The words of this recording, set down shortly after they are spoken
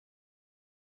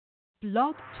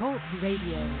Blog Talk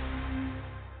Radio.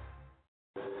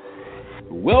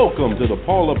 Welcome to the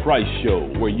Paula Price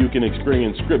Show, where you can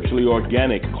experience scripturally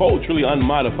organic, culturally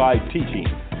unmodified teaching,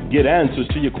 get answers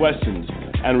to your questions,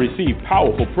 and receive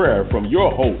powerful prayer from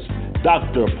your host,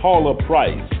 Dr. Paula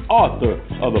Price, author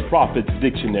of the Prophet's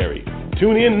Dictionary.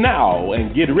 Tune in now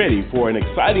and get ready for an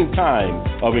exciting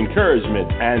time of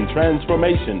encouragement and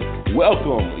transformation.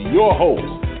 Welcome your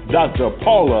host, Dr.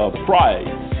 Paula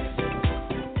Price.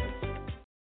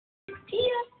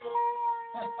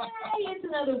 It's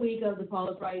another week of the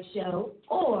Paula Price Show,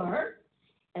 or,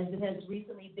 as it has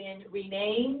recently been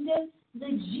renamed, the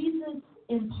Jesus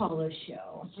and Paula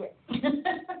Show.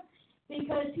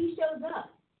 Because he shows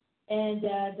up. And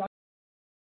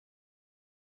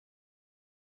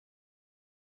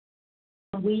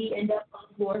we end up on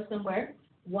the floor somewhere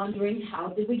wondering, how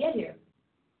did we get here?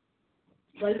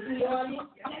 Right, studio audience?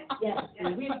 Yes,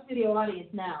 we have a studio audience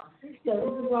now. So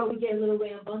this is why we get a little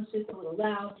rambunctious, a little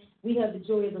loud. We have the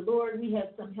joy of the Lord. We have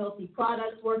some healthy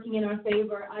products working in our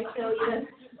favor. I tell you,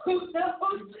 who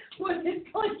knows what is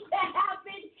going to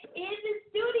happen in the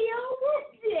studio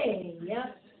today?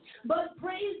 Yep. But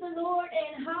praise the Lord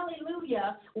and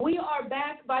hallelujah, we are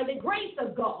back by the grace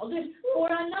of God for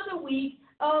another week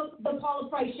of the Paula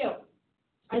Price Show.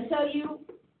 I tell you,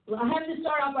 I have to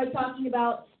start off by talking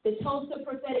about the Tulsa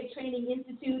Prophetic Training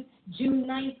Institute, June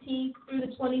 19th through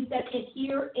the 22nd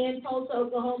here in Tulsa,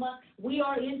 Oklahoma. We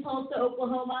are in Tulsa,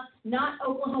 Oklahoma, not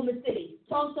Oklahoma City,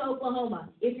 Tulsa, Oklahoma.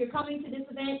 If you're coming to this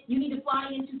event, you need to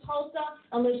fly into Tulsa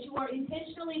unless you are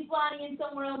intentionally flying in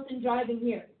somewhere else and driving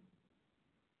here.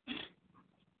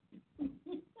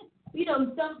 You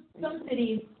know, some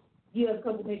cities, you have a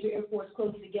couple major airports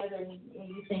close together, and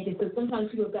you think, and so sometimes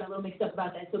people have got a little mixed up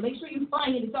about that. So make sure you fly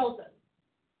into Tulsa.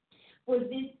 For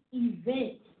this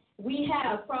event, we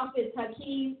have Prophets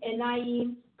Hakeem and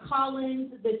Naeem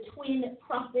Collins, the twin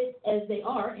prophets, as they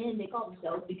are, and they call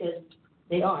themselves because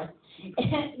they are,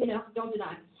 and, you know, don't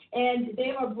deny. And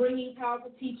they are bringing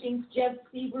powerful teachings. Jeff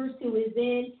Sievers, who is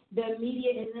in the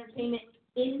media and entertainment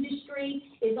industry,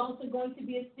 is also going to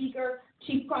be a speaker.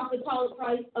 Chief Prophet Paula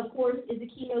Price, of course, is a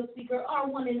keynote speaker, our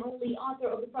one and only author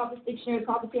of the Prophet's Dictionary,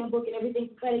 Prophet's Handbook, and everything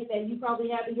prophetic that you probably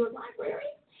have in your library.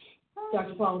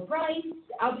 Dr. Paula Price.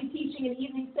 I'll be teaching an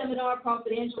evening seminar.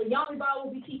 Prophet Angela Yamiba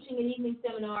will be teaching an evening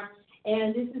seminar,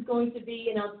 and this is going to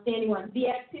be an outstanding one. The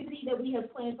activity that we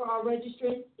have planned for our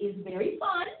registrants is very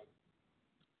fun,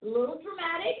 a little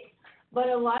dramatic, but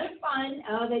a lot of fun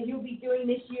that you'll be doing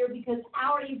this year because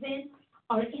our events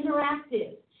are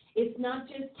interactive. It's not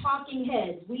just talking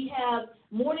heads. We have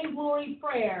morning glory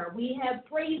prayer. We have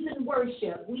praise and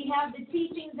worship. We have the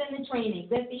teachings and the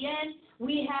trainings. At the end,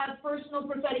 we have personal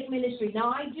prophetic ministry. Now,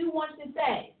 I do want to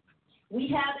say we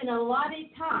have an allotted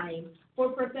time for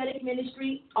prophetic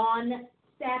ministry on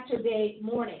Saturday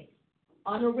morning.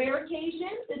 On a rare occasion,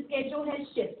 the schedule has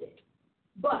shifted.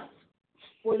 But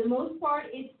for the most part,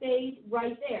 it stays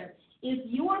right there.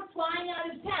 If you are flying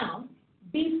out of town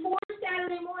before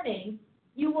Saturday morning,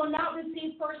 you will not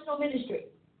receive personal ministry.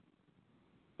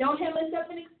 Don't hem us up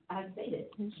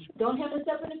Don't hem us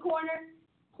up in the corner.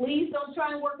 Please don't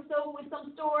try and work us over with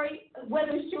some story,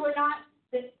 whether it's true or not,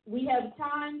 that we have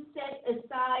time set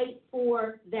aside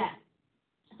for that.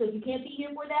 So if you can't be here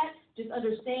for that, just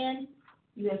understand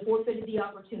you have forfeited the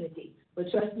opportunity.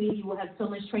 But trust me, you will have so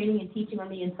much training and teaching on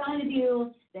the inside of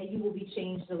you that you will be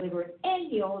changed, delivered, and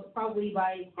healed probably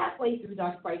by halfway through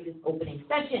Dr. Price's opening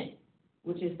session,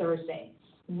 which is Thursday.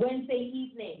 Wednesday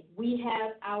evening, we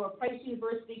have our Price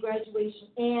University graduation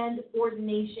and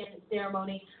ordination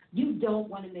ceremony. You don't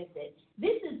want to miss it.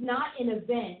 This is not an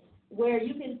event where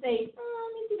you can say, let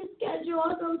me see the schedule.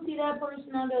 I'll go see that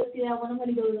person. I'll go see that one. I'm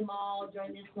going to go to the mall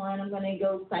during this one. I'm going to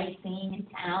go sightseeing in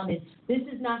town. And this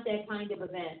is not that kind of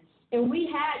event. And we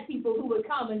had people who would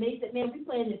come, and they said, man, we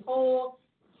planned this whole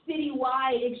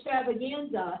citywide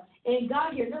extravaganza and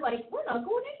got here. And they're like, we're not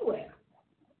going anywhere.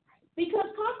 Because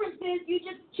conferences, you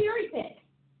just cherry pick.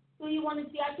 So you want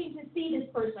to see, I came to see this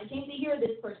person. I came to hear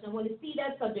this person. I want to see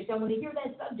that subject. I want to hear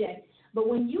that subject. But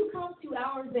when you come to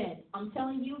our event, I'm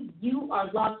telling you, you are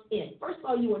locked in. First of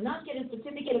all, you will not get a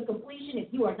certificate of completion if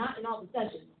you are not in all the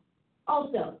sessions.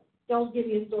 Also, don't give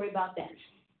me a story about that.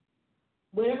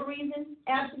 Whatever reason,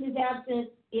 absent is absent.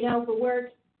 You know, for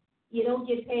work, you don't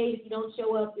get paid if you don't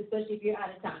show up, especially if you're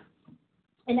out of time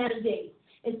and out of date.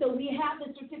 And so we have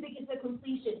the certificates of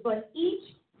completion, but each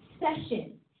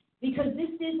session, because this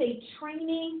is a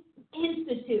training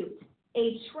institute,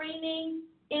 a training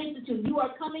Institute. You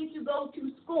are coming to go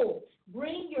to school.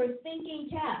 Bring your thinking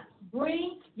caps.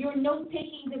 Bring your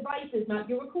note-taking devices, not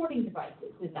your recording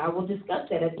devices. And I will discuss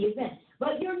that at the event.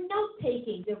 But your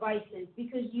note-taking devices,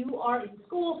 because you are in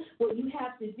school, what you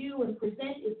have to do and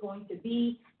present is going to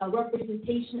be a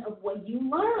representation of what you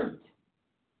learned.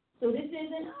 So this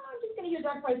isn't, I'm just going to hear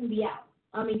Dark Price and be out.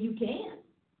 I mean, you can.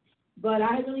 But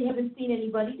I really haven't seen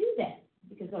anybody do that.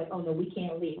 Because like, oh no, we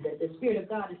can't leave. The Spirit of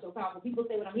God is so powerful. People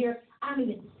say when I'm here, I don't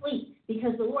even sleep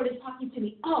because the Lord is talking to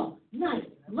me all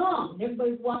night long. And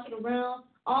everybody's walking around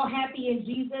all happy in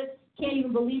Jesus, can't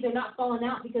even believe they're not falling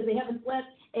out because they haven't slept,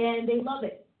 and they love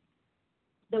it.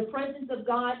 The presence of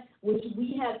God, which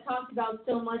we have talked about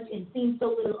so much and seen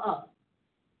so little of.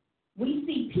 We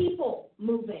see people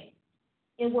moving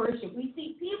in worship. We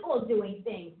see people doing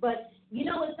things, but you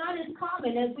know, it's not as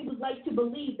common as we would like to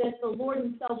believe that the Lord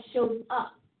himself shows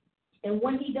up. And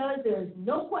when he does, there's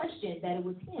no question that it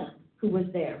was him who was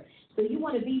there. So you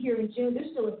want to be here in June.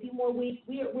 There's still a few more weeks.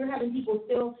 We're having people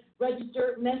still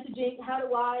register, messaging. How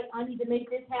do I need to make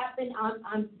this happen.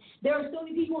 There are so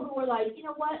many people who are like, you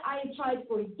know what, I have tried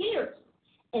for years,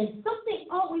 and something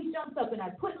always jumps up, and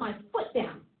I put my foot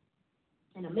down,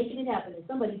 and I'm making it happen. And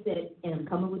somebody said, and I'm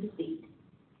coming with a seed.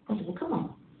 I said, well, come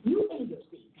on, you and your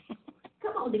seed.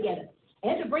 Come on together.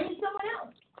 And to bring in someone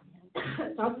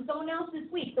else. Talk to someone else this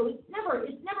week. So it's never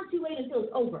too late until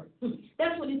it's over.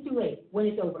 That's when it's too late, when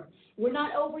it's over. We're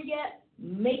not over yet.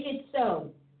 Make it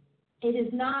so. It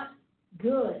is not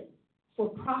good for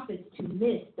prophets to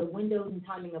miss the windows and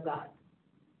timing of God.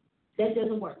 That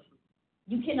doesn't work.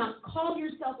 You cannot call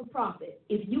yourself a prophet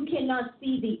if you cannot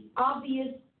see the obvious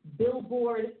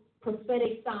billboard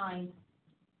prophetic signs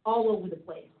all over the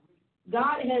place.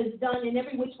 God has done in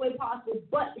every which way possible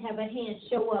but have a hand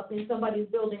show up in somebody's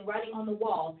building, writing on the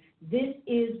wall. This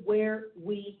is where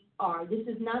we are. This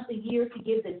is not the year to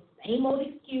give the same old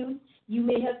excuse you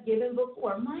may have given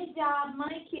before. My job,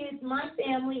 my kids, my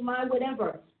family, my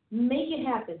whatever. Make it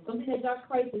happen. Something that Dr.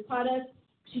 Price has taught us.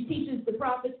 She teaches the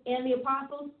prophets and the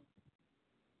apostles.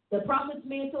 The prophet's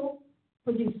mantle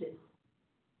produces.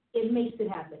 It makes it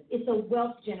happen. It's a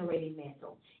wealth-generating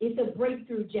mantle. It's a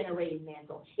breakthrough-generating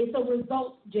mantle. It's a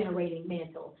results-generating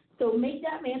mantle. So make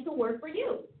that mantle work for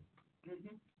you.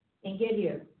 Mm-hmm. And get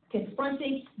here.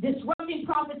 Disrupting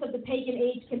prophets of the pagan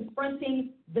age,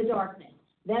 confronting the darkness.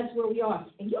 That's where we are.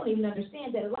 And you don't even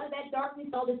understand that a lot of that darkness,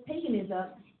 all this paganism,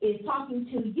 is talking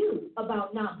to you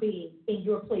about not being in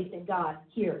your place in God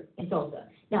here in Tulsa.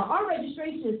 Now, our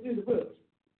registration is through the roof.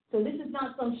 So this is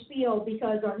not some spiel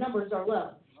because our numbers are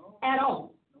low. At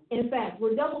all. In fact,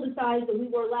 we're double the size that we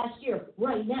were last year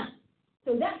right now.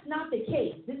 So that's not the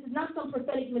case. This is not some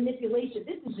prophetic manipulation.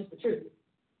 This is just the truth.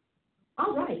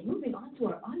 All right, moving on to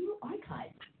our audio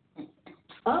archive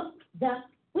of the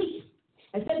week.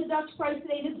 I said to Dr. Price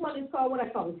today, this one is called what I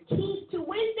call Keys to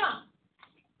Wisdom.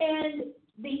 And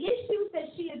the issues that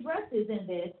she addresses in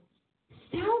this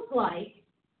sounds like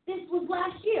this was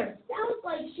last year. Sounds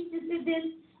like she just did this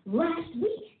last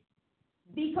week.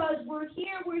 Because we're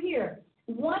here.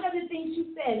 One of the things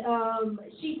she said,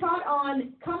 she taught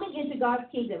on coming into God's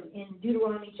kingdom in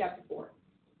Deuteronomy chapter 4.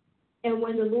 And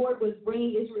when the Lord was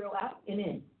bringing Israel out and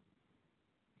in.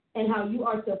 And how you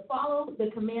are to follow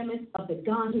the commandments of the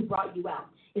God who brought you out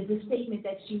is a statement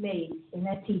that she made in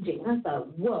that teaching. And I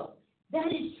thought, whoa, that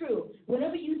is true.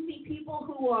 Whenever you see people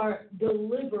who are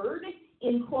delivered,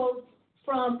 in quotes,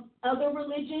 from other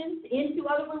religions into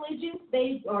other religions,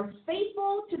 they are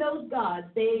faithful to those gods.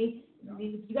 You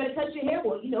got to cut your hair.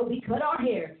 Well, we cut our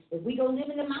hair. If we go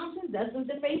live in the mountains, that's what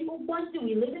the faithful ones do.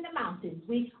 We live in the mountains.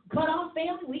 We cut off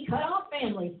family. We cut off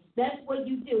family. That's what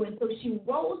you do. And so she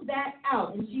rolls that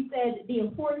out, and she said the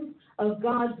importance of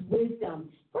God's wisdom.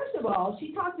 First of all,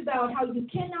 she talked about how you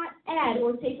cannot add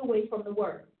or take away from the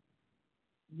word,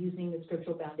 using the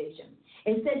scriptural foundation,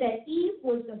 and said that Eve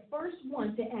was the first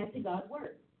one to add to God's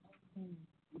word.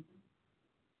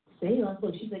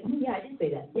 So she's like, yeah, I did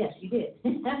say that. Yes, you did.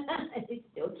 It's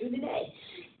still true today.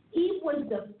 Eve was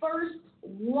the first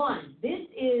one. This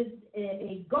is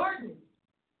a garden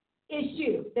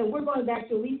issue that we're going back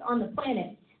to, at least on the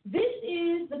planet. This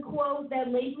is the quote that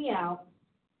laid me out.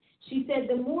 She said,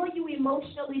 the more you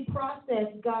emotionally process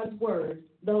God's word,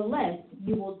 the less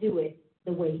you will do it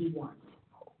the way he wants.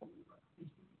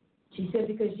 She said,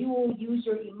 because you will use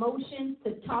your emotions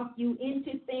to talk you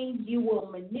into things, you will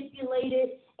manipulate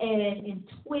it and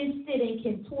twist it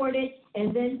and contort it,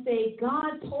 and then say,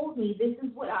 God told me this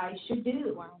is what I should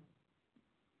do. Wow.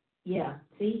 Yeah,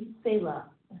 see, Selah.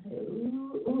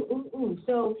 Ooh, ooh, ooh, ooh.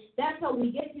 So that's how we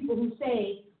get people who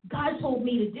say, God told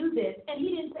me to do this, and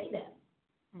he didn't say that.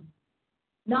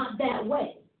 Not that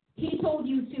way. He told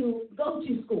you to go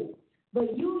to school,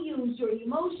 but you used your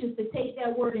emotions to take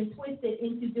that word and twist it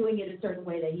into doing it a certain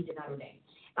way that he did not ordain.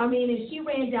 I mean, and she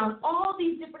ran down all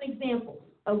these different examples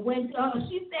of when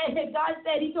she said that God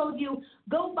said he told you,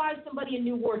 go buy somebody a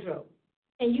new wardrobe.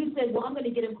 And you said, well, I'm going to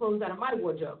get him clothes out of my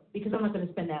wardrobe because I'm not going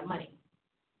to spend that money.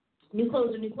 New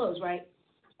clothes are new clothes, right?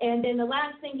 And then the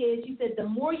last thing is you said the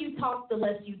more you talk, the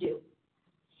less you do.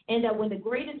 And that when the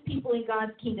greatest people in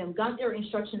God's kingdom got their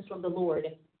instructions from the Lord,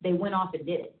 they went off and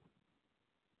did it.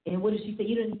 And what did she say?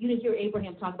 You didn't hear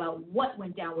Abraham talk about what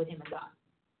went down with him and God,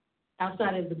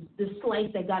 outside of the slice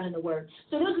that got in the word.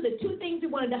 So those are the two things we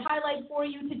wanted to highlight for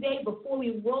you today before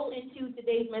we roll into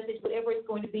today's message, whatever it's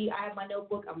going to be. I have my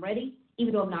notebook. I'm ready,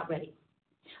 even though I'm not ready.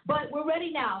 But we're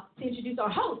ready now to introduce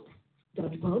our host,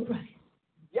 Dr. Paula Price.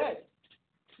 Yes.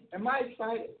 Am I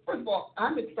excited? First of all,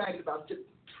 I'm excited about this.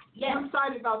 Yes. I'm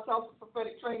excited about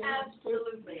self-prophetic training.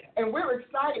 Absolutely. And we're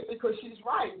excited because she's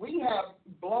right. We have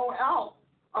blown out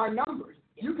our numbers.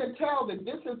 You can tell that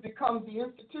this has become the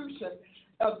institution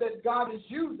that God is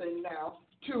using now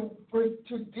to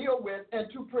deal with and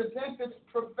to present this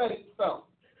prophetic self.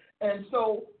 And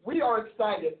so we are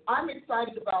excited. I'm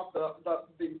excited about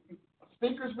the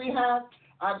speakers we have.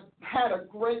 I've had a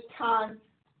great time.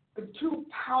 Two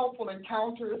powerful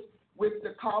encounters with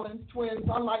the Collins twins.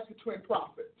 I like the twin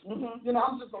prophets. Mm-hmm. You know,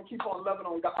 I'm just going to keep on loving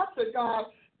on God. I said, God,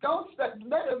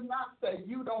 let us not say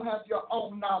you don't have your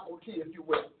own novelty, if you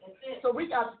will. So we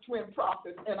got the twin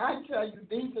prophets, and I tell you,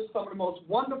 these are some of the most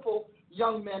wonderful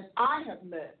young men I have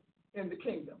met in the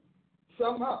kingdom.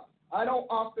 Sum up. I don't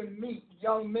often meet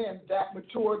young men that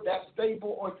mature, that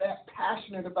stable, or that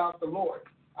passionate about the Lord.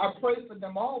 I pray for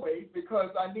them always because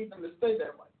I need them to stay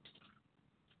that way.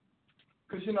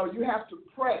 Because, you know, you have to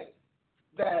pray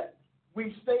that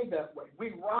we stay that way. We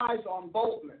rise on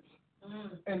boldness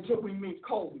until we meet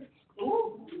coldness.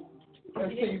 Ooh.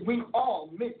 And see, we all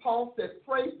meet. Paul said,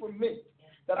 pray for me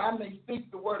that I may speak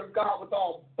the word of God with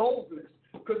all boldness.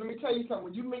 Because let me tell you something,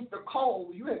 when you meet the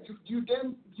cold, you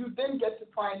then get to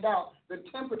find out the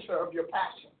temperature of your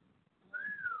passion.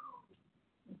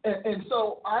 And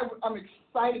so I'm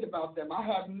excited about them. I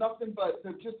have nothing but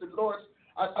just the Lord's.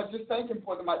 I just thank him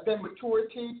for them. Their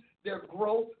maturity, their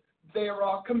growth, their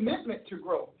commitment to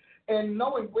growth, and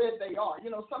knowing where they are. You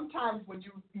know, sometimes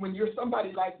when you're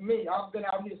somebody like me, I've been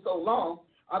out here so long,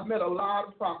 I've met a lot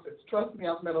of prophets. Trust me,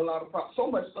 I've met a lot of prophets,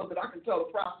 so much so that I can tell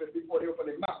a prophet before they open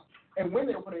their mouth. And when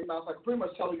they open their mouth, I can pretty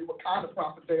much tell you what kind of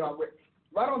prophet they are with.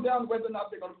 Right on down to whether or not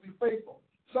they're going to be faithful.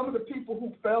 Some of the people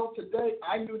who fell today,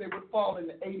 I knew they would fall in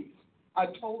the 80s. I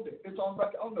told it. It's on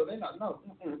record. Oh, no, they're not. No.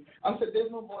 Mm-mm. I said,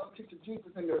 there's no loyalty to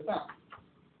Jesus in their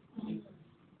family.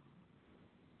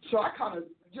 So I kind of,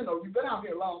 you know, you've been out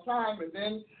here a long time, and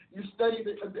then you study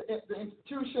the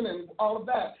institution and all of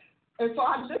that. And so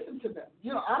I listen to them.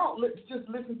 You know, I don't just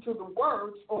listen to the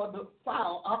words or the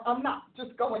sound. I'm not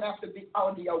just going after the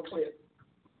audio clip.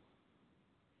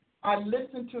 I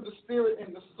listen to the spirit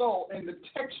and the soul and the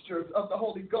textures of the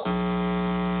Holy Ghost.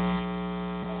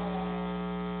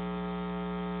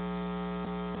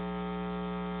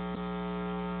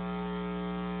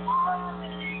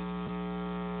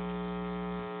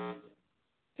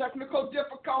 Technical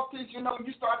difficulties, you know, when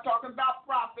you start talking about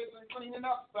prophets and cleaning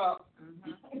up stuff,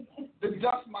 the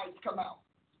dust mites come out.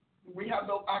 We have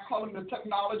those, I call them the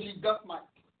technology dust mites.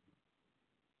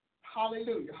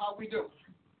 Hallelujah. How we do?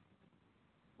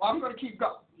 Well, I'm going to keep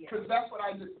going because that's what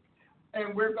I do.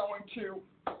 And we're going to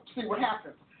see what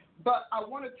happens. But I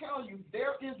want to tell you,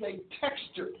 there is a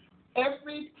texture.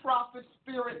 Every prophet's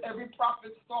spirit, every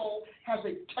prophet's soul has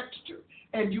a texture,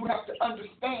 and you have to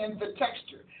understand the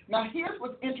texture. Now, here's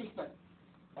what's interesting.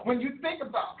 When you think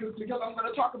about, because I'm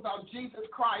going to talk about Jesus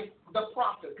Christ, the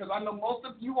prophet, because I know most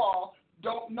of you all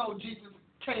don't know Jesus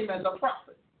came as a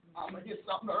prophet. I'm going to hit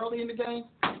something early in the game.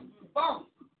 Boom.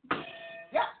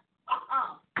 Yeah.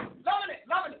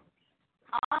 Loving it.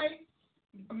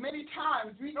 Many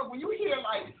times, you know, when you hear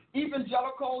like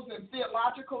evangelicals and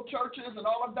theological churches and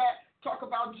all of that talk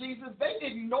about Jesus, they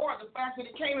ignore the fact that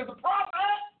he came as a prophet.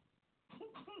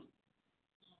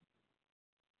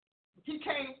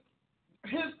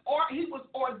 He was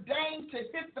ordained to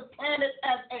hit the planet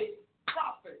as a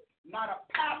prophet, not a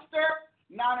pastor,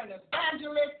 not an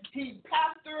evangelist. He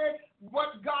pastored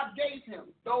what God gave him,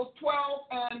 those 12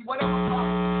 and whatever.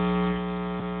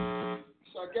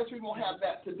 So I guess we won't have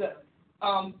that today.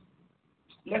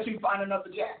 Unless we find another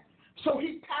jack. So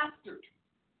he pastored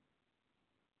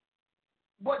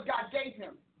what God gave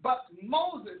him. But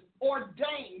Moses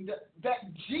ordained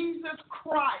that Jesus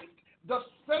Christ, the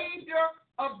Savior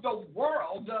of the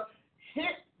world,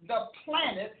 hit the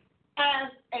planet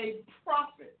as a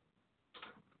prophet.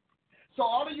 So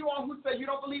all of you all who say you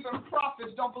don't believe in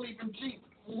prophets don't believe in Jesus.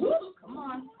 Woo, come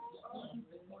on.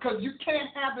 Because you can't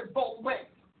have it both ways.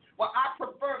 Well, I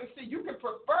prefer to see, you can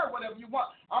prefer whatever you want.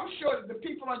 I'm sure that the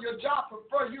people on your job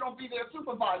prefer you don't be their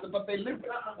supervisor, but they live with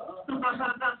it.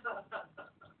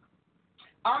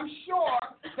 I'm sure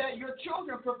that your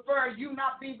children prefer you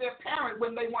not be their parent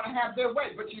when they want to have their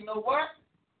way. But you know what?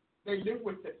 They live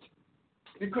with it.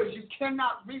 Because you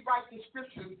cannot rewrite the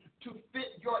scriptures to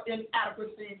fit your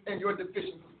inadequacies and your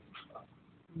deficiencies.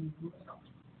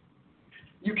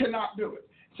 You cannot do it.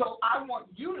 So I want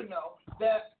you to know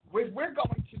that we're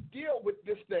going to deal with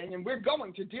this thing, and we're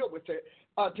going to deal with it.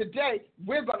 Today,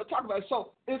 we're going to talk about it.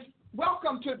 So it's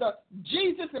welcome to the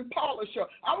Jesus and Paula show.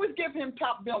 I always give him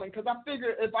top billing because I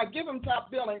figure if I give him top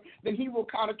billing, then he will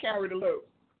kind of carry the load.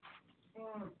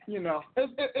 You know,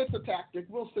 it's a tactic.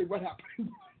 We'll see what happens.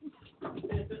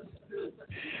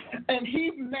 And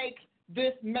he makes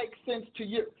this make sense to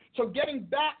you. So getting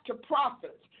back to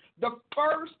prophets, the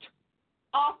first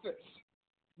office,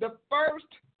 the first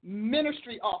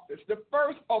ministry office, the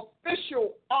first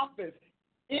official office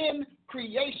in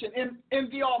creation, in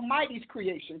the Almighty's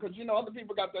creation, because, you know, other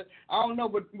people got that. I don't know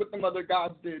what them other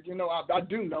gods did. You know, I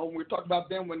do know, and we'll talk about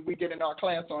them when we get in our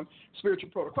class on spiritual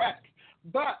protocratics.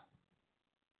 But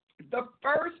the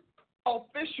first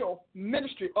official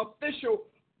ministry, official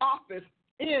office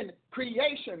in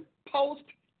creation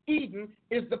post-Eden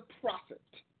is the prophet.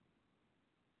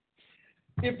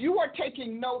 If you are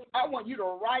taking notes, I want you to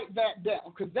write that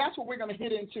down because that's what we're going to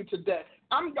hit into today.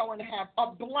 I'm going to have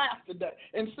a blast today.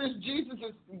 And since Jesus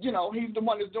is, you know, he's the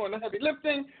one that's doing the heavy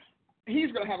lifting,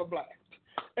 he's going to have a blast.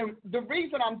 And the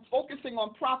reason I'm focusing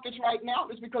on prophets right now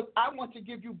is because I want to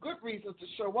give you good reasons to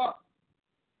show up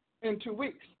in 2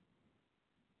 weeks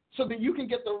so that you can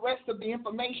get the rest of the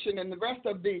information and the rest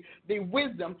of the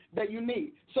wisdom that you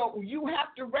need. So you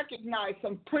have to recognize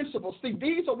some principles. See,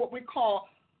 these are what we call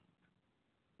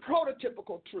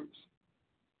prototypical truths.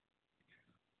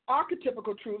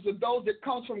 Archetypical truths are those that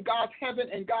comes from God's heaven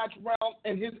and God's realm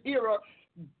and his era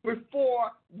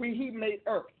before he made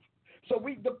earth. So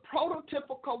the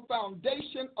prototypical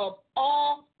foundation of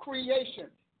all creation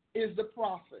is the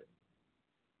prophet.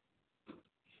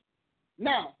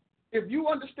 Now, if you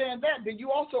understand that, then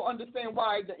you also understand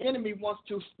why the enemy wants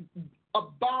to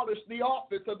abolish the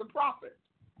office of the prophet.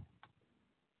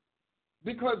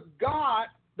 Because God,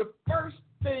 the first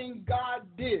thing God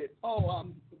did, I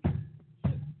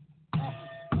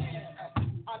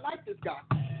like this guy.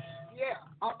 Yeah,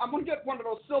 I'm going to get one of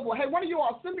those silver. Hey, one of you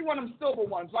all, send me one of them silver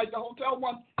ones, like the hotel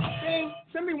ones.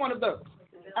 Send me one of those.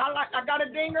 I got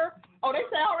a dinger. Oh, they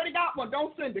say I already got one.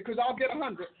 Don't send it because I'll get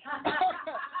 100.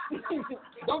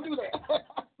 Don't do that.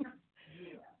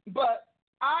 But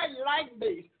I like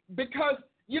these because,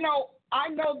 you know, I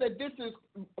know that this is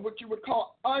what you would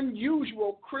call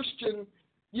unusual Christian,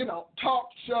 you know, talk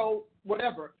show,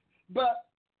 whatever. But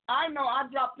I know I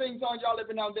drop things on y'all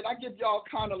every now and then. I give y'all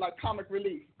kind of like comic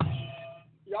relief.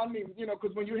 Y'all need, you know,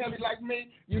 because when you're heavy like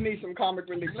me, you need some comic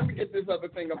relief. Let me get this other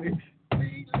thing up here.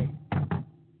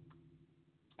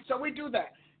 So we do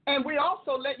that. And we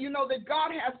also let you know that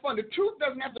God has fun. The truth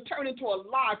doesn't have to turn into a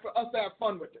lie for us to have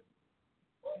fun with it.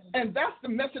 And that's the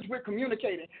message we're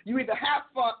communicating. You either have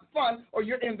fun or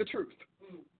you're in the truth.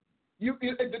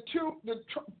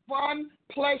 Fun,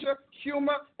 pleasure,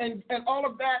 humor, and all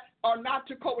of that are not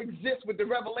to coexist with the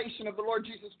revelation of the Lord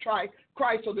Jesus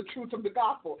Christ or the truth of the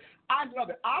gospel. I love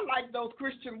it. I like those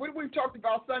Christian, what we talked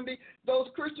about Sunday, those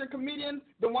Christian comedians,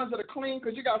 the ones that are clean,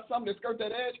 because you got some that skirt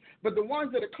that edge, but the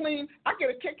ones that are clean, I get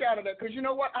a kick out of that because you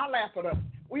know what? I laugh at us.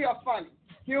 We are funny.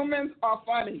 Humans are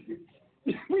funny.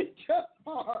 We just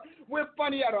are. We're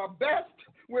funny at our best.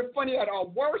 We're funny at our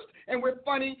worst, and we're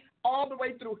funny all the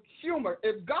way through humor.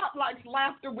 If God likes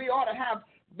laughter, we ought to have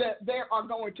that. There are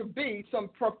going to be some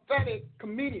prophetic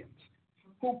comedians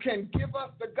who can give us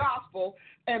the gospel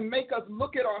and make us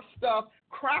look at our stuff,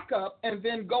 crack up, and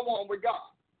then go on with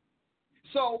God.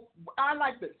 So I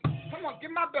like this. Come on, give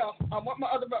my bell. I want my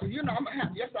other bell. You know I'm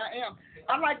happy. Yes, I am.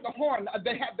 I like the horn.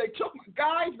 They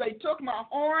took my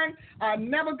horn. I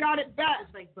never got it back.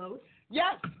 It's like both.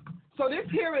 Yes. So this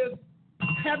here is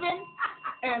heaven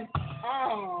and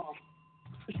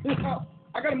you know,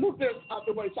 I gotta move this out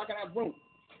the way so I can have room.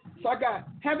 So I got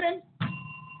heaven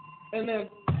and then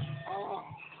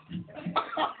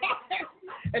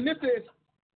and this is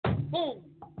boom.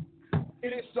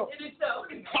 It is so. It is so.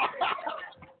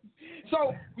 So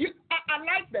I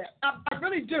like that. I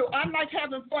really do. I like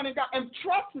having fun and God. And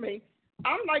trust me,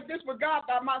 I'm like this with God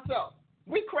by myself.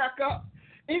 We crack up.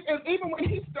 Even when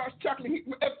he starts chuckling,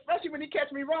 especially when he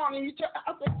catches me wrong, and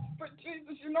I say, "But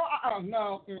Jesus, you know,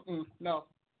 no.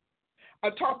 I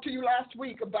talked to you last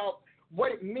week about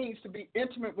what it means to be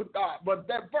intimate with God. But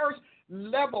that first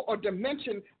level or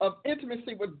dimension of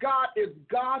intimacy with God is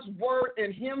God's word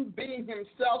and him being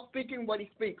himself, speaking what he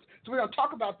speaks. So we're going to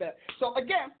talk about that. So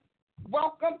again,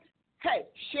 welcome. Hey,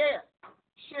 share.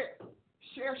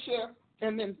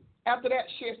 And then after that,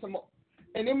 share some more.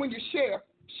 And then when you share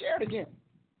it again.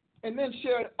 And then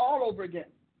share it all over again.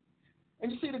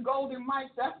 And you see the golden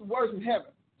mic, that's the words in heaven.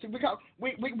 See,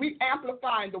 we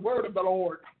amplifying the word of the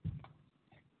Lord.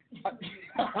 I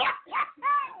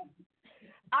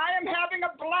am having a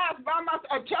blast by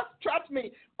myself. Trust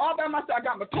me, all by myself. I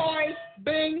got my toys,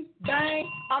 bing, bang.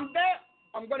 I'm there.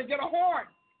 I'm going to get a horn.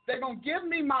 They're going to give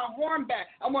me my horn back.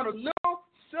 I want a little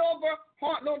silver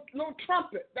horn, little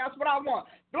trumpet. That's what I want.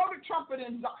 Blow the trumpet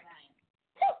in Zion.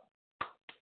 Woo!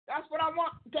 That's what I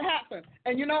want to happen.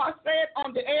 And you know, I say it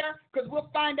on the air because we'll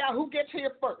find out who gets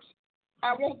here first.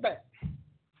 I want that.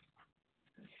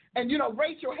 And, you know,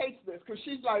 Rachel hates this because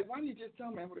she's like, why don't you just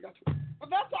tell me what I got to? But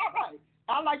that's all right.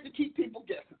 I like to keep people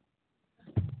guessing.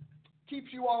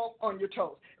 Keeps you all on your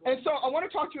toes. And so I want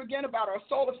to talk to you again about our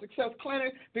Soul of Success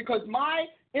Clinic because my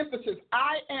emphasis,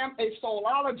 I am a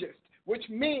soulologist, which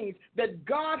means that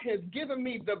God has given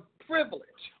me the privilege.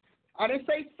 I didn't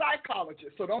say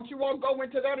psychologist, so don't you all go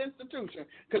into that institution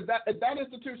because that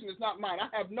institution is not mine.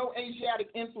 I have no Asiatic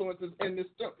influences in this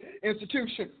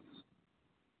institution.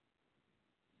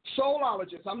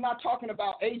 Soulologist, I'm not talking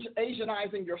about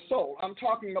Asianizing your soul. I'm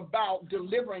talking about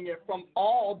delivering it from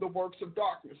all the works of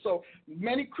darkness. So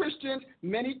many Christians,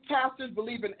 many pastors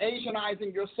believe in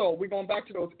Asianizing your soul. We're going back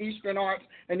to those Eastern arts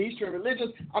and Eastern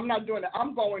religions. I'm not doing that.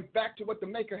 I'm going back to what the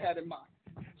Maker had in mind.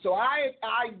 So I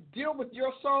deal with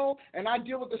your soul, and I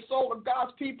deal with the soul of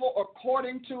God's people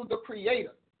according to the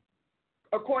Creator,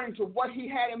 according to what he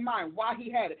had in mind, why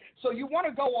he had it. So you want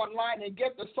to go online and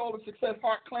get the Soul of Success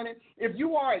Heart Clinic. If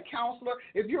you are a counselor,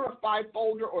 if you're a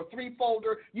 5-folder or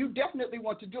 3-folder, you definitely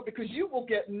want to do it because you will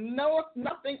get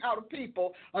nothing out of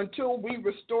people until we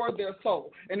restore their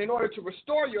soul. And in order to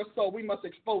restore your soul, we must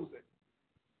expose it.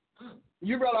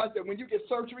 You realize that when you get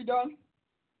surgery done,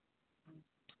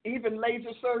 even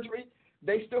laser surgery,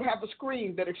 they still have a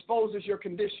screen that exposes your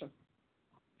condition.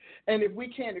 And if we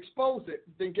can't expose it,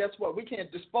 then guess what? We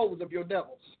can't dispose of your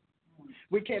devils.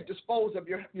 We can't dispose of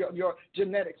your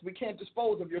genetics. We can't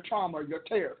dispose of your trauma or your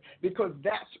tears because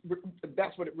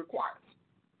that's what it requires.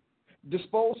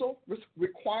 Disposal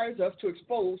requires us to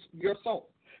expose your soul,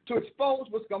 to expose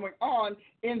what's going on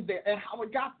in there and how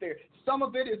it got there. Some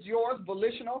of it is yours,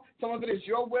 volitional. Some of it is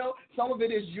your will. Some of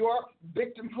it is your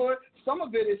victimhood. Some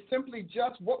of it is simply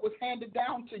just what was handed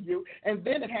down to you, and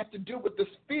then it has to do with the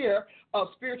sphere of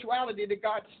spirituality that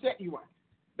God set you in.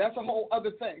 That's a whole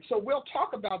other thing. So we'll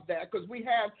talk about that because we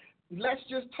have Let's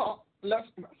Talk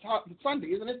Sunday.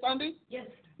 Isn't it Sunday? Yes.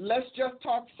 Let's Just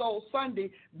Talk Soul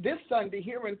Sunday, this Sunday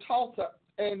here in Tulsa,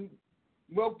 and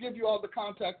we'll give you all the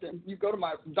contact, and you go to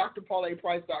my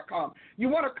drpaulaprice.com. You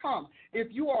want to come. If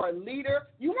you are a leader,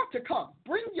 you want to come.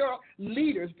 Bring your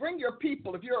leaders. Bring your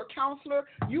people. If you're a counselor,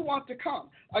 you want to come.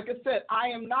 Like I said, I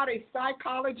am not a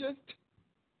psychologist.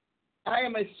 I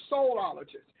am a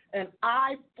soulologist, and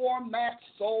I format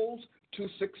souls to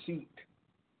succeed.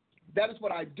 That is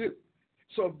what I do.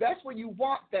 So if that's what you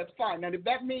want, that's fine. And if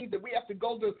that means that we have to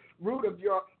go to the root of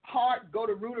your heart, go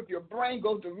to the root of your brain,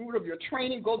 go to the root of your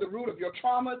training, go to the root of your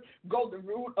traumas, go to the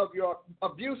root of your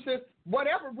abuses,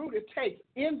 whatever route it takes,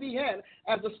 in the end,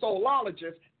 as a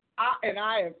soulologist,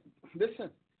 listen,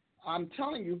 I'm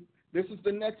telling you, this is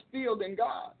the next field in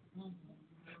God.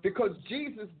 Because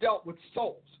Jesus dealt with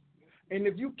souls. And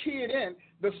if you key it in,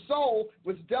 the soul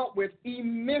was dealt with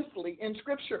immensely in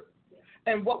Scripture.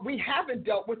 And what we haven't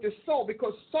dealt with is soul,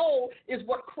 because soul is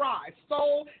what cries.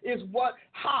 Soul is what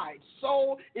hides.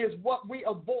 Soul is what we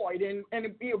avoid and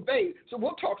be obeyed. So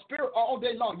we'll talk spirit all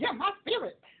day long. Yeah, my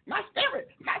spirit.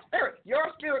 Your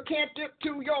spirit can't get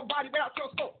to your body without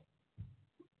your soul.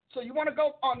 So you want to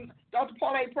go on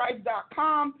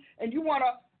drpaulaprice.com and you want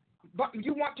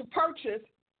to purchase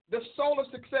the Soul of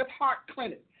Success Heart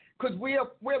Clinic, because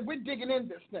we're digging in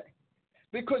this thing.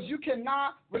 Because you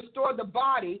cannot restore the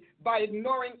body by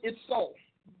ignoring its soul.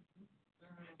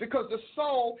 Because the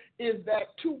soul is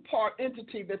that 2-part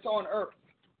entity that's on earth.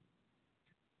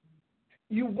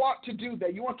 You want to do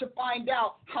that. You want to find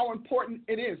out how important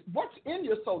it is. What's in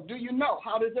your soul? Do you know?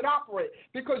 How does it operate?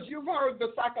 Because you've heard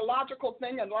the psychological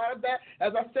thing, and a lot of that,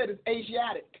 as I said, is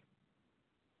Asiatic.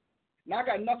 Now, I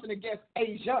got nothing against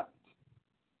Asians,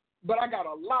 but I got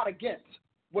a lot against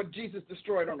what Jesus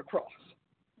destroyed on the cross.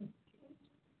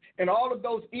 And all of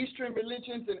those Eastern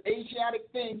religions and Asiatic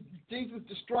things, Jesus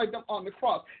destroyed them on the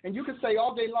cross. And you can say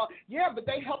all day long, yeah, but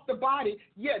they help the body.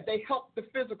 Yeah, they help the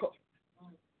physical.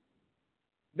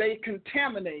 They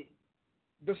contaminate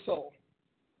the soul.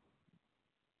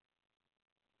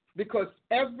 Because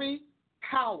every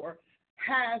power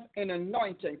has an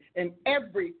anointing, and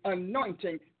every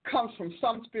anointing comes from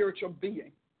some spiritual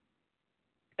being.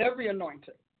 Every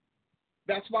anointing.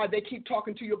 That's why they keep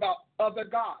talking to you about other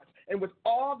gods. And with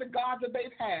all the gods that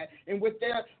they've had, and with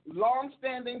their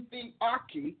long-standing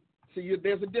theocracy, see,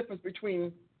 there's a difference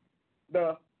between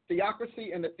the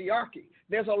theocracy and the thearchy.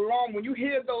 There's a long, when you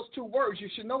hear those two words, you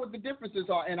should know what the differences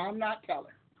are, and I'm not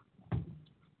telling.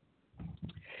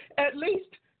 At least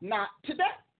not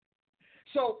today.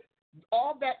 So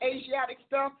all that Asiatic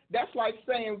stuff, that's like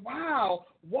saying, wow,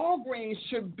 Walgreens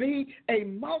should be a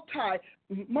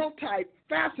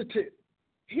multi-faceted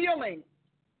healing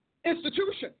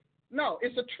institution. No,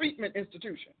 it's a treatment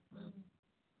institution.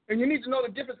 And you need to know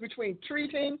the difference between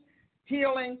treating,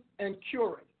 healing, and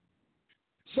curing.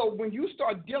 So when you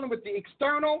start dealing with the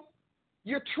external,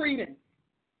 you're treating.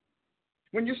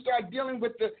 When you start dealing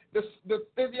with the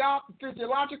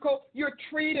physiological, you're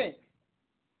treating.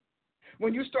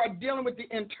 When you start dealing with the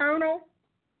internal,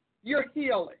 you're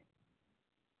healing.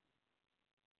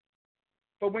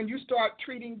 But when you start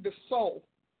treating the soul,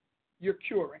 you're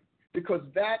curing, because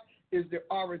that is the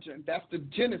origin. That's the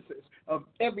genesis of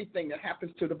everything that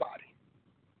happens to the body.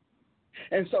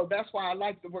 And so that's why I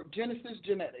like the word genesis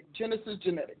genetic, genes.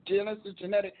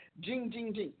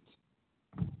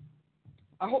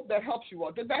 I hope that helps you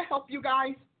all. Did that help you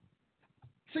guys?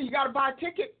 So you got to buy a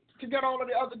ticket to get all of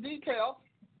the other details.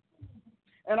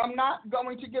 And I'm not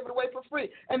going to give it away for free.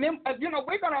 And then,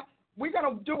 we're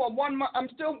gonna do a 1 month. I'm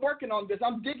still working on this.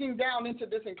 I'm digging down into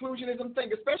this inclusionism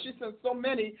thing, especially since so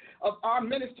many of our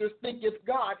ministers think it's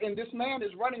God, and this man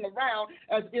is running around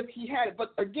as if he had it.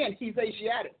 But again, he's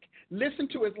Asiatic. Listen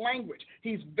to his language.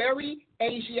 He's very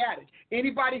Asiatic.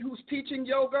 Anybody who's teaching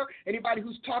yoga, anybody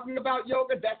who's talking about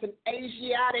yoga, that's an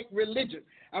Asiatic religion.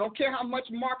 I don't care how much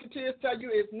marketeers tell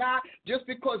you it's not. Just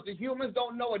because the humans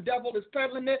don't know a devil is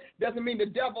peddling it doesn't mean the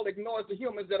devil ignores the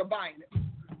humans that are buying it.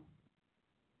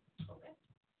 Okay.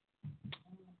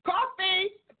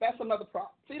 Coffee. That's another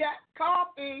problem. See that?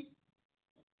 Coffee.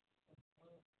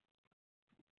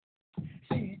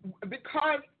 See,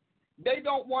 because they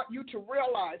don't want you to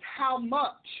realize how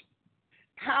much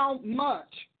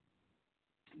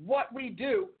what we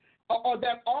do, or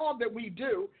that all that we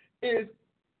do is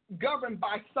governed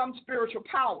by some spiritual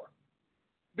power,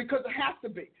 because it has to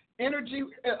be. Energy,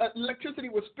 electricity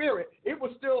was spirit. It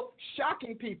was still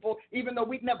shocking people, even though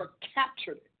we'd never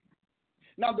captured it.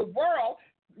 Now, the world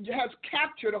has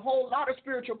captured a whole lot of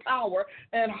spiritual power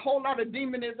and a whole lot of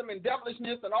demonism and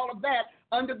devilishness and all of that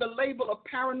under the label of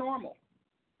paranormal.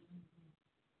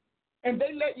 And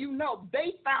they let you know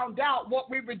they found out what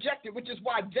we rejected, which is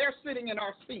why they're sitting in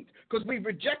our seats, because we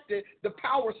rejected the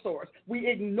power source. We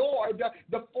ignored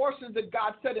the forces that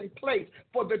God set in place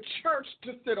for the church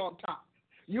to sit on top.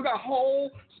 You got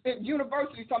whole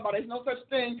universities talking about there's no such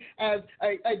thing as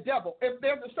a devil. If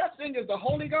there's a such thing as the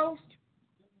Holy Ghost,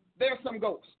 there's some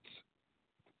ghosts.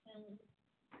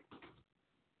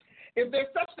 If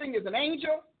there's such thing as an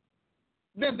angel,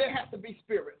 then there has to be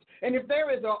spirits. And if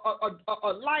there is a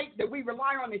light that we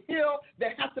rely on the hill,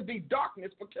 there has to be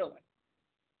darkness for killing.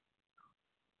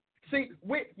 See,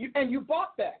 you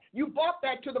bought that. You bought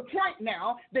that to the point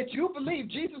now that you believe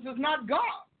Jesus is not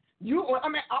God.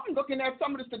 I'm looking at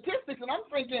some of the statistics, and I'm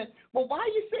thinking, well, why are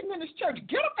you sitting in this church?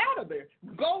 Get up out of there.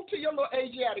 Go to your little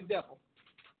Asiatic devil.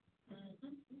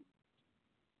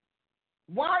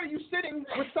 Why are you sitting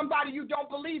with somebody you don't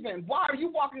believe in? Why are you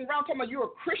walking around talking about you're a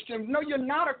Christian? No, you're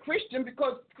not a Christian,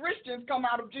 because Christians come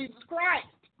out of Jesus Christ.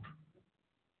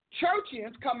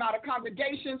 Churchians come out of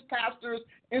congregations, pastors,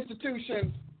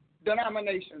 institutions,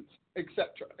 denominations,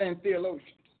 etc., and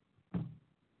theologians.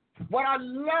 What I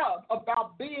love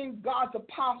about being God's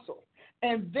apostle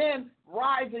and then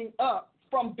rising up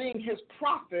from being his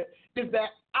prophet is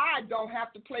that I don't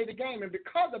have to play the game. And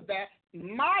because of that,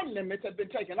 my limits have been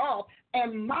taken off,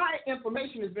 and my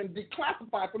information has been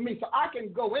declassified for me, so I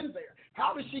can go in there.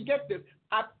 How did she get this?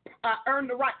 I earned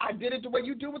the right. I did it the way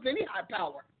you do with any high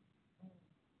power.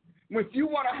 If you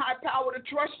want a high power to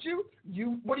trust you,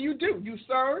 what do? You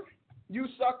serve, you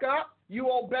suck up,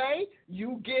 you obey,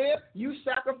 you give, you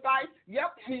sacrifice.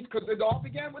 Yep, because it all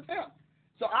began with him.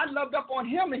 So I loved up on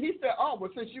him, and he said, oh,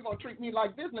 well, since you're going to treat me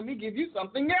like this, let me give you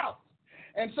something else.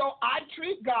 And so I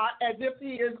treat God as if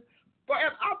he is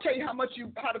forever. I'll tell you how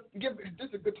to give. This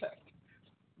is a good test.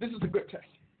 This is a good test.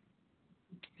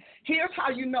 Here's how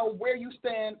you know where you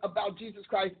stand about Jesus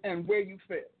Christ and where you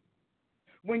fit.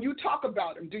 When you talk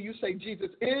about him, do you say Jesus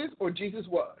is or Jesus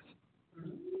was?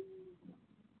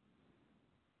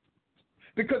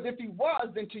 Because if he was,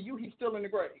 then to you he's still in the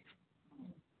grave.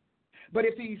 But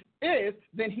if he is,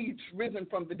 then he's risen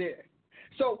from the dead.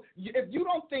 So if you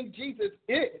don't think Jesus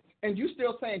is and you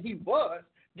still saying he was,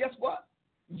 guess what?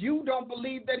 You don't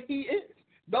believe that he is.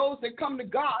 Those that come to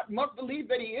God must believe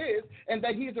that he is and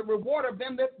that he's a rewarder of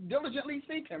them that diligently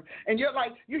seek him. And you're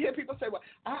like, you hear people say, well,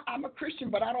 I'm a Christian,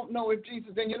 but I don't know if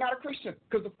Jesus, then you're not a Christian.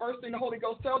 Because the first thing the Holy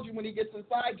Ghost tells you when he gets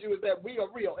inside you is that we are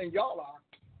real and y'all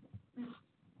aren't.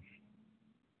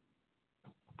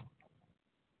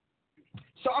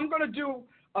 So I'm going to do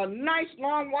a nice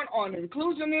long one on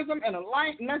inclusionism and a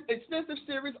extensive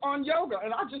series on yoga,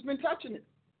 and I've just been touching it.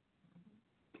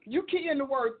 You key in the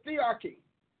word thearchy.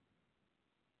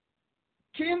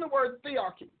 Key in the word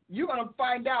thearchy. You're going to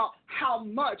find out how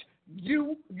much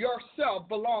you yourself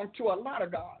belong to a lot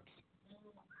of gods.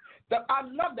 I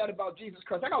love that about Jesus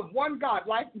Christ. I got one God.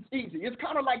 Life is easy. It's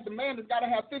kind of like the man that's got to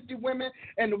have 50 women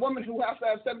and the woman who has to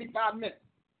have 75 men.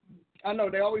 I know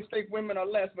they always think women are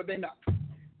less, but they're not.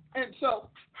 And so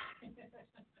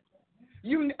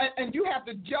you have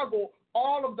to juggle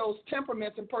all of those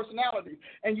temperaments and personalities.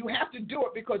 And you have to do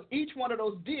it because each one of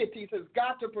those deities has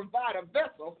got to provide a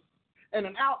vessel and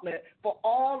an outlet for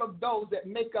all of those that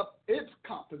make up its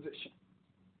composition.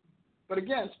 But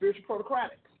again, spiritual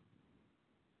protocratics.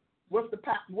 What's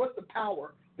the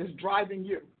power that's driving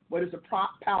you? What is the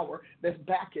power that's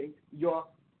backing your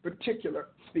particular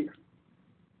sphere?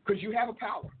 Because you have a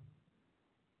power.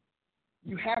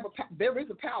 There is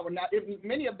a power. Now,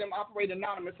 many of them operate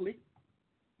anonymously.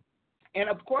 And,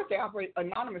 of course, they operate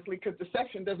anonymously because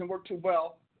deception doesn't work too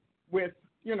well with,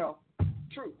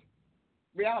 truth,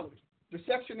 reality.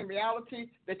 Deception and reality,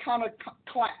 they kind of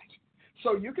clash.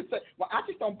 So you could say, well, I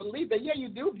just don't believe that. Yeah, you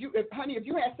do. If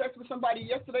you had sex with somebody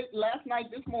last night,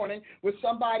 this morning, with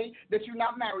somebody that you're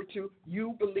not married to,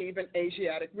 you believe in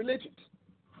Asiatic religions.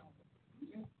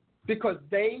 Because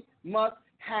they must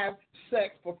have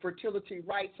sex for fertility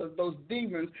rights so those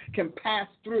demons can pass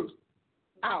through,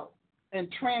 out, and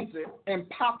transit and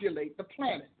populate the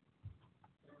planet.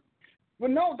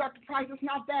 Well, no, Dr. Price, it's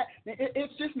not that.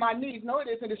 It's just my needs. No, it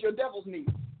isn't. It's your devil's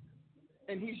needs.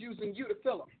 And he's using you to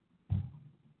fill them.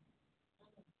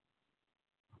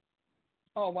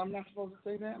 Oh, well, I'm not supposed to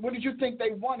say that? What did you think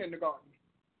they won in the garden?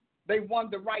 They won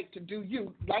the right to do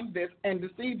you like this and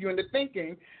deceive you into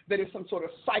thinking that it's some sort of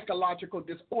psychological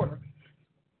disorder.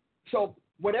 So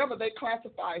whatever they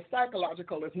classify as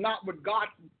psychological is not what God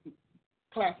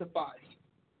classifies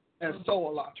as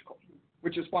soulological,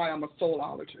 which is why I'm a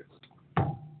soulologist.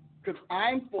 Because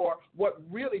I'm for what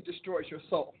really destroys your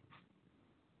soul.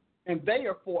 And they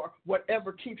are for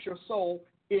whatever keeps your soul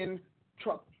in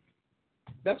trouble.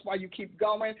 That's why you keep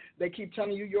going. They keep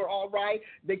telling you you're all right.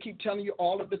 They keep telling you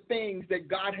all of the things that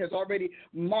God has already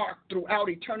marked throughout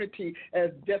eternity as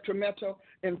detrimental,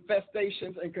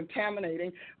 infestations, and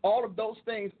contaminating. All of those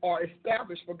things are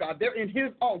established for God. They're in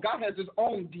his own. God has his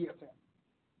own DSM.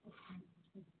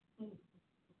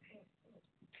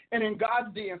 And in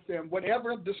God's DSM,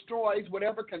 whatever destroys,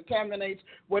 whatever contaminates,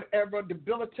 whatever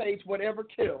debilitates, whatever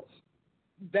kills,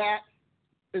 that,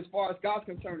 as far as God's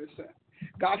concerned, is sin.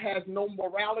 God has no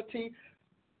morality.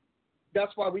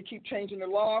 That's why we keep changing the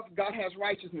laws. God has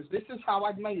righteousness. This is how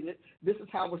I made it. This is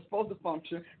how it's supposed to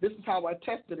function. This is how I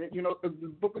tested it. The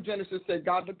book of Genesis said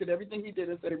God looked at everything he did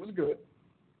and said it was good.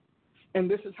 And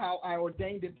this is how I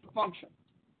ordained it to function.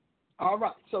 All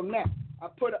right. So now I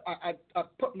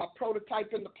put my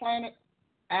prototype in the planet.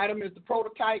 Adam is the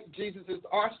prototype. Jesus is the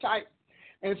archetype.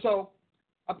 And so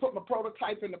I put my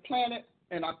prototype in the planet.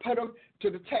 And I put them to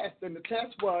the test, and the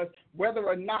test was whether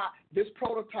or not this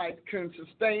prototype can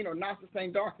sustain or not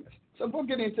sustain darkness. So we'll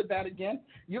get into that again.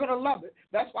 You're going to love it.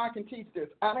 That's why I can teach this.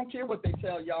 I don't care what they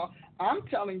tell y'all. I'm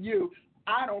telling you,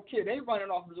 I don't care. They're running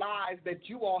off lies that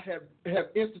you all have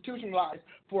institutionalized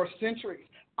for centuries.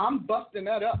 I'm busting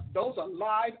that up. Those are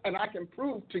lies, and I can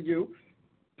prove to you,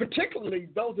 particularly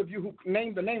those of you who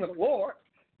name the name of the Lord,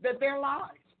 that they're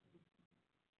lies.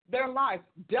 Their life.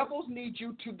 Devils need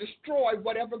you to destroy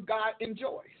whatever God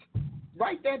enjoys.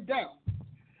 Write that down.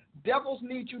 Devils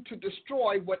need you to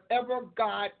destroy whatever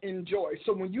God enjoys.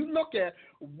 So when you look at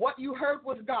what you heard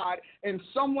was God and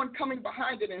someone coming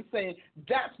behind it and saying,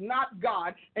 that's not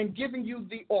God, and giving you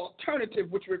the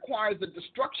alternative, which requires the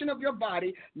destruction of your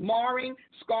body, marring,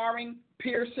 scarring,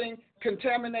 piercing,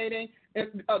 contaminating,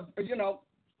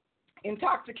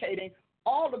 intoxicating,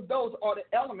 All of those are the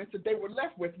elements that they were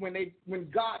left with when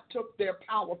God took their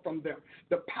power from them,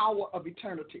 the power of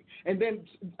eternity. And then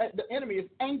the enemy is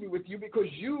angry with you because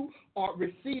you are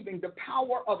receiving the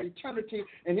power of eternity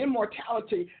and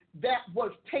immortality that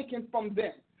was taken from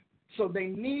them. So they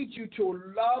need you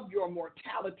to love your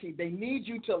mortality. They need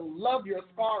you to love your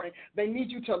scarring. They need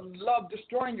you to love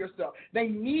destroying yourself. They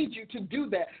need you to do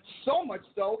that, so much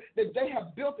so that they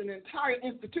have built an entire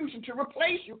institution to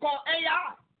replace you called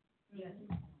AI. Yes.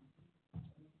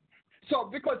 So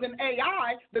because in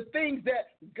AI, the things that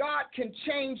God can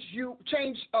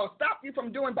stop you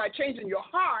from doing by changing your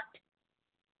heart,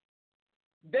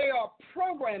 they are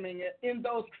programming it in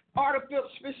those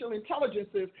artificial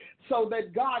intelligences so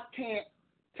that God can't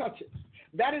touch it.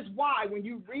 That is why when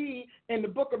you read in the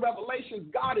book of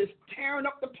Revelation, God is tearing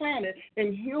up the planet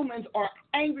and humans are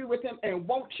angry with him and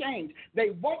won't change.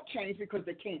 They won't change because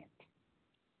they can't.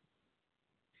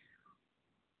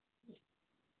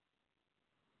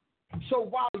 So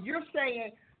while you're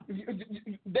saying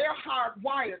they're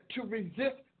hardwired to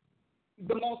resist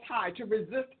the Most High, to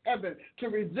resist heaven, to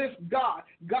resist God,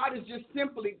 God is just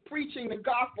simply preaching the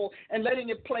gospel and letting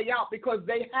it play out because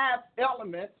they have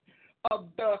elements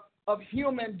of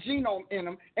human genome in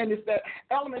them, and it's that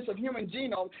elements of human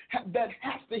genome that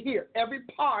has to hear. Every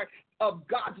part of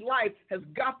God's life has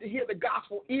got to hear the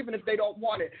gospel, even if they don't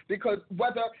want it, because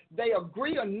whether they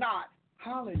agree or not,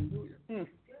 hallelujah.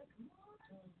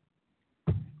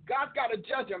 God's got to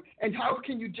judge them, and how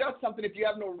can you judge something if you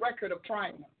have no record of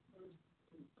trying them?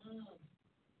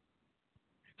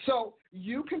 So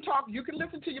you can talk, you can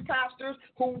listen to your pastors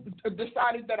who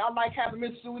decided that I like having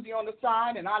Miss Susie on the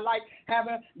side and I like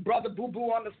having Brother Boo Boo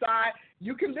on the side.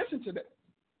 You can listen to them.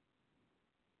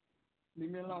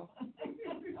 Leave me alone.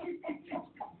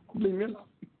 Leave me alone.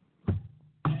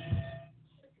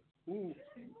 Ooh.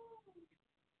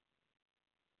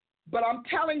 But I'm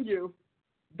telling you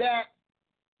that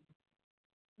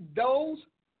those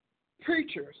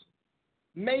preachers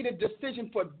made a decision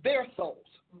for their souls.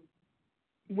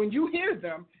 When you hear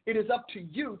them, it is up to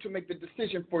you to make the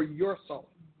decision for your soul.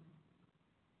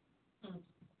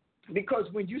 Because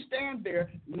when you stand there,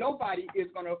 nobody is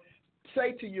going to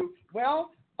say to you,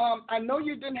 well, I know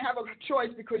you didn't have a choice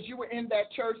because you were in that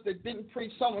church that didn't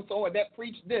preach so-and-so or that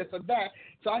preached this or that,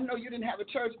 so I know you didn't have a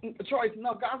choice.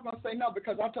 No, God's going to say no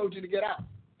because I told you to get out.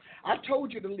 I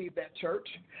told you to leave that church.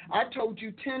 I told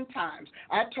you 10 times.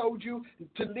 I told you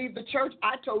to leave the church.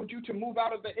 I told you to move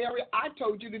out of the area. I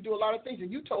told you to do a lot of things,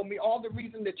 and you told me all the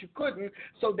reason that you couldn't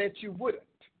so that you wouldn't.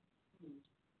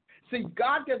 See,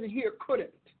 God doesn't hear couldn't.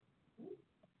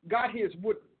 God hears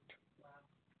wouldn't.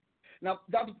 Now,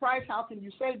 Dr. Price, how can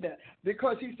you say that?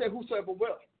 Because he said whosoever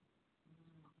will.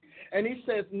 And he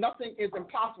says nothing is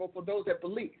impossible for those that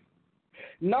believe.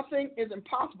 Nothing is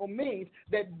impossible means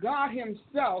that God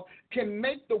himself can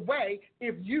make the way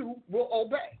if you will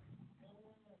obey.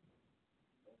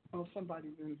 Oh, somebody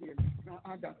didn't hear me.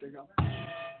 I got to go.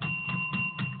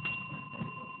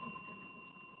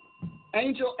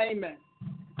 Angel, amen.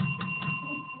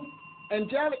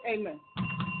 Angelic, amen.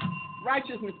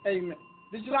 Righteousness, amen.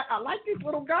 Did you like? I like this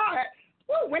little guy.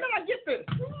 Woo, when did I get this?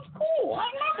 This is cool.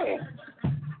 I love it.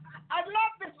 I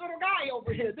love this little guy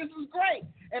over here. This is great.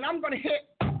 And I'm going to hit,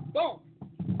 boom.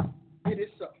 It is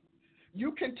so.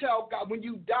 You can tell God, when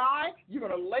you die, you're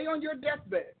going to lay on your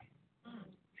deathbed.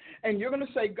 And you're going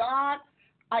to say, God,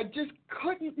 I just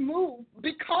couldn't move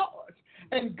because.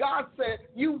 And God said,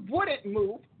 you wouldn't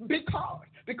move because.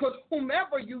 Because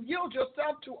whomever you yield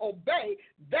yourself to obey,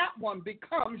 that one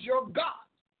becomes your God.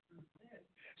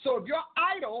 So if your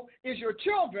idol is your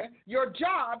children, your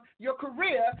job, your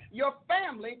career, your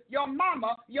family, your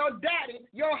mama, your daddy,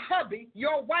 your hubby,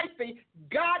 your wifey,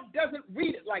 God doesn't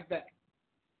read it like that.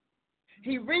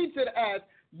 He reads it as,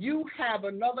 you have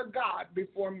another God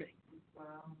before me.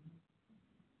 Wow.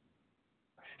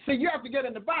 See, you have to get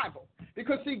in the Bible.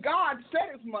 Because, see, God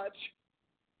said as much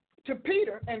to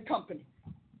Peter and company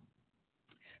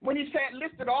when he said,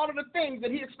 listed all of the things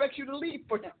that he expects you to leave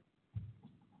for him.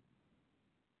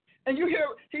 And you hear,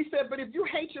 he said, but if you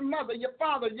hate your mother, your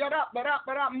father,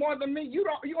 more than me, you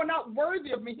are not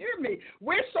worthy of me. Hear me.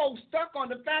 We're so stuck on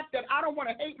the fact that I don't want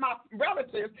to hate my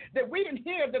relatives that we didn't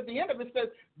hear that the end of it says,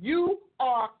 you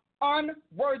are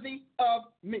unworthy of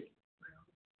me.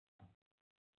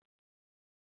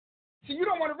 So you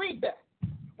don't want to read that.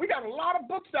 We got a lot of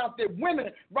books out there, women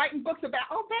writing books about,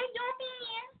 obey your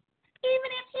man, even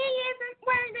if he isn't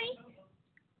worthy.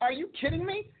 Are you kidding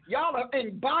me? Y'all are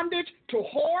in bondage to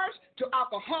whores, to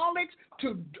alcoholics,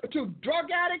 to drug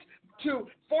addicts, to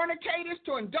fornicators,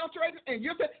 to adulterators, and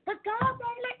you say, but God won't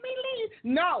let me leave.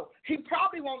 No, he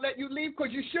probably won't let you leave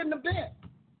because you shouldn't have been.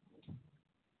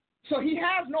 So he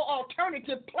has no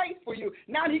alternative place for you.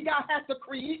 Now he has to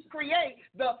create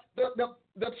the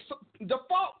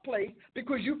default place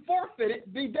because you forfeited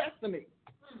the destiny.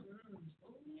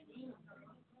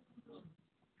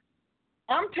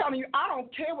 I'm telling you, I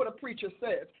don't care what a preacher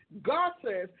says. God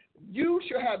says, you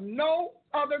shall have no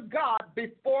other God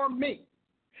before me.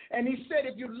 And he said,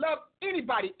 if you love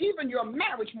anybody, even your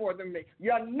marriage more than me,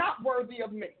 you're not worthy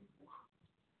of me.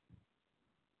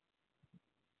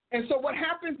 And so what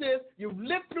happens is you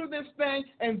live through this thing,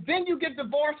 and then you get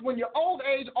divorced when you're old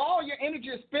age. All your energy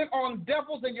is spent on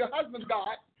devils and your husband's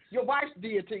God, your wife's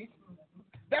deity.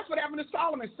 That's what happened to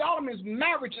Solomon. Solomon's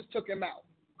marriages took him out.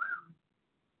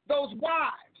 Those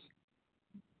wives.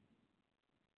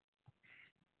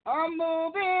 I'm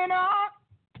moving on.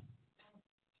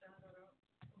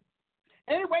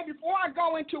 Anyway, before I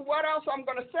go into what else I'm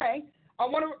going to say, I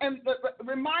want to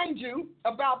remind you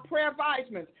about prayer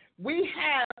advisements. We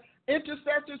have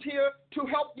intercessors here to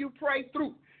help you pray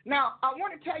through. Now, I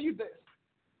want to tell you this.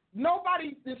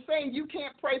 Nobody is saying you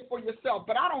can't pray for yourself,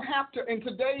 but I don't have to, in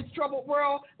today's troubled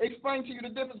world, explain to you the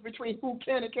difference between who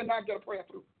can and cannot get a prayer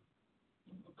through.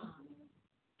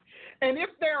 And if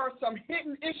there are some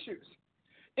hidden issues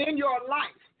in your life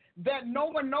that no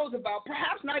one knows about,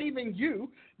 perhaps not even you,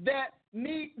 that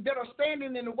are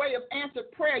standing in the way of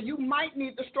answered prayer, you might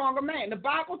need the stronger man. The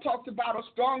Bible talks about a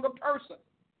stronger person.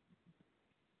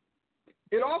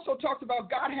 It also talks about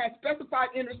God has specified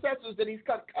intercessors that he's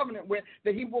cut covenant with,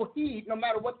 that he will heed no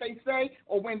matter what they say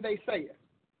or when they say it.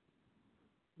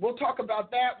 We'll talk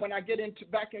about that when I get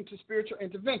back into spiritual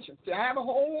intervention. See, I have a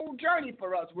whole journey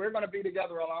for us. We're going to be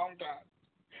together a long time.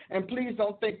 And please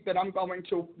don't think that I'm going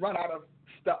to run out of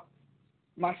stuff.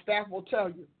 My staff will tell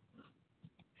you,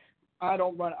 I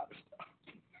don't run out of stuff.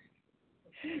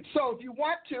 So if you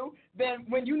want to, then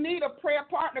when you need a prayer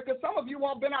partner, because some of you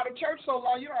all been out of church so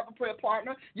long, you don't have a prayer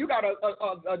partner. You got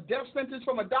a death sentence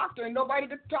from a doctor and nobody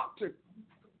to talk to.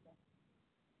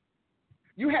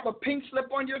 You have a pink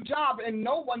slip on your job and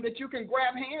no one that you can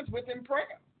grab hands with in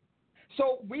prayer.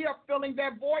 So we are filling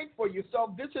that void for you.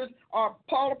 So this is our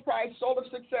Paula Price Soul of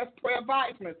Success Prayer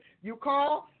Advisement. You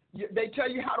call, they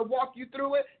tell you how to walk you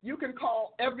through it. You can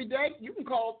call every day. You can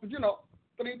call,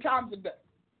 3 times a day.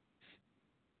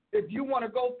 If you want to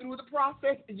go through the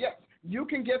process, yes, you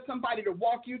can get somebody to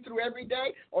walk you through every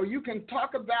day, or you can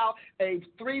talk about a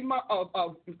 3-month,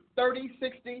 30,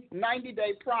 60,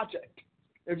 90-day project.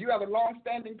 If you have a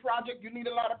long-standing project, you need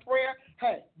a lot of prayer,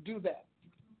 hey, do that.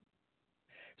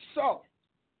 So,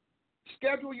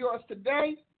 schedule yours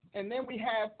today, and then we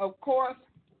have, of course,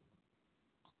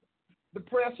 the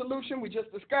prayer solution. We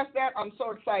just discussed that. I'm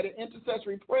so excited.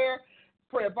 Intercessory prayer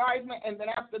advisement, and then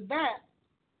after that,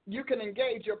 you can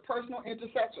engage your personal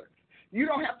intercessor. You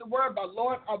don't have to worry about,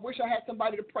 Lord, I wish I had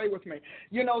somebody to pray with me.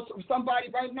 Somebody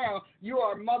right now, you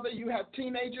are a mother, you have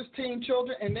teenagers, teen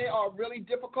children, and they are really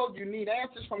difficult. You need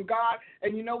answers from God,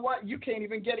 and you know what? You can't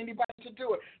even get anybody to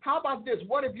do it. How about this?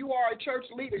 What if you are a church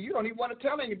leader? You don't even want to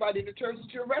tell anybody in the church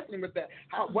that you're wrestling with that.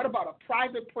 What about a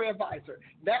private prayer advisor?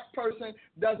 That person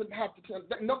doesn't have to tell,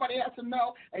 nobody has to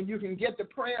know, and you can get the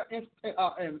prayer and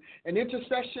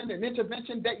intercession and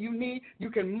intervention that you need. You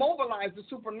can mobilize the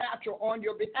supernatural on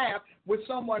your behalf with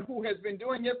someone who has been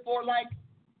doing it for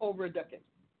over a decade.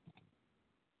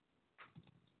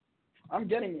 I'm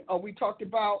getting it.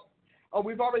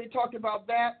 We've already talked about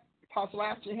that. Apostle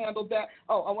Ashley handled that.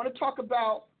 I want to talk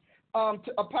about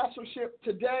apostleship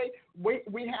today. We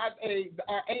have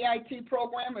our AIT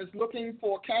program is looking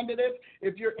for candidates.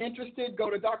 If you're interested,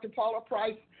 go to Dr. Paula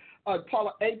Price,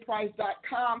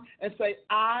 paulaaprice.com, and say,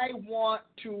 I want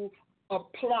to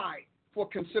apply for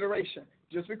consideration.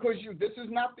 Just because this is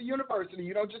not the university,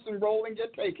 you don't just enroll and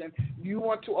get taken. You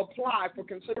want to apply for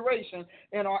consideration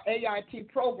in our AIT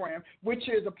program, which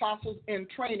is Apostles in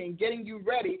Training, getting you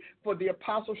ready for the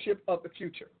apostleship of the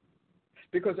future.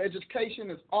 Because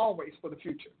education is always for the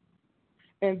future.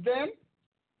 And then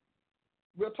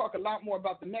we'll talk a lot more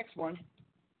about the next one.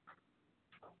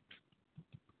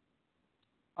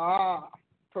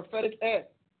 Prophetic Ed.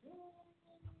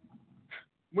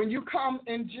 When you come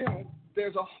in June,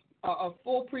 there's a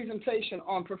full presentation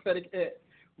on prophetic ed,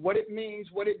 what it means,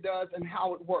 what it does, and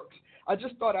how it works. I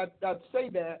just thought I'd say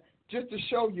that just to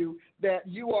show you that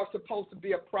you are supposed to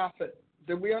be a prophet.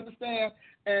 Do we understand?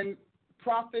 And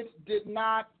prophets did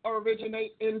not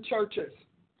originate in churches.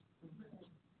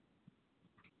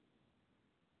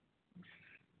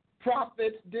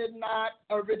 Prophets did not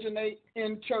originate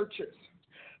in churches.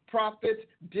 Prophets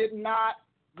did not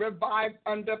revive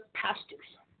under pastors.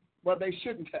 Well, they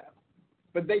shouldn't have.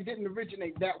 But they didn't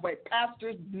originate that way.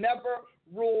 Pastors never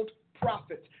ruled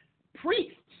prophets.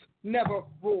 Priests never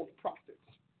ruled prophets.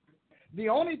 The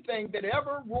only thing that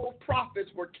ever ruled prophets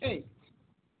were kings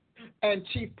and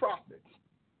chief prophets,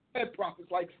 head prophets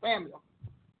like Samuel.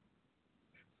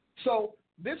 So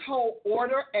this whole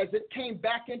order, as it came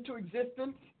back into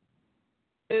existence,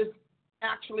 is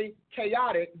actually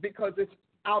chaotic because it's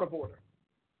out of order.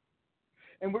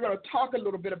 And we're going to talk a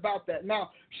little bit about that.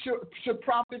 Now, should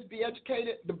prophets be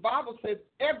educated? The Bible says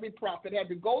every prophet had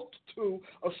to go to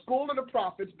a school of the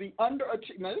prophets, be under a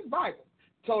chief. Now, this is Bible.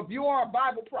 So if you are a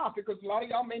Bible prophet, because a lot of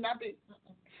y'all may not be.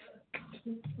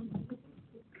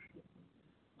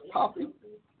 Coffee.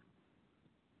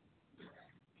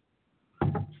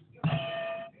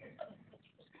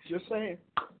 Just saying.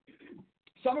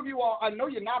 Some of you all, I know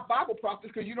you're not Bible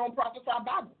prophets because you don't prophesy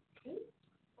Bible.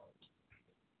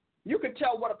 You can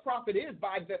tell what a prophet is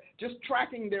by just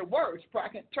tracking their words,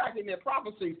 tracking their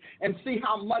prophecies, and see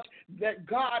how much that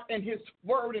God and his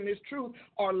word and his truth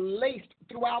are laced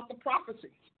throughout the prophecies.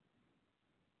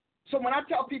 So when I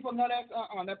tell people, no,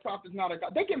 that prophet's not a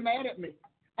God, they get mad at me.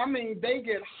 I mean, they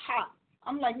get hot.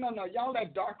 I'm like, no, y'all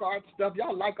that dark art stuff,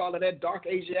 y'all like all of that dark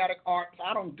Asiatic arts.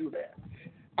 I don't do that.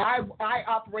 I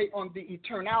operate on the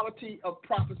eternality of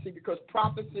prophecy because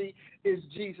prophecy is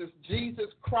Jesus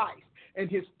Christ and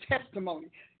his testimony.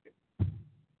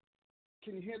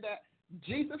 Can you hear that?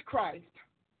 Jesus Christ,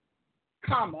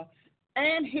 comma,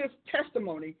 and his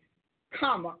testimony,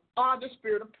 comma, are the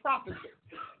spirit of prophecy.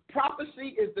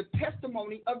 Prophecy is the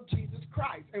testimony of Jesus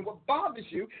Christ. And what bothers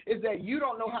you is that you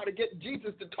don't know how to get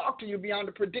Jesus to talk to you beyond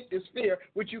the predictive sphere,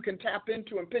 which you can tap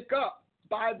into and pick up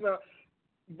by the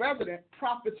resident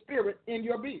prophet spirit in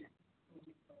your being.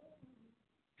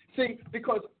 See,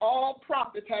 because all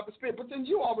prophets have a spirit. But then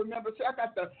you all remember, see, I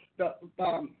got the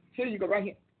here you go, right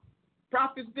here.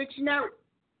 Prophet's Dictionary,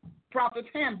 Prophet's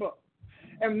Handbook.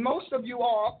 And most of you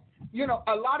all,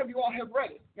 a lot of you all have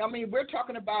read it. I mean, we're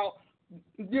talking about,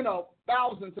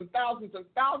 thousands and thousands and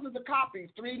thousands of copies,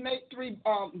 three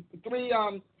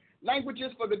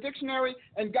languages for the dictionary,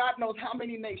 and God knows how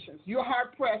many nations. You're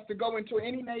hard-pressed to go into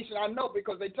any nation, I know,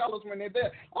 because they tell us when they're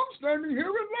there, I'm standing here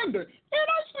in London, and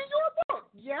I see your book.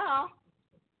 Yeah,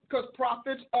 because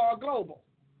prophets are global.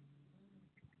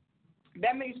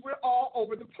 That means we're all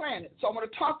over the planet. So I'm going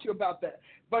to talk to you about that.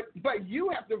 But you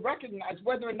have to recognize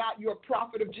whether or not you're a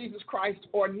prophet of Jesus Christ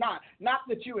or not. Not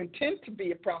that you intend to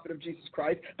be a prophet of Jesus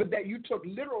Christ, but that you took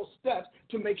literal steps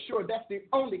to make sure that's the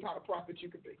only kind of prophet you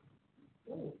could be.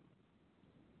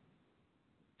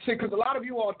 See, because a lot of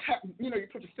you all, you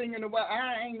put your finger in the well,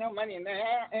 I ain't no money in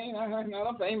that, ain't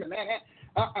no fame in that.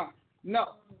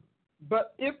 No.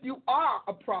 But if you are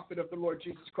a prophet of the Lord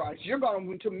Jesus Christ, you're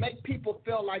going to make people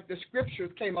feel like the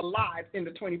scriptures came alive in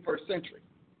the 21st century.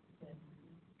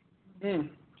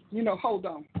 Hold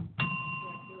on.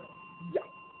 Yeah.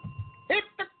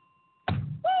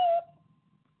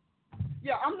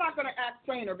 Yeah, I'm not going to act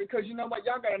saner because you know what?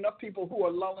 Y'all got enough people who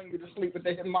are lulling you to sleep with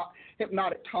their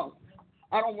hypnotic tongue.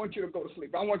 I don't want you to go to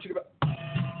sleep. I want you to go.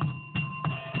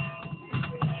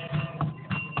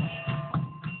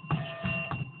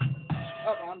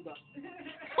 I'm done.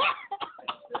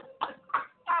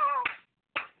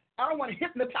 I don't want to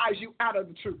hypnotize you out of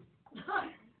the truth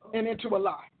and into a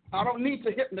lie. I don't need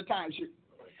to hypnotize you.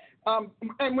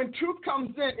 And when truth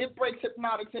comes in, it breaks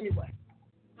hypnotics anyway.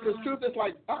 Because truth is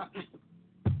like,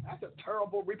 that's a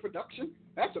terrible reproduction.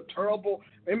 That's a terrible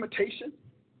imitation.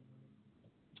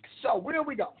 So where do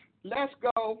we go? Let's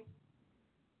go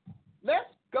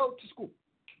to school.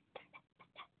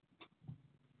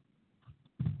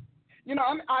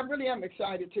 I really am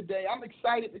excited today. I'm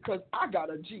excited because I got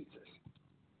a Jesus.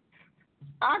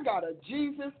 I got a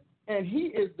Jesus, and he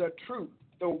is the truth,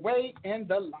 the way, and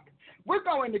the life. We're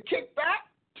going to kick back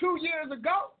 2 years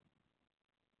ago,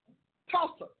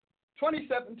 Tulsa,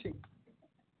 2017.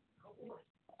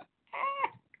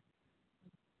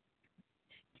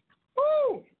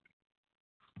 Woo!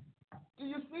 Do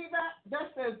you see that?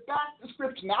 That says back to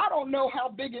scripture. Now, I don't know how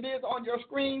big it is on your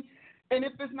screen, and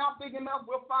if it's not big enough,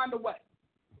 we'll find a way.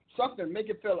 Something, make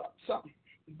it fill up, something.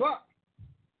 But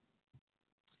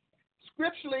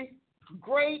scripturally,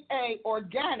 grade A,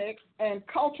 organic, and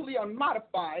culturally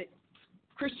unmodified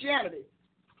Christianity.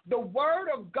 The word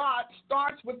of God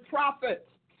starts with prophets.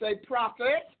 Say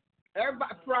prophet.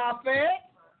 Everybody, prophet.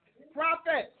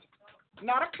 Prophet.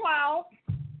 Not a cloud.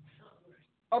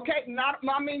 Okay,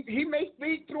 he may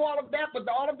speak through all of that, but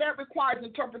all of that requires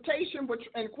interpretation, which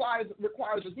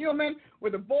requires a human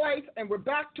with a voice, and we're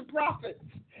back to prophets.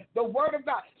 The word of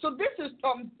God. So this is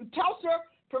Tulsa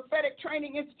Prophetic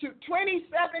Training Institute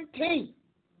 2017.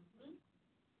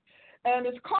 And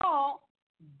it's called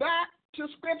Back to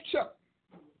Scripture.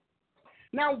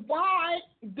 Now, why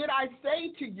did I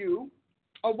say to you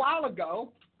a while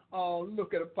ago Oh,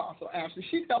 look at Apostle Ashley.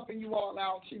 She's helping you all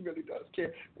out. She really does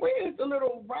care. Where's the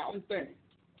little round thing?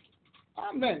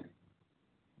 Amen.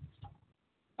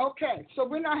 Okay, so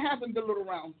we're not having the little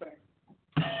round thing.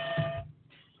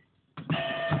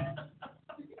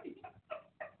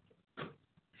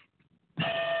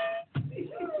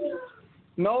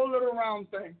 No little round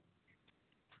thing.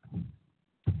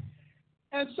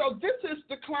 And so this is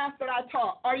the class that I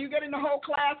taught. Are you getting the whole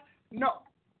class? No.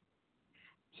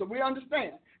 So we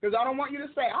understand. Because I don't want you to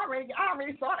say, I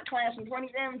already saw the class in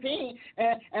 2017,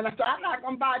 and so I'm not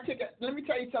going to buy a ticket. Let me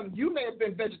tell you something. You may have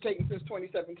been vegetating since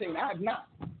 2017. I have not.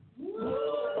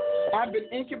 I've been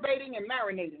incubating and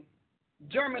marinating,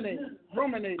 germinating,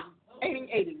 ruminating,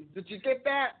 aiding. Did you get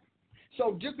that?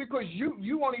 So just because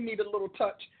you only need a little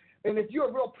touch, and if you're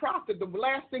a real prophet, the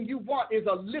last thing you want is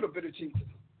a little bit of Jesus.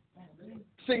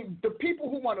 See, the people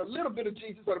who want a little bit of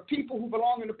Jesus are the people who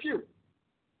belong in the pew.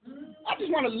 I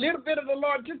just want a little bit of the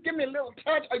Lord. Just give me a little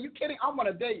touch. Are you kidding? I want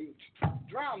a deluge.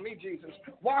 Drown me, Jesus.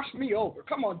 Wash me over.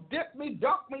 Come on, dip me,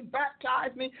 dunk me,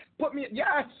 baptize me, put me.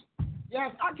 Yes,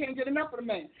 I can't get enough of the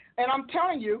man. And I'm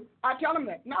telling you, I tell him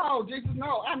that. No, Jesus,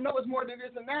 no. I know it's more than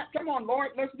this and that. Come on, Lord,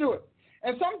 let's do it.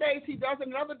 And some days he does it,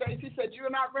 and other days he said, you're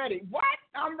not ready. What?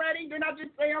 I'm ready? Didn't I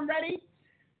just say I'm ready?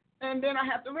 And then I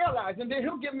have to realize, and then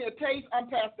he'll give me a taste. I'm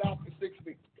passed out for 6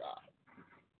 weeks. God.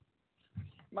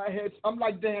 My head, I'm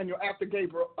like Daniel after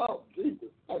Gabriel. Oh, Jesus.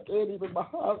 I can't even,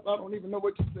 I don't even know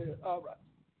what you said. All right.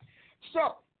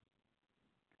 So,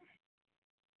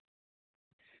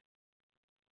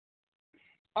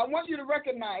 I want you to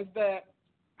recognize that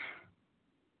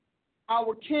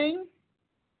our king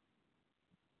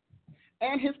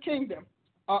and his kingdom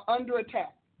are under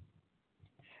attack.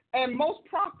 And most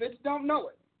prophets don't know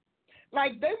it.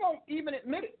 Like, they won't even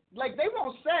admit it. Like, they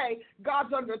won't say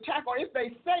God's under attack, or if they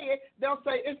say it, they'll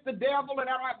say it's the devil and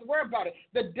I don't have to worry about it.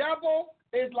 The devil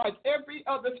is like every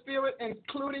other spirit,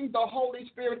 including the Holy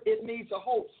Spirit. It needs a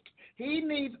host. He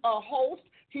needs a host.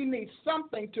 He needs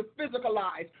something to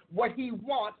physicalize what he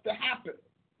wants to happen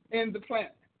in the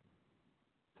planet.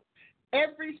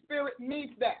 Every spirit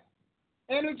needs that.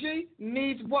 Energy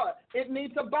needs what? It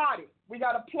needs a body. We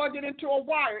got to plug it into a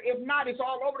wire. If not, it's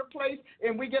all over the place,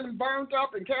 and we getting burned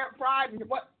up and carrot fried and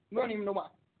what? We don't even know why.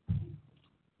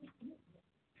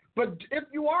 But if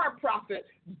you are a prophet,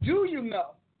 do you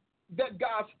know that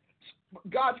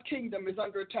God's kingdom is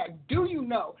under attack? Do you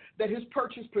know that his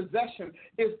purchased possession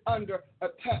is under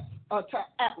attack,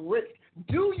 at risk?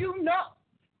 Do you know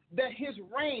that his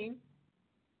reign,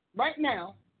 right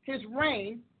now, his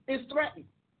reign is threatened?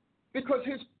 Because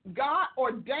God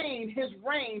ordained his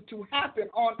reign to happen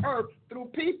on earth through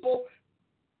people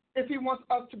if he wants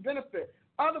us to benefit.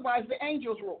 Otherwise, the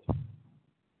angels rule.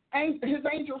 His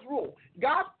angels rule.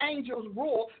 God's angels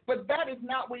rule, but that is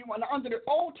not what you want. Under the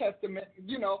Old Testament,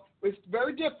 it's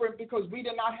very different because we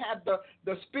did not have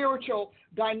the spiritual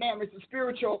dynamics, the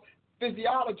spiritual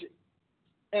physiology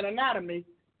and anatomy,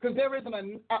 because there isn't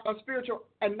a spiritual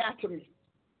anatomy.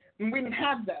 And we didn't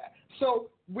have that. So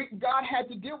God had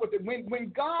to deal with it.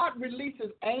 When God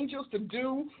releases angels to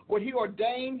do what he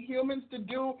ordained humans to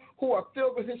do who are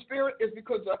filled with his spirit, is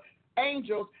because the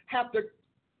angels have to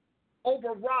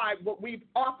override what we've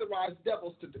authorized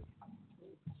devils to do.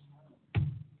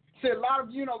 See, a lot of,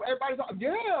 everybody's like,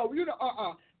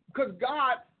 because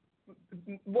God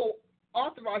will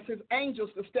authorize his angels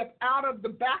to step out of the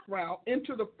background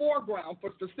into the foreground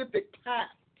for specific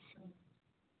tasks,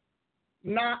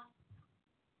 not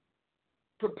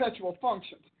perpetual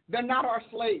functions. They're not our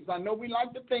slaves. I know we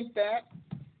like to think that,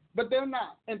 but they're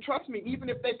not. And trust me, even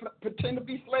if they pretend to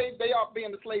be slaves, they are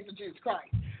being the slaves of Jesus Christ.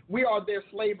 We are their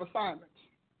slave assignments.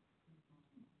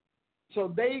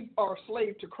 So they are a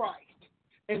slave to Christ,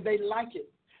 and they like it.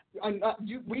 And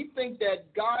we think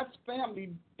that God's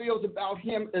family feels about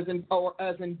him as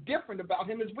indifferent about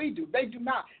him as we do. They do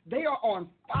not. They are on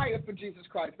fire for Jesus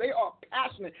Christ. They are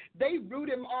passionate. They root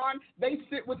him on. They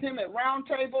sit with him at round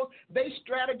tables. They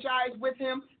strategize with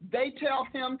him. They tell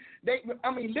him,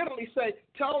 literally say,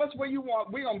 tell us what you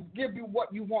want. We're going to give you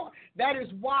what you want. That is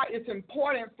why it's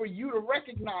important for you to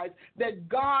recognize that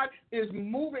God is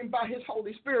moving by his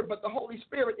Holy Spirit, but the Holy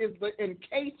Spirit is the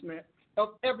encasement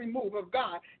of every move of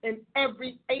God, and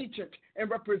every agent and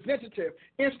representative,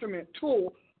 instrument,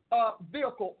 tool,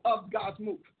 vehicle of God's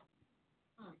move.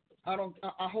 I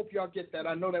hope y'all get that.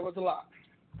 I know that was a lot.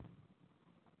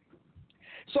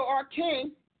 So our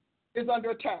king is under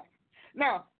attack.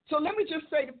 Now, so let me just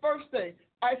say the first thing.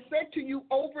 I said to you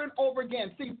over and over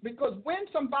again, see, because when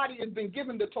somebody has been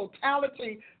given the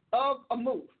totality of a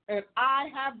move, and I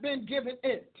have been given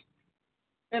it,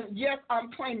 and yes, I'm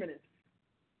claiming it.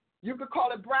 You could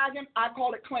call it bragging. I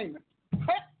call it claiming.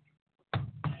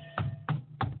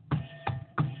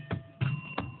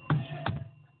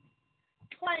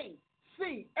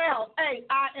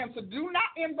 CLAIM. So do not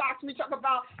inbox me talk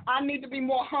about I need to be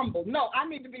more humble. No, I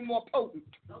need to be more potent.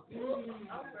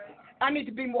 I need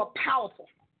to be more powerful.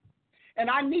 And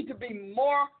I need to be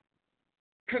more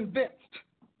convinced.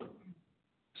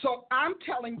 So I'm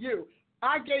telling you,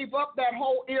 I gave up that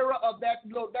whole era of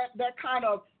that kind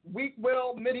of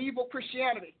weak-willed medieval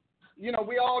Christianity. You know,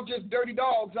 we all just dirty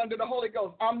dogs under the Holy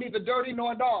Ghost. I'm neither dirty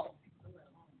nor a dog.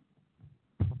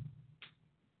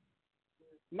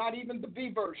 Not even the B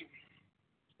version.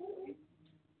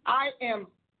 I'm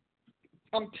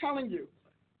telling you,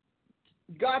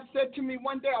 God said to me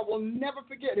one day, I will never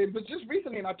forget, it was just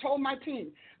recently, and I told my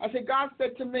team, I said, God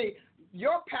said to me,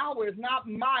 your power is not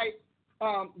my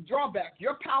drawback.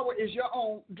 Your power is your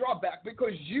own drawback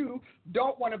because you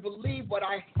don't want to believe what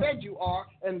I said you are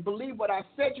and believe what I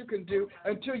said you can do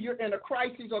until you're in a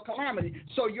crisis or calamity.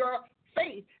 So your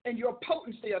faith and your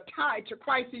potency are tied to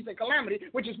crises and calamity,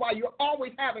 which is why you're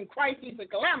always having crises and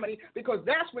calamity, because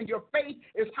that's when your faith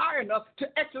is high enough to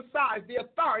exercise the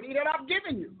authority that I've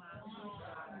given you.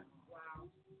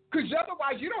 Because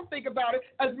otherwise you don't think about it.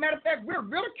 As a matter of fact, we're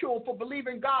ridiculed for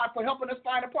believing God for helping us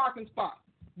find a parking spot.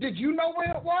 Did you know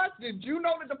where it was? Did you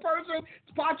know that the person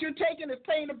spot you're taking is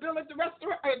paying the bill at the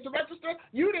register?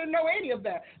 You didn't know any of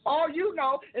that. All you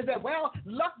know is that, well,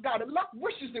 luck got it. Luck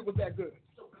wishes it was that good.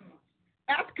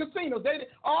 Ask casinos.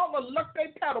 All the luck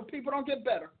they peddle, people don't get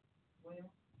better.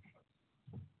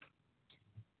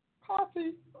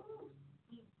 Coffee.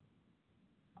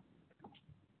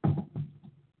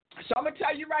 So I'm going to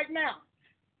tell you right now,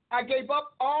 I gave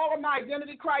up all of my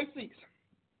identity crises.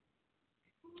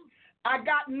 I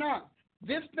got none.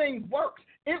 This thing works.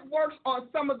 It works on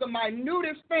some of the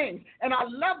minutest things. And I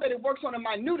love that it works on the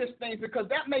minutest things because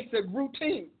that makes it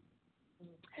routine.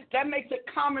 That makes it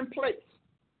commonplace.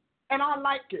 And I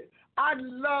like it. I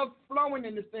love flowing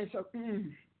in this thing. So,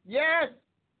 yes,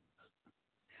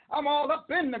 I'm all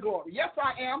up in the glory. Yes,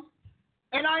 I am.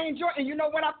 And I enjoy it. And you know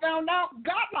what I found out?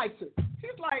 God likes it.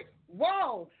 He's like,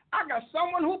 whoa, I got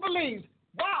someone who believes.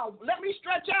 Wow, let me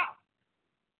stretch out.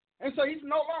 And so he's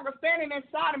no longer standing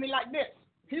inside of me like this.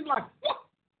 He's like, whoa,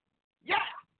 yeah,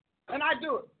 and I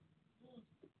do it.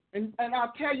 And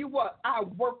I'll tell you what, I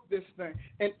work this thing.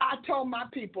 And I told my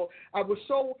people, I was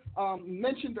so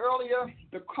mentioned earlier,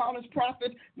 the Collins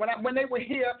prophets, when they were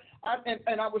here,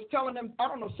 and I was telling them, I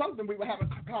don't know, something we were having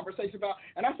a conversation about,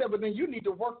 and I said, well, then you need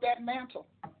to work that mantle.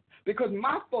 Because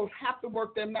my folks have to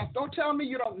work their math. Don't tell me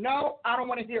you don't know. I don't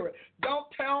want to hear it. Don't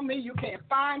tell me you can't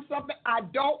find something. I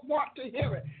don't want to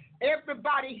hear it.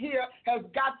 Everybody here has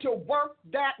got to work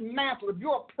that mantle. If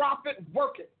you're a prophet,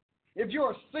 work it. If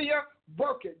you're a seer,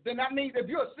 work it. Then that means if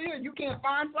you're a seer and you can't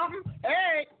find something,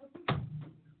 hey.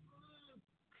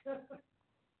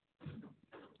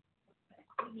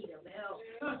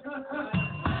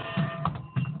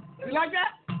 You like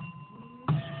that?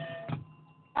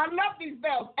 I love these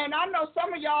bells. And I know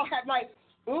some of y'all have like,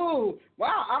 ooh,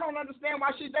 wow, I don't understand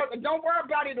why she does it. Don't worry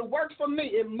about it. It works for me.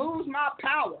 It moves my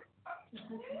power.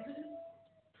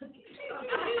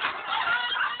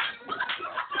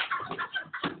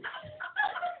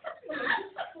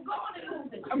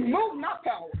 Move my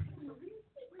power.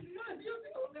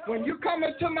 When you come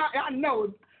into I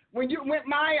know, when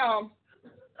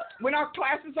our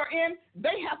classes are in,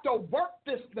 they have to work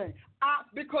this thing.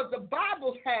 Because the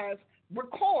Bible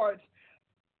records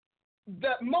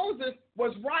that Moses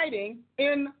was writing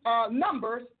in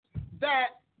Numbers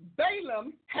that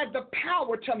Balaam had the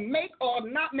power to make or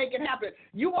not make it happen.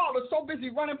 You all are so busy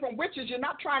running from witches, you're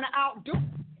not trying to outdo.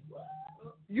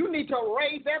 You need to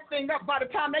raise that thing up. By the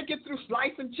time they get through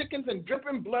slicing chickens and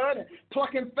dripping blood and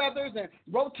plucking feathers and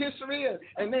rotisserie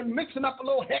and then mixing up a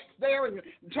little hex there and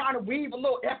trying to weave a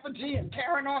little effigy and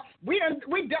carrying on, we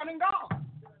done and gone.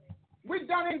 We're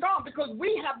done and gone because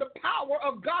we have the power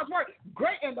of God's word.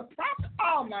 Great, and the prophet,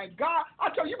 oh my God, I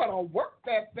tell you, you better work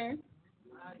that thing.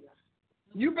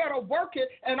 You better work it,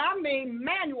 and I mean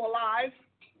manualize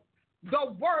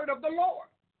the word of the Lord.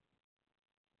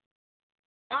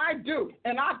 I do,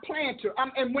 and I plan to.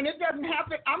 And when it doesn't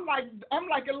happen, I'm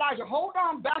like Elijah. Hold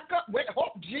on, back up. Wait,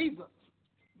 Jesus.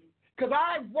 Because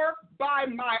I work by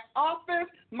my office,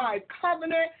 my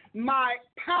covenant, my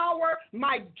power,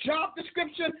 my job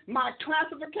description, my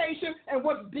classification, and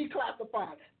what's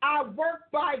declassified. I work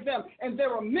by them, and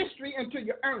they're a mystery until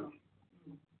you earn them.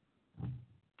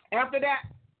 After that,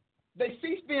 they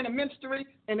cease being a mystery,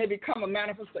 and they become a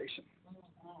manifestation.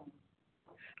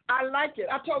 I like it.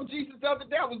 I told Jesus the other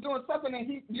day I was doing something, and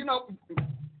he,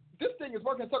 this thing is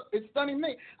working, so it's stunning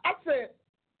me. I said,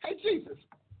 hey, Jesus,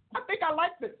 I think I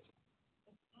like this.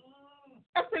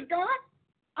 I said, God,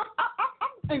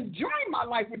 enjoying my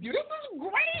life with you. This is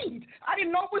great. I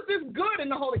didn't know it was this good in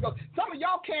the Holy Ghost. Some of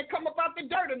y'all can't come up out the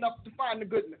dirt enough to find the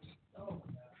goodness.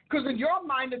 Because in your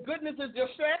mind, the goodness is your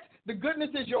sex, the goodness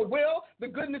is your will, the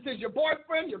goodness is your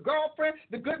boyfriend, your girlfriend,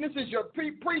 the goodness is your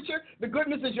preacher, the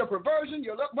goodness is your perversion,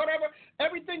 your whatever.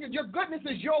 Everything, your goodness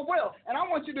is your will. And I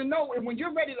want you to know, when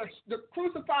you're ready to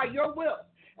crucify your will,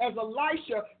 as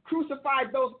Elisha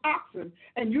crucified those oxen,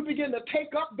 and you begin to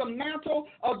take up the mantle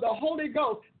of the Holy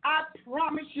Ghost, I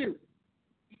promise you,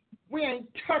 we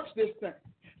ain't touched this thing.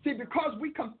 See, because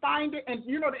we confined it, and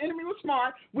you know the enemy was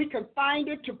smart, we confined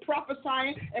it to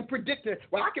prophesying and predicting.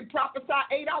 Well, I can prophesy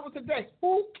 8 hours a day.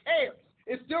 Who cares?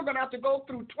 It's still going to have to go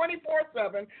through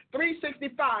 24/7,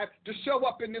 365 to show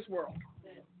up in this world.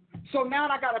 So now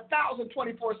I got 1,000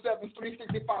 24/7,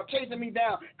 365 chasing me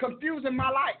down, confusing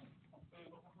my life.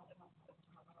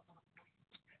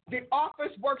 The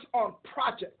office works on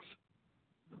projects.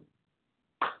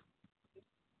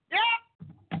 Yeah.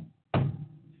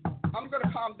 I'm going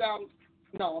to calm down.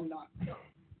 No, I'm not.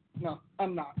 No,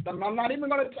 I'm not. I'm not even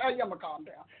going to tell you I'm going to calm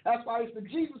down. That's why it's the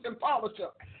Jesus and Paula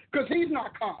show. Because he's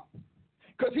not calm.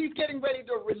 Because he's getting ready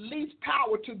to release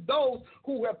power to those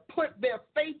who have put their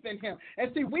faith in him.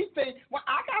 And see, we think, well,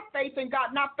 I got faith in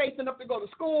God, not faith enough to go to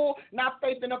school, not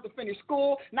faith enough to finish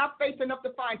school, not faith enough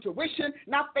to find tuition,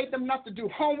 not faith enough to do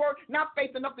homework, not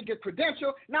faith enough to get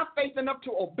credential, not faith enough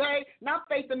to obey, not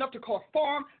faith enough to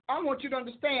conform. I want you to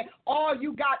understand, all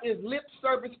you got is lip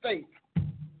service faith.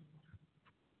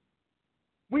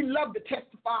 We love to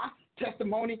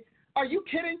testimony. Are you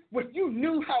kidding? If you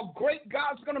knew how great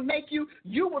God's going to make you,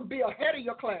 you would be ahead of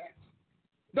your class.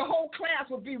 The whole class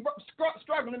would be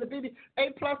struggling to be A++.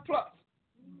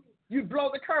 You'd blow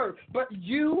the curve. But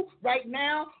you, right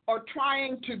now, are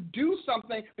trying to do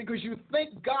something because you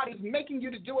think God is making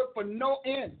you to do it for no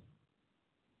end.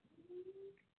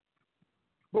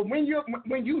 But when you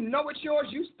know it's yours,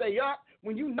 you stay up.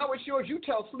 When you know it's yours, you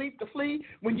tell sleep to flee.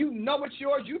 When you know it's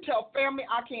yours, you tell family,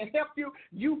 I can't help you.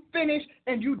 You finish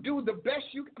and you do the best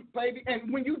you can, baby.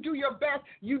 And when you do your best,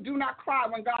 you do not cry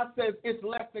when God says it's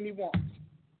less than he wants.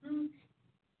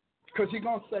 Because he's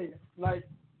going to say it. Like,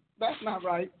 that's not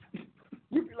right.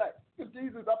 You be like,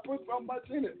 Jesus, I put so much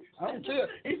in it. I don't care.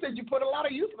 He said you put a lot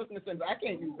of uselessness in it. I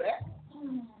can't use that.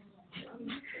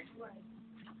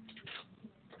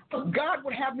 God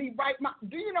would have me write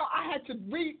do you know I had to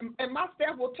read, and my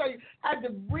staff will tell you, I had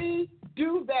to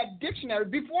redo that dictionary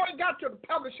before it got to the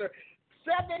publisher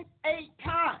 7, 8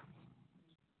 times.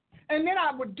 And then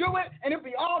I would do it, and it'd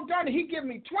be all done, and he'd give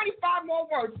me 25 more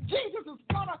words. Jesus is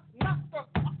going to knock the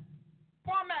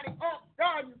formatting off.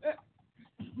 God.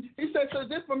 He said, so is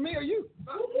this for me or you?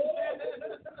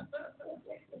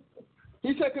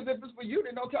 He said, because if it's for you,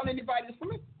 then don't tell anybody it's for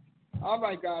me. All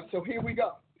right, God, so here we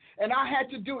go. And I had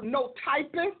to do no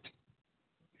typist.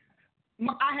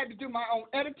 I had to do my own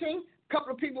editing. A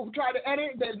couple of people who tried to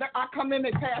edit, I come in,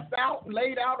 they passed out,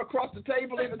 laid out across the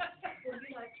table. Laid out.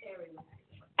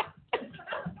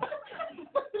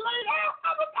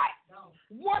 I was like,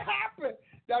 what happened?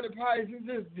 Dr. Price, is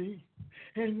this me?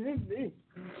 And this me.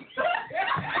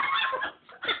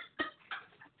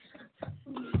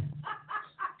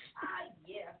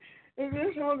 Yeah. Is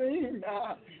this on me?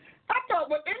 I thought,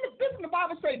 well, didn't the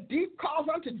Bible say deep calls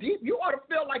unto deep? You ought to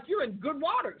feel like you're in good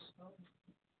waters.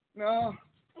 No,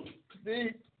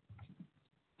 deep.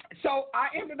 So I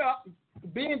ended up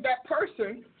being that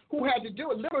person who had to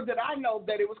do it. Little did I know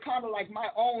that it was kind of like my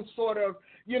own sort of,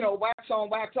 wax on,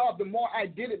 wax off. The more I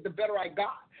did it, the better I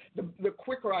got, the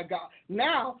quicker I got.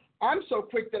 Now, I'm so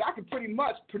quick that I can pretty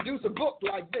much produce a book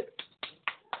like this,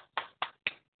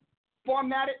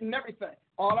 format it and everything.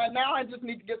 Now I just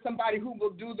need to get somebody who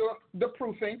will do the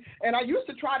proofing. And I used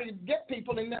to try to get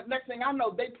people, and the next thing I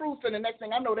know, they proof, and the next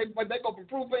thing I know, they go from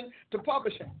proofing to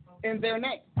publishing in their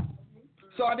name.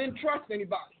 So I didn't trust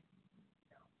anybody.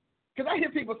 Because I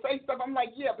hear people say stuff, I'm like,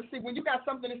 yeah, but see, when you got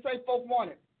something to say, folks want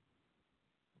it.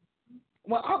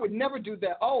 Well, I would never do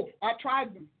that. Oh, I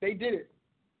tried them. They did it.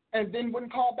 And then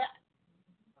wouldn't call back.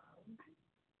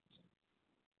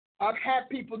 I've had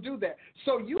people do that.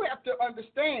 So you have to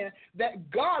understand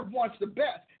that God wants the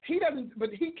best. He doesn't,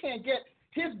 but he can't get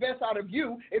his best out of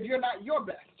you if you're not your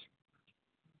best,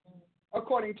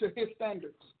 according to his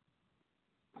standards.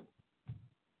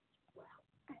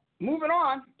 Moving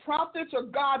on, prophets are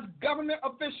God's government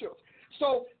officials.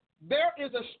 So there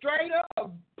is a strata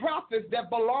of prophets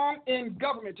that belong in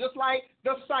government, just like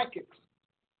the psychics.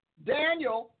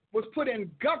 Daniel was put in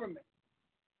government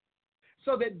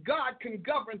so that God can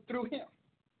govern through him.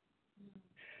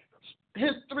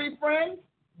 His 3 friends,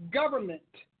 government.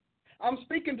 I'm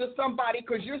speaking to somebody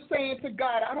because you're saying to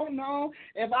God, I don't know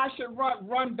if I should run.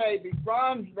 Run, baby.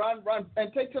 Run,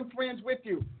 and take some friends with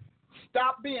you.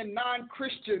 Stop being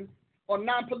non-Christian or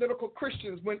non-political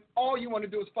Christians when all you want to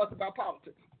do is fuss about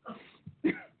politics.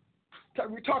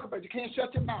 We talk about you can't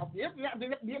shut your mouth.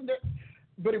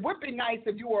 But it would be nice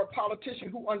if you were a politician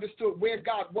who understood where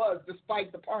God was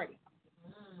despite the party.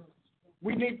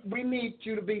 We need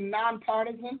you to be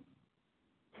nonpartisan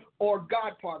or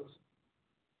God partisan.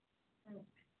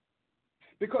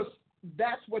 Because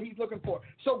that's what he's looking for.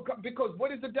 So, because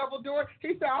what is the devil doing? He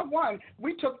said, I won.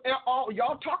 We took all,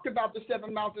 y'all talked about the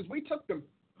 7 mountains. We took them.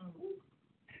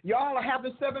 Y'all are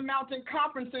having 7 mountain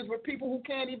conferences with people who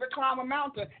can't even climb a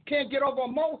mountain, can't get over a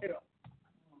molehill.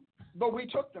 But we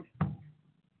took them.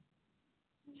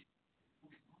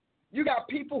 You got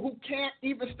people who can't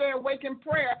even stay awake in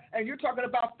prayer, and you're talking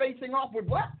about facing off with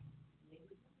what?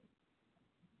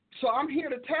 So I'm here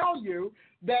to tell you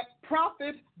that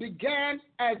prophets began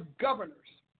as governors.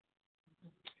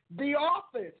 The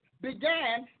office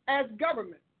began as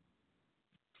government.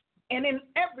 And in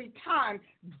every time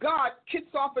God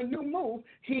kicks off a new move,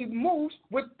 he moves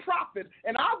with prophets.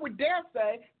 And I would dare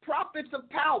say prophets of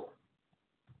power.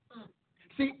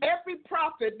 See, every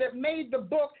prophet that made the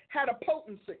book had a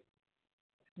potency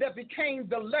that became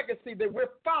the legacy that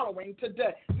we're following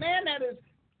today. Man, that is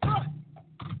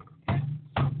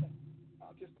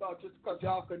just because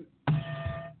y'all couldn't.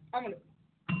 I'm going to.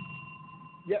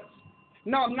 Yes.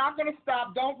 No, I'm not going to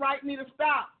stop. Don't write me to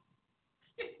stop.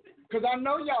 Because I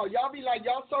know y'all. Y'all be like,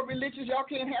 y'all so religious, y'all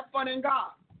can't have fun in God.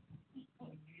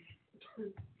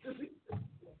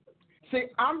 See,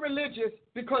 I'm religious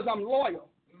because I'm loyal.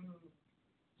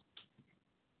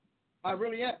 I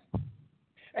really am.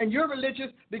 And you're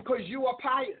religious because you are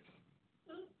pious.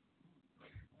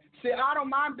 See, I don't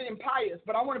mind being pious,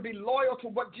 but I want to be loyal to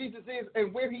what Jesus is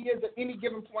and where he is at any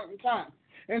given point in time.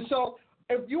 And so,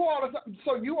 if you all,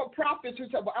 so you are prophets who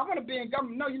say, well, I want to be in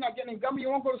government. No, you're not getting in government. You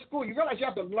won't go to school. You realize you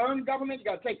have to learn government. You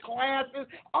got to take classes.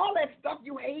 All that stuff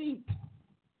you hate.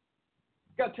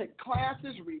 You got to take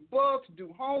classes, read books,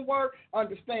 do homework,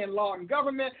 understand law and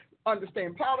government,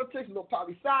 understand politics, little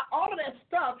poli-sci, all of that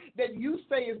stuff that you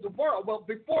say is the world. Well,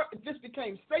 before this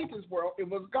became Satan's world, it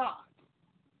was God.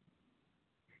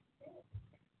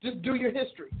 Just do your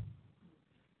history.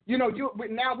 You know,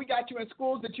 now we got you in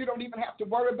schools that you don't even have to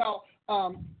worry about.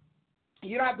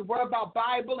 You don't have to worry about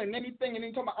Bible and anything. And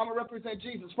then talking about, I'm going to represent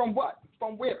Jesus. From what?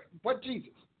 From where? What Jesus?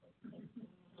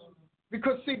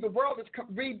 Because, see, the world is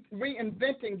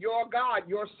reinventing your God,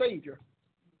 your Savior.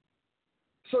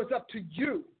 So it's up to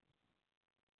you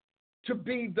to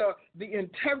be the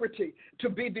integrity, to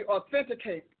be the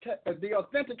authenticator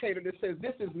that says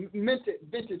this is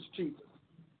vintage Jesus.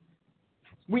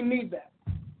 We need that.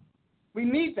 We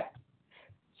need that.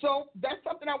 So that's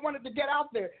something I wanted to get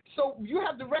out there. So you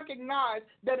have to recognize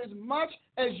that as much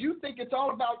as you think it's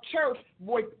all about church,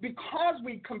 because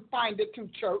we confined it to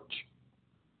church,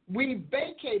 we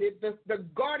vacated the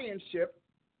guardianship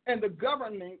and the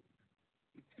governing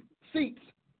seats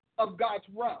of God's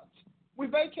realms. We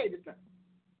vacated them.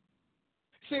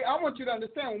 See, I want you to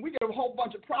understand, when we get a whole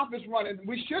bunch of prophets running,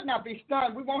 we should not be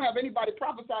stunned. We won't have anybody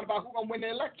prophesying about who's going to win the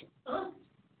election.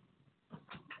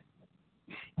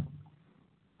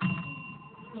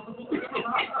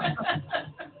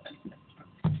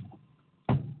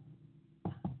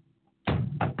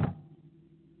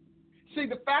 See,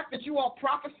 the fact that you all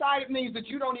prophesied, it means that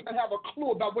you don't even have a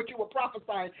clue about what you were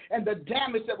prophesying and the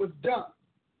damage that was done.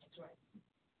 That's right.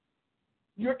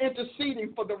 You're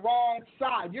interceding for the wrong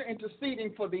side. You're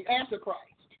interceding for the Antichrist.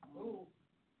 Ooh.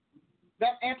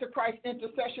 That Antichrist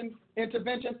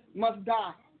intervention must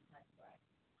die.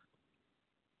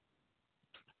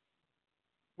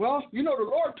 Well, you know, the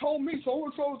Lord told me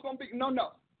so-and-so is going to be.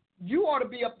 No. You ought to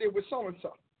be up there with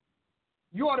so-and-so.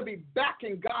 You ought to be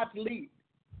backing God's lead.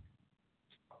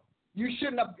 You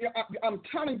shouldn't have, I'm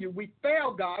telling you, we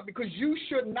failed God because you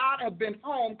should not have been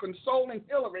home consoling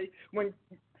Hillary when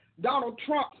Donald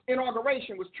Trump's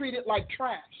inauguration was treated like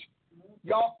trash.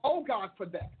 Y'all owe God for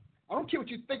that. I don't care what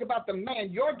you think about the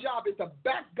man. Your job is to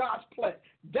back God's play.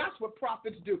 That's what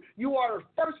prophets do. You are the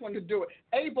first one to do it.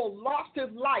 Abel lost his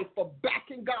life for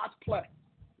backing God's play.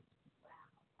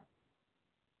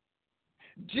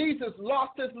 Jesus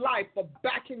lost his life for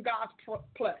backing God's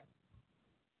play.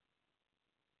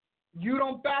 You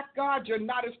don't back God, you're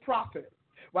not his prophet.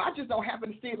 Well, I just don't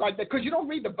happen to see it like that because you don't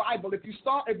read the Bible. If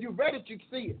you read it, you'd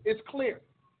see it. It's clear.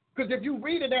 Because if you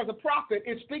read it as a prophet,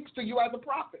 it speaks to you as a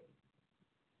prophet.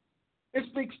 It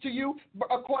speaks to you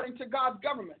according to God's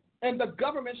government. And the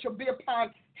government shall be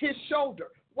upon his shoulder.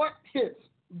 What his?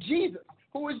 Jesus.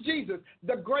 Who is Jesus?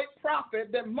 The great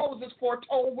prophet that Moses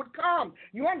foretold would come.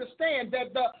 You understand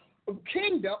that the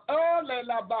kingdom,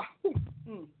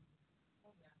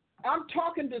 I'm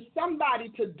talking to somebody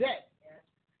today.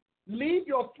 Leave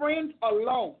your friends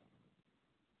alone.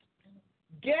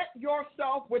 Get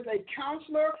yourself with a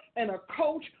counselor and a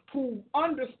coach who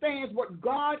understands what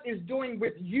God is doing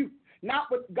with you, not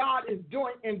what God is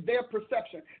doing in their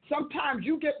perception. Sometimes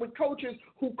you get with coaches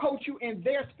who coach you in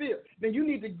their sphere. Then you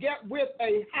need to get with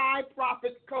a high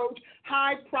prophet coach,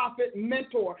 high prophet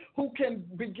mentor who can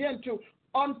begin to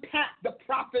unpack the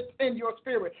prophets in your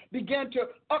spirit. Begin to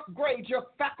upgrade your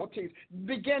faculties.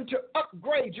 Begin to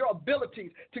upgrade your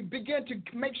abilities. To begin to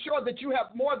make sure that you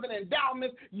have more than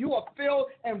endowments. You are filled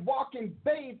and walking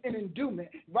bathed in endowment.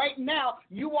 Right now,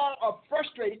 you all are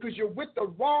frustrated because you're with the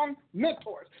wrong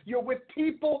mentors. You're with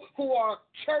people who are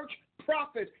church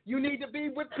prophets. You need to be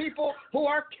with people who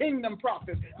are kingdom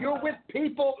prophets. You're with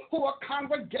people who are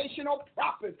congregational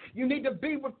prophets. You need to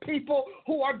be with people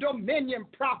who are dominion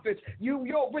prophets. You're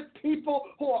with people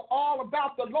who are all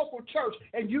about the local church,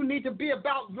 and you need to be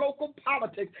about local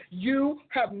politics. You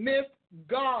have missed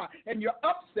God, and you're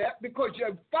upset because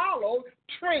you followed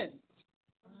trends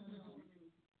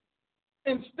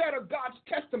instead of God's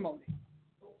testimony.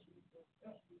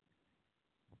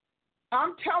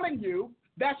 I'm telling you,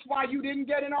 that's why you didn't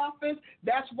get in office.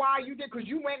 That's why you did, because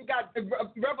you went and got a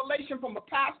revelation from a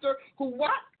pastor who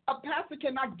what? A pastor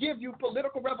cannot give you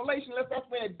political revelation unless that's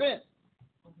where it's been.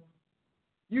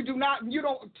 You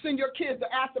don't send your kids to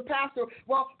ask the pastor,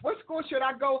 well, what school should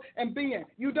I go and be in?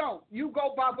 You don't. You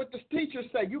go by what the teachers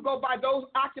say. You go by those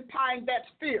occupying that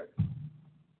sphere.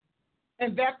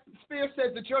 And that sphere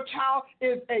says that your child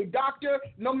is a doctor,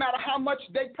 no matter how much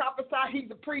they prophesy,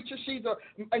 he's a preacher, she's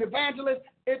an evangelist,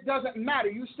 it doesn't matter.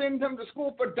 You send them to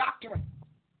school for doctrine.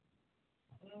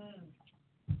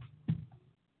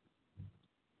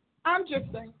 I'm just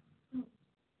saying.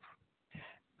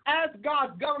 As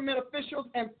God's government officials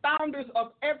and founders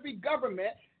of every government,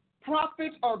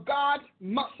 prophets are God's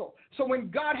muscle. So when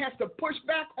God has to push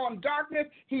back on darkness,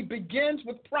 he begins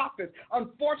with prophets.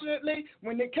 Unfortunately,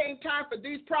 when it came time for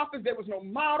these prophets, there was no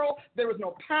model, there was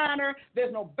no pioneer,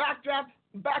 there's no backdrop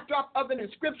other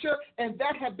than scripture, and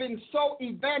that had been so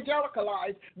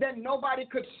evangelicalized that nobody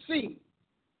could see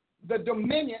the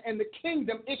dominion and the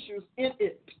kingdom issues in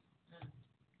it.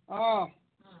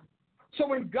 So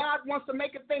when God wants to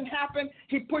make a thing happen,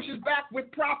 he pushes back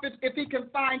with prophets if he can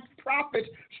find prophets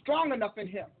strong enough in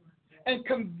him and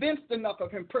convinced enough of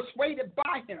him, persuaded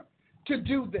by him to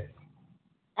do this.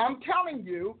 I'm telling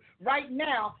you, right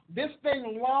now, this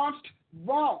thing launched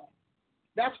wrong.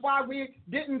 That's why we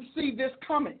didn't see this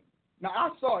coming. Now, I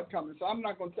saw it coming, so I'm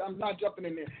not jumping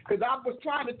in there, because I was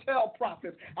trying to tell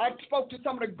prophets. I spoke to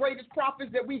some of the greatest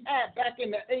prophets that we had back in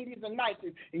the 80s and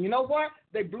 90s, and you know what?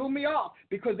 They blew me off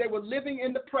because they were living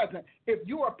in the present. If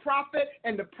you're a prophet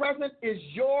and the present is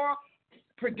your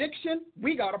prediction,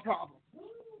 we got a problem,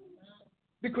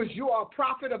 because you are a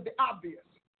prophet of the obvious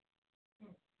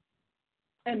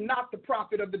and not the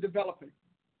prophet of the developing.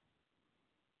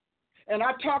 And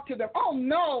I talked to them, oh,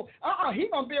 no, he's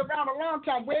going to be around a long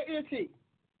time. Where is he?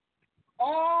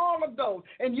 All of those.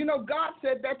 And, you know, God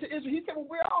said that to Israel. He said, well,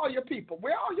 where are all your people?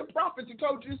 Where are all your prophets who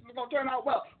told you this was going to turn out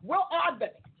well? Where are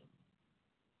they?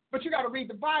 But you got to read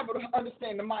the Bible to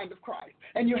understand the mind of Christ.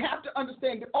 And you have to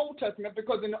understand the Old Testament,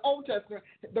 because in the Old Testament,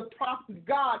 the prophet,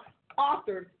 God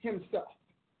authored himself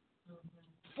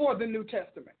for the New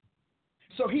Testament.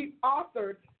 So he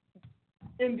authored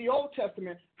in the Old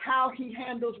Testament how he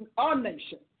handles our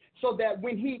nation, so that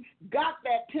when he got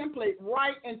that template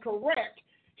right and correct,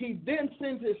 he then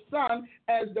sends his son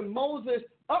as the Moses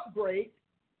upgrade,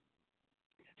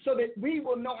 so that we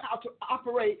will know how to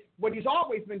operate what he's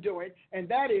always been doing, and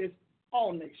that is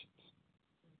all nations.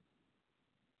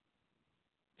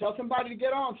 Tell somebody to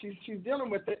get on. She's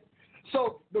dealing with it.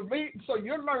 So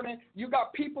you're learning, you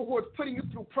got people who are putting you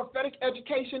through prophetic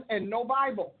education and no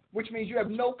Bible, which means you have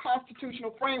no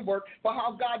constitutional framework for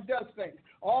how God does things.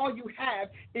 All you have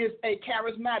is a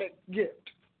charismatic gift.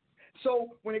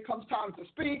 So when it comes time to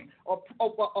speak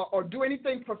or do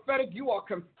anything prophetic, you are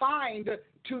confined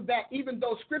to that, even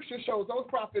though Scripture shows those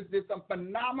prophets did some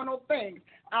phenomenal things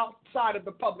outside of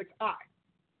the public's eye.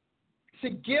 See,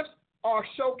 gifts are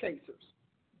showcases.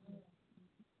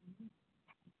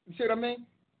 You see what I mean?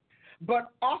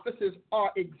 But offices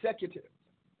are executives.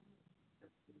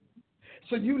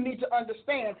 So you need to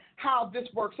understand how this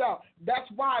works out. That's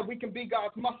why we can be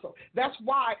God's muscle. That's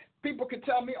why people can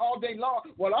tell me all day long,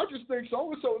 well, I just think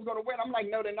so-and-so is going to win. I'm like,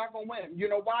 no, they're not going to win. You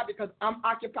know why? Because I'm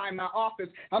occupying my office.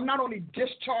 I'm not only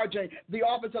discharging the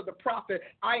office of the prophet,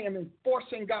 I am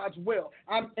enforcing God's will.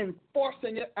 I'm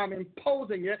enforcing it, I'm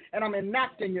imposing it, and I'm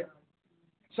enacting it.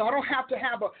 So I don't have to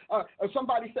have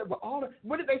somebody said, well,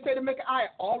 what did they say to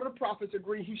Micaiah? All of the prophets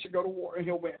agree he should go to war and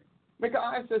he'll win.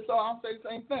 Micaiah said, so I'll say the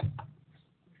same thing.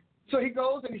 So he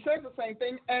goes and he says the same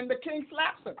thing, and the king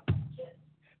slaps him.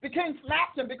 The king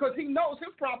slaps him because he knows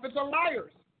his prophets are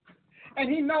liars. And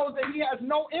he knows that he has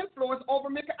no influence over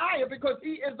Micaiah because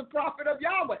he is the prophet of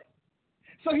Yahweh.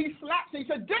 So he slaps him. He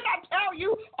said, didn't I tell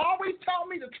you? Always tell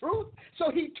me the truth.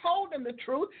 So he told him the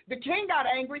truth. The king got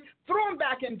angry, threw him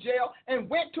back in jail, and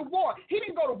went to war. He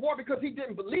didn't go to war because he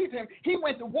didn't believe him. He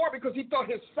went to war because he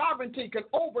thought his sovereignty could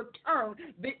overturn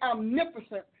the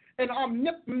omnipotent and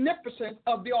omnipotence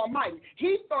of the Almighty.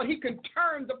 He thought he could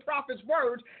turn the prophet's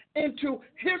words into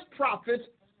his prophet's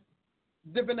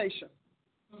divination.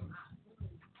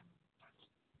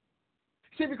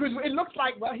 See, because it looks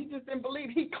like, well, he just didn't believe.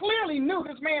 He clearly knew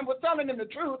this man was telling him the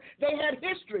truth. They had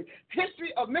history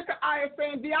of Micaiah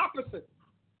saying the opposite.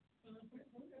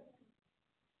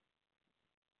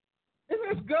 Isn't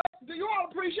this good? Do you all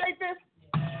appreciate this?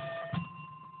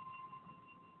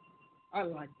 I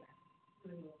like that.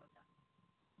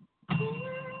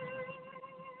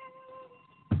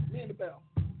 Me and the bell.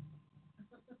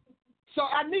 So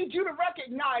I need you to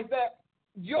recognize that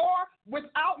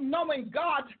without knowing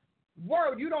God's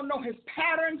word, you don't know his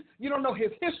patterns, you don't know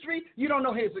his history, you don't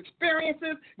know his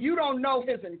experiences, you don't know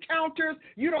his encounters,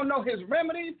 you don't know his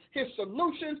remedies, his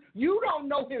solutions, you don't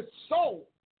know his soul.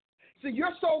 See,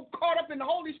 you're so caught up in the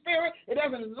Holy Spirit, it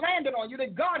hasn't landed on you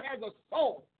that God has a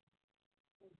soul.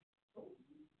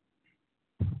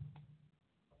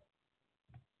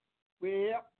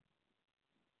 Well,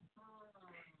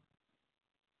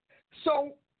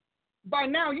 so by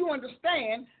now you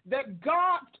understand that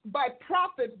God, by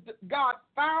prophets, God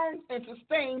founds and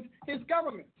sustains his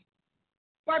government.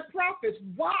 By prophets.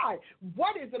 Why?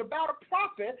 What is it about a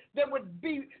prophet that would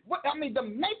be, the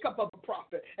makeup of a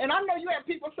prophet? And I know you have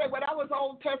people say, well, that was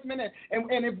Old Testament,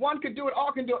 and if one could do it,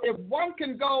 all can do it. If one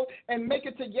can go and make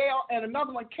it to Yale and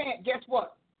another one can't, guess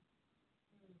what?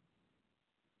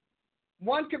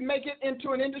 One can make it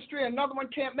into an industry, another one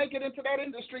can't make it into that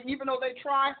industry, even though they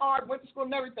try hard, went to school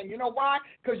and everything. You know why?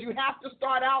 Because you have to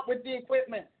start out with the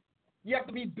equipment. You have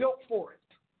to be built for it.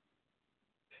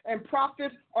 And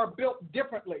prophets are built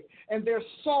differently, and their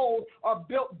souls are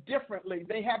built differently.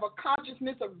 They have a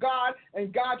consciousness of God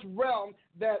and God's realm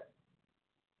that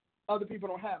other people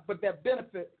don't have, but that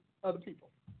benefit other people.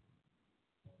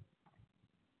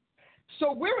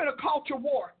 So we're in a culture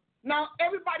war. Now,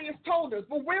 everybody has told us,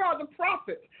 well, where are the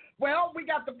prophets? Well, we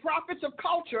got the prophets of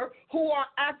culture who are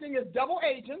acting as double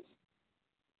agents,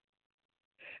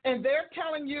 and they're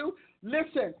telling you,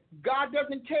 listen, God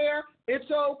doesn't care. It's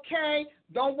okay.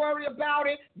 Don't worry about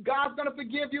it. God's going to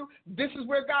forgive you. This is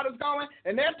where God is going.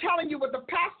 And they're telling you what the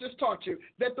pastors taught you,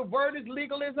 that the word is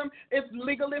legalism, it's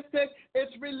legalistic,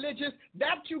 it's religious.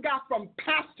 That you got from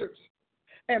pastors.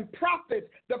 And prophets,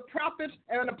 the prophets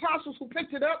and apostles who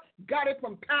picked it up got it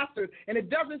from pastors. And it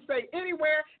doesn't say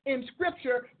anywhere in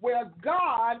Scripture where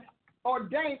God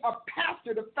ordained a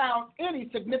pastor to found any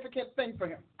significant thing for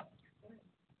him.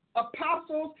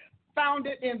 Apostles found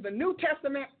it in the New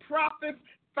Testament. Prophets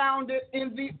found it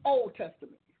in the Old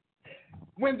Testament.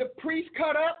 When the priest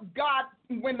cut up,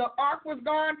 when the ark was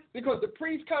gone, because the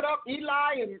priest cut up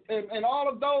Eli and all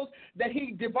of those that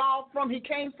he devolved from, he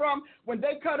came from, when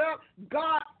they cut up,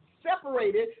 God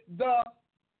separated the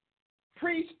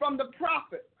priest from the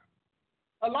prophet.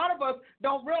 A lot of us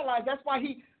don't realize that's why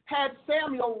he had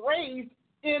Samuel raised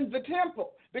in the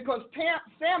temple, because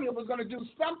Samuel was going to do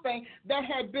something that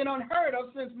had been unheard of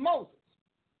since Moses.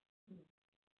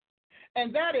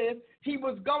 And that is, he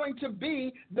was going to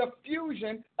be the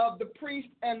fusion of the priest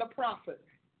and the prophet.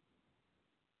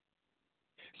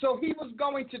 So he was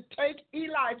going to take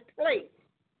Eli's place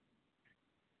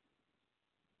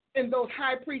in those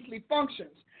high priestly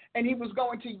functions. And he was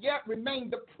going to yet remain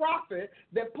the prophet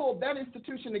that pulled that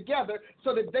institution together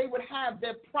so that they would have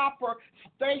their proper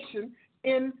station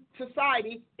in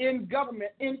society, in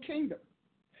government, in kingdom.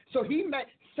 So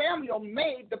Samuel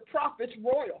made the prophets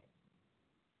royal.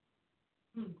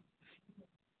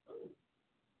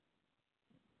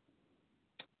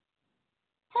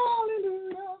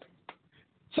 Hallelujah.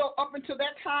 So up until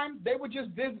that time, they were just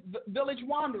village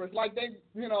wanderers, like a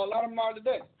lot of them are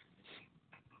today.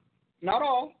 Not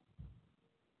all,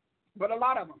 but a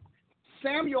lot of them.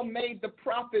 Samuel made the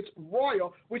prophets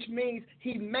royal, which means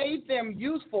he made them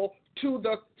useful to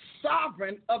the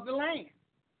sovereign of the land.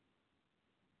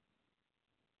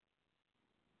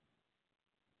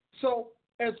 So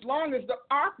as long as the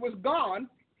ark was gone,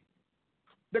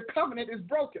 the covenant is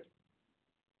broken.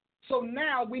 So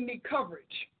now we need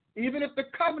coverage. Even if the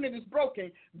covenant is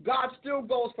broken, God still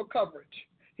goes for coverage.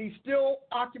 He still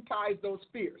occupies those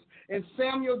spheres. And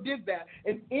Samuel did that.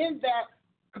 And in that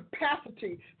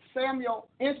capacity, Samuel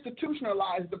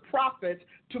institutionalized the prophets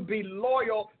to be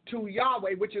loyal to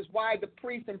Yahweh, which is why the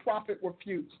priest and prophet were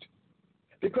fused.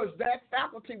 Because that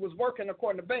faculty was working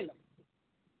according to Balaam.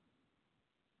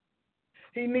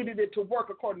 He needed it to work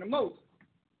according to Moses.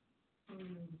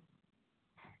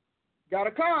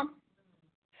 Gotta come.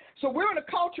 So we're in a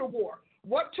culture war.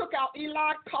 What took out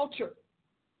Eli? Culture.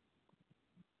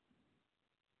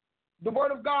 The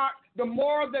word of God, the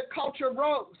more that culture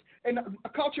rose. And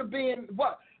culture being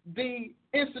what? The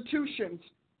institutions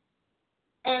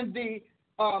and the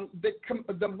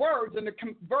words and the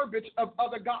verbiage of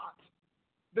other gods.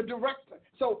 The director.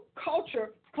 So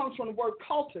culture comes from the word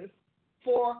cultus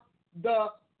for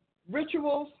the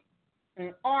rituals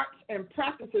and arts and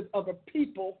practices of a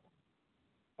people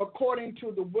according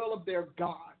to the will of their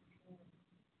God.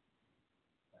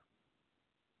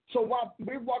 So while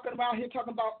we're walking around here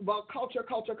talking about culture,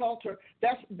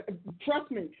 that's, trust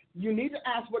me, you need to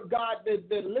ask what God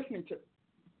they're listening to,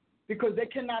 because they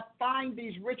cannot find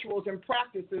these rituals and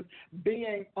practices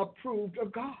being approved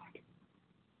of God.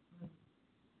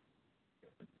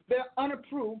 They're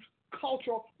unapproved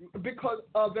cultural because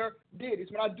of their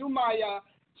deities. When I do my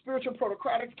spiritual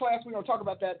protocratics class, we're going to talk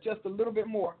about that just a little bit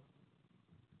more.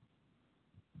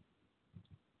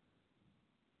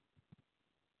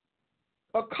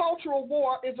 A cultural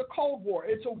war is a cold war.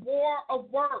 It's a war of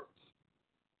words.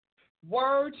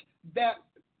 Words that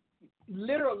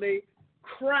literally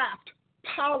craft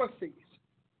policies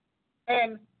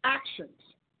and actions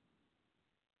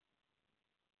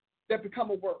that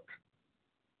become a work.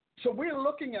 So we're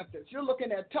looking at this. You're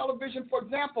looking at television, for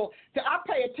example. So I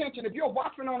pay attention. If you're a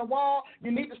watchman on the wall,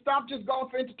 you need to stop just going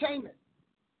for entertainment.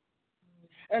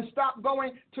 And stop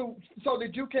going to so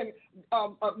that you can,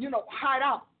 hide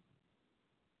out.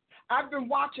 I've been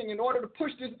watching in order to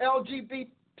push this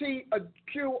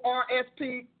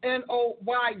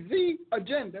LGBTQRSPNOYZ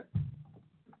agenda.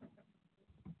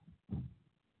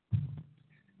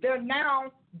 They're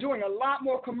now doing a lot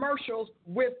more commercials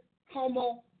with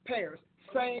homo pairs,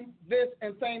 saying this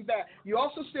and saying that. You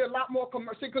also see a lot more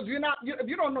commercials because if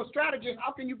you don't know strategy,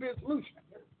 how can you be a solution?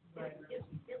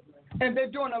 And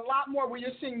they're doing a lot more where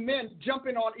you're seeing men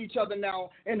jumping on each other now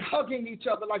and hugging each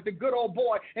other like the good old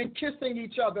boy and kissing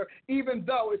each other, even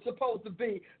though it's supposed to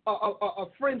be a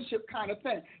friendship kind of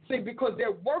thing. See, because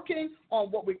they're working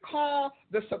on what we call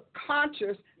the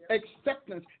subconscious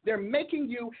acceptance. They're making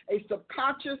you a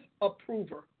subconscious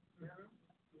approver.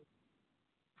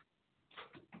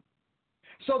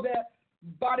 So that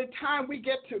by the time we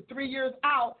get to 3 years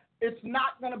out, it's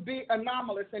not going to be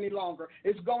anomalous any longer.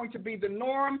 It's going to be the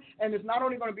norm, and it's not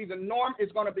only going to be the norm,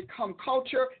 it's going to become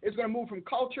culture. It's going to move from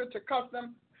culture to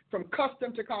custom, from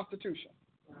custom to constitution.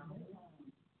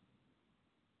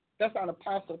 That's how an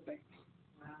apostle thinks.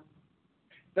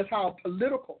 That's how a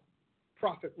political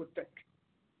prophet would think.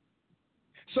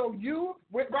 So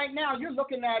right now, you're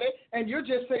looking at it, and you're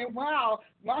just saying, wow,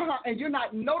 and you're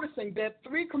not noticing that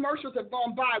 3 commercials have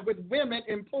gone by with women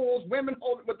in pools, women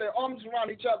holding with their arms around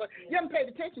each other. You haven't paid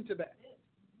attention to that.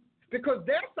 Because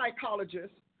their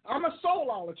psychologists, I'm a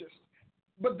soulologist,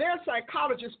 but their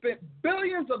psychologists spent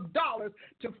billions of dollars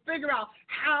to figure out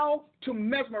how to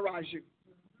mesmerize you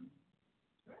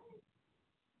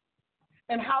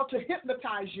and how to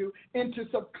hypnotize you into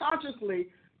subconsciously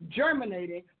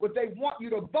germinating what they want you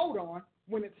to vote on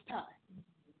when it's time.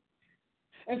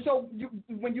 And so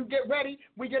when you get ready,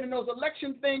 we get in those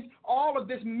election things, all of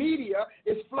this media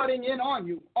is flooding in on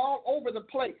you all over the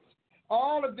place.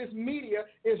 All of this media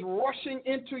is rushing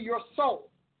into your soul,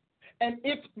 and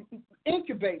it's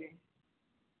incubating.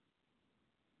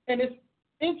 And it's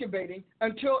incubating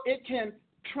until it can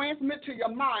transmit to your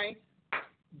mind,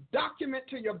 document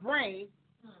to your brain,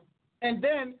 and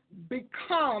then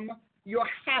become your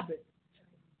habit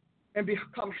and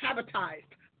become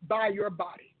habitized by your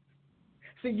body.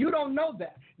 See, you don't know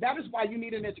that. That is why you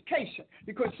need an education.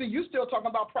 Because, see, you're still talking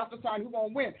about prophesying who's going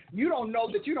to win. You don't know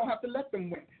that you don't have to let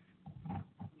them win.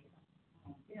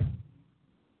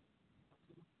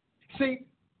 See,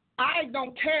 I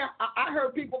don't care. I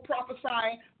heard people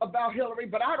prophesying about Hillary,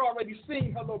 but I'd already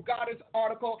seen her little goddess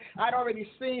article. I'd already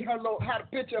seen her had a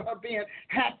picture of her being,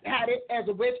 had it as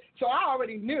a witch. So I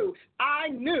already knew. I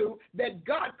knew that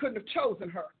God couldn't have chosen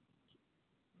her.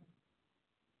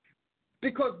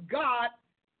 Because God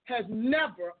has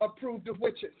never approved of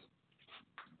witches.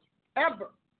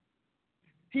 Ever.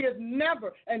 He has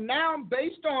never. And now,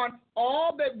 based on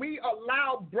all that we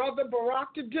allow Brother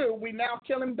Barack to do, we now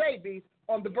killing babies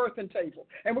on the birthing table.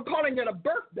 And we're calling it a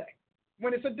birthday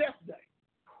when it's a death day.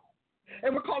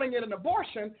 And we're calling it an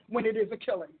abortion when it is a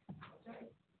killing.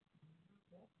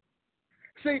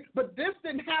 See, but this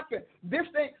didn't happen. This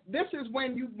is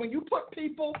when you put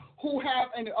people who have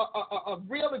a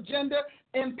real agenda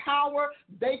in power,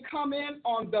 they come in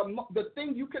on the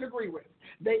thing you can agree with.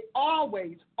 They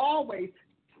always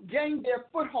gain their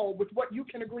foothold with what you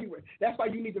can agree with. That's why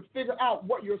you need to figure out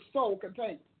what your soul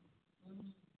contains.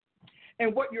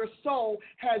 And what your soul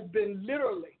has been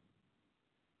literally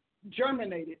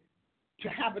germinated to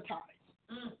habitize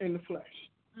in the flesh.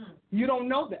 You don't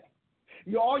know that.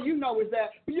 All you know is that,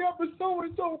 yeah, but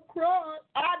so-and-so cried.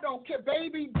 I don't care.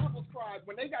 Baby devils cried.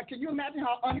 When they got, can you imagine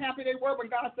how unhappy they were when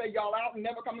God said, y'all out and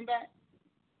never coming back?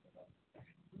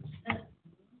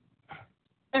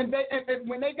 And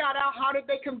when they got out, how did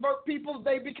they convert people?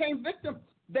 They became victims.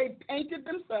 They painted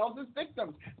themselves as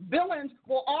victims. Villains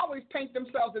will always paint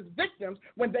themselves as victims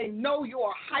when they know you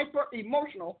are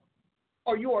hyper-emotional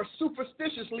or you are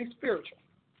superstitiously spiritual.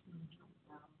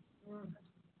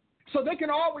 So they can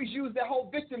always use that whole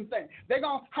victim thing. They're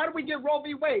going, how do we get Roe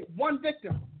v. Wade? One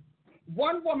victim.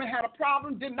 One woman had a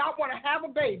problem, did not want to have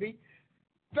a baby,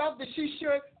 felt that she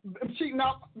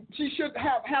should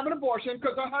have an abortion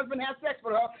because her husband had sex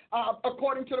with her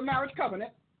according to the marriage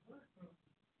covenant.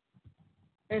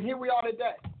 And here we are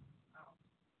today.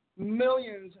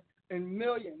 Millions and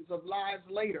millions of lives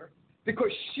later because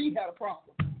she had a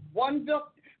problem.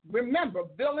 Remember,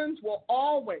 villains will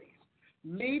always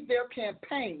lead their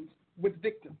campaigns with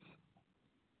victims.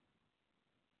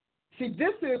 See,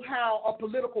 this is how a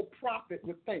political prophet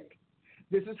would think.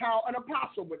 This is how an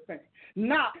apostle would think.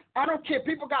 Now, I don't care.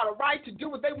 People got a right to do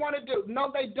what they want to do. No,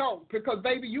 they don't, because,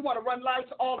 baby, you want to run lights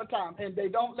all the time, and they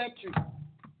don't let you.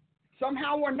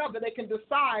 Somehow or another, they can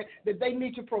decide that they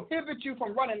need to prohibit you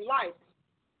from running lights,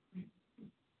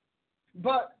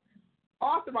 but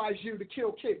authorize you to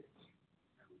kill kids.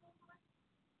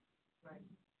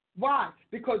 Why?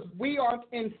 Because we aren't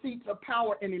in seats of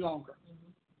power any longer.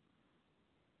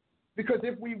 Because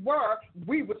if we were,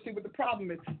 we would see what the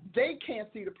problem is. They can't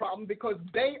see the problem because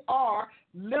they are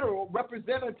literal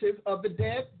representatives of the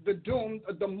dead, the doomed,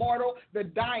 the mortal, the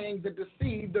dying, the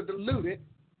deceived, the deluded,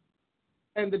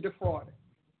 and the defrauded.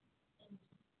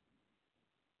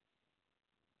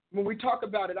 When we talk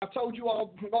about it, I told you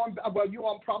all, well, you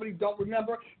all probably don't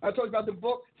remember, I told you about the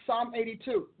book, Psalm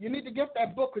 82. You need to get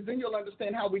that book because then you'll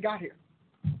understand how we got here.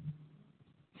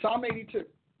 Psalm 82.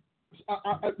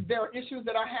 There are issues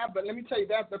that I have, but let me tell you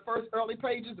that the first early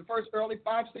pages, the first early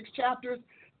 5-6 chapters,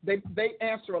 they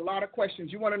answer a lot of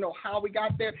questions. You want to know how we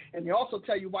got there, and they also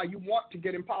tell you why you want to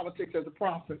get in politics as a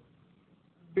prophet.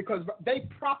 Because they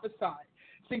prophesied.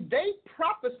 See, they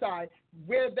prophesied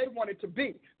where they wanted to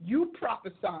be. You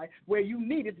prophesied where you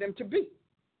needed them to be.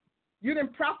 You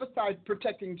didn't prophesy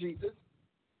protecting Jesus.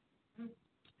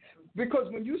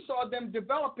 Because when you saw them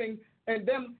developing and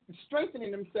them strengthening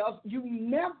themselves, you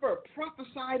never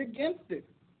prophesied against it.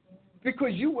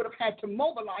 Because you would have had to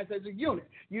mobilize as a unit.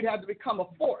 You'd have to become a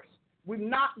force. We've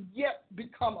not yet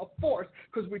become a force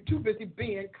because we're too busy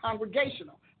being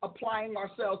congregational, applying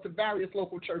ourselves to various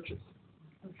local churches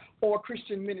or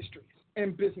Christian ministries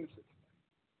and businesses.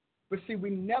 But see,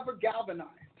 we never galvanized.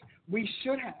 We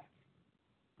should have.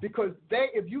 Because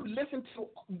if you listen to,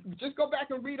 just go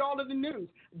back and read all of the news.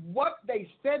 What they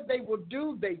said they would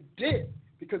do, they did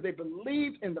because they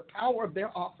believed in the power of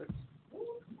their office.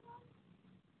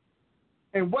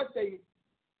 And what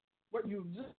you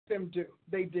let them do,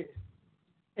 they did.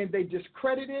 And they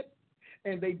discredited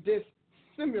and they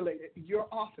dissimulated your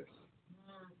office.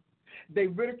 They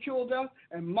ridiculed us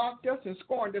and mocked us and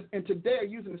scorned us, and today are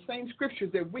using the same scriptures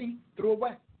that we threw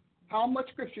away. How much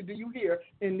scripture do you hear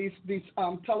in these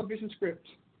television scripts?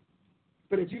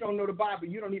 But if you don't know the Bible,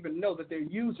 you don't even know that they're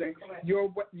using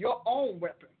your own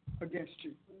weapon against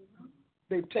you.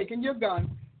 They've taken your gun,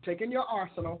 taken your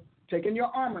arsenal, taken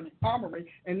your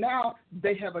armory, and now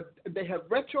they have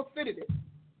retrofitted it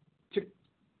to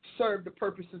serve the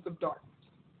purposes of darkness.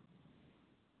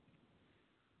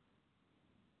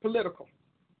 Political.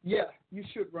 Yeah, you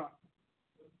should run.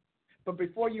 But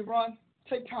before you run,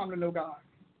 take time to know God.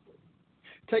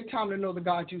 Take time to know the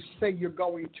God you say you're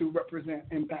going to represent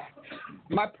and back.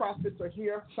 My prophets are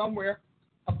here somewhere.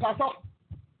 Apostle.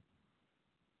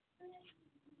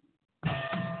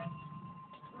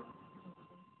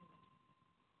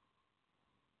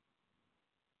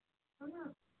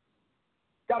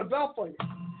 Got a bell for you.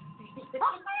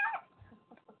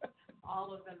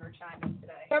 All of them are chiming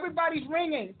today. Everybody's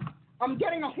ringing. I'm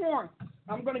getting a horn.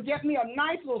 I'm going to get me a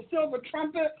nice little silver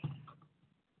trumpet.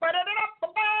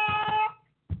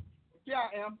 Yeah,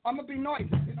 I am. I'm going to be noisy.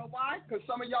 You know why? Because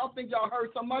some of y'all think y'all heard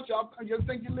so much. You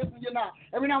think you listen, you're not.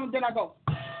 Every now and then I go,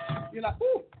 you're like,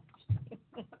 ooh.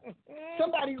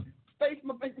 Somebody faced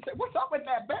my face and said, what's up with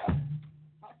that bell?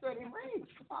 I said, it rings.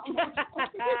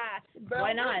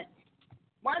 Why not?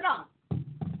 Why not?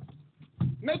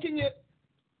 Making it,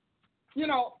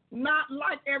 not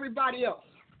like everybody else.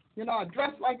 I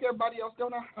dress like everybody else,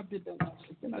 don't I? I did that last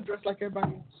week. I dress like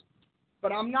everybody else.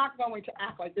 But I'm not going to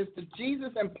act like it's the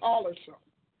Jesus and Paula show.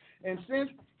 And since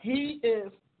he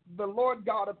is the Lord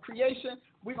God of creation,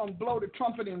 we're going to blow the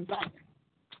trumpet in Zion.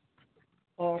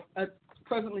 Or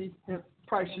presently,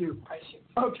 Price you.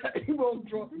 Okay, we'll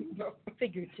draw. No.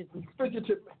 Figuratively.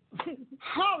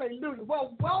 Hallelujah.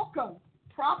 Well, welcome,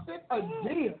 Prophet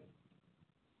Adia.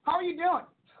 How are you doing?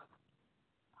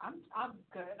 I'm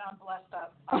good. I'm blessed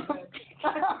up. I'm good.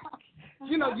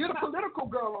 You're the political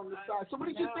girl on this side. So what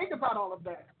did you think about all of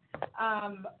that?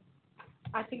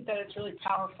 I think that it's really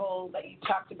powerful that you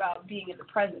talked about being in the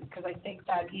present, because I think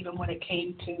that even when it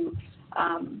came to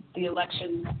the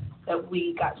election, that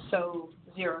we got so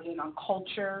zeroed in on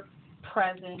culture,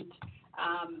 present,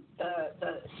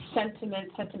 the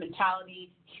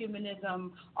sentimentality,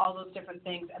 humanism, all those different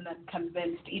things, and then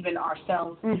convinced even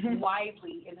ourselves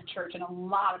widely in the church and a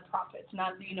lot of prophets.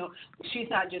 Not, she's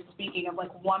not just speaking of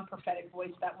like one prophetic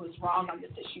voice that was wrong on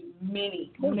this issue.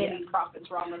 Many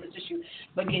prophets wrong on this issue,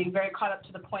 but getting very caught up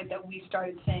to the point that we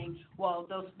started saying, well,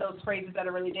 those phrases that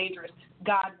are really dangerous,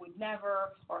 God would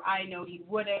never, or I know he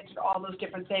wouldn't, all those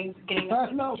different things, getting us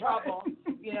into trouble.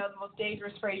 The most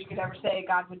dangerous phrase you could ever say,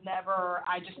 God would never, or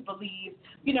I just believe,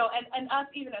 and us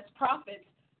even as prophets,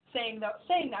 saying that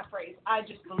phrase, I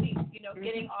just believe,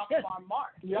 getting off of our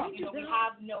mark. Yeah. We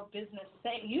have no business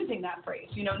using that phrase,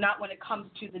 not when it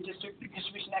comes to the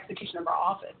distribution execution of our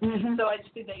office. So I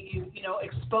just think that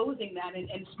exposing that and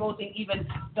exposing even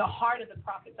the heart of the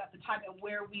prophets at the time and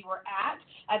where we were at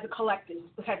as a collective,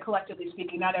 collectively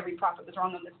speaking, not every prophet was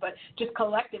wrong on this, but just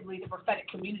collectively the prophetic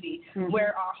community,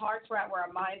 where our hearts were at, where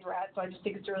our minds were at. So I just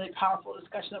think it's a really powerful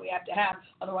discussion that we have to have,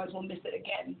 otherwise we'll miss it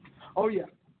again. Oh, yeah.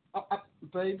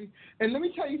 Baby. And let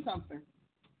me tell you something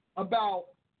about,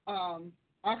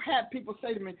 I've had people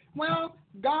say to me, well,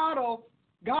 God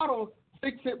will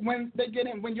fix it when they get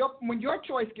in, when your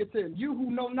choice gets in, you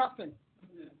who know nothing,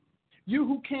 you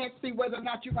who can't see whether or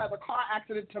not you have a car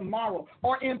accident tomorrow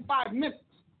or in 5 minutes,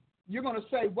 you're going to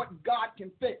say what God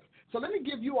can fix. So let me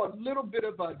give you a little bit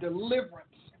of a deliverance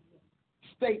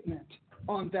statement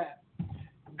on that.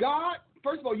 God,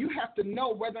 first of all, you have to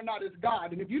know whether or not it's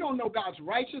God. And if you don't know God's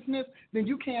righteousness, then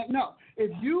you can't know. If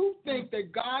you think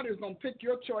that God is going to pick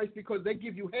your choice because they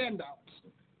give you handouts.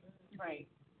 Right.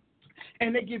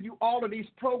 And they give you all of these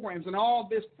programs and all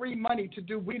this free money to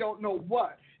do we don't know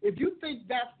what. If you think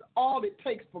that's all it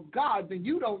takes for God, then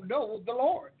you don't know the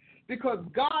Lord. Because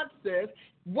God says,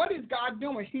 what is God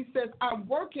doing? He says, I'm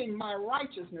working my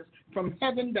righteousness from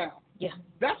heaven down. Yeah.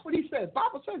 That's what he says.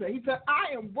 Bible says that. He said,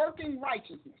 I am working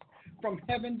righteousness from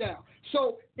heaven down.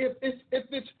 So if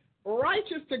it's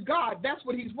righteous to God, that's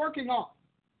what he's working on.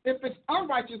 If it's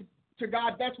unrighteous to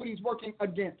God, that's what he's working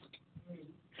against.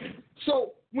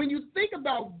 So when you think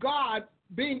about God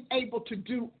being able to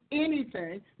do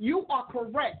anything, you are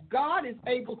correct. God is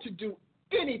able to do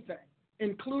anything,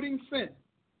 including sin.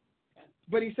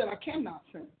 But he said, I cannot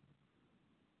sin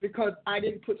because I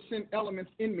didn't put sin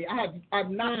elements in me. I've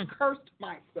not cursed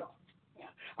myself.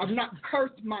 I've not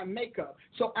cursed my makeup,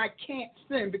 so I can't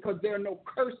sin because there are no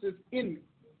curses in me.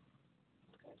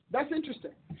 That's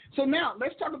interesting. So now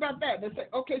let's talk about that. Let's say,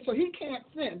 okay, so he can't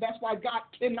sin. That's why God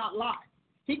cannot lie.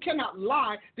 He cannot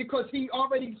lie because he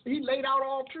laid out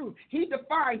all truth. He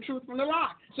defined truth from the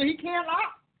lie. So he can't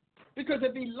lie. Because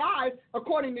if he lies,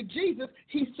 according to Jesus,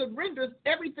 he surrenders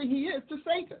everything he is to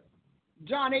Satan.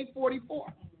 John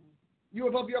 8:44. You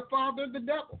are of your father, the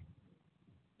devil.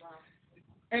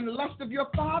 And the lust of your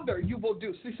father you will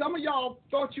do. See, some of y'all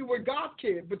thought you were God's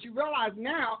kid, but you realize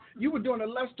now you were doing the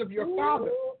lust of your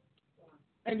father.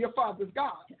 And your father's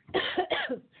God.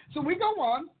 So we go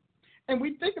on, and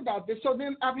we think about this. So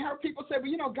then I've heard people say,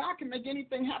 well, God can make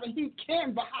anything happen. He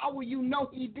can, but how will you know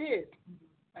he did?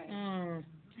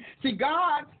 See,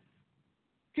 God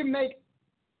can make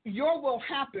your will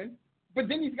happen, but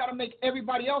then he's got to make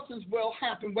everybody else's will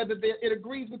happen, whether it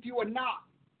agrees with you or not.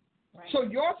 Right. So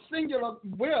your singular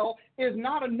will is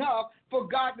not enough for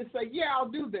God to say, yeah, I'll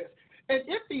do this. And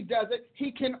if he does it,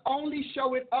 he can only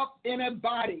show it up in a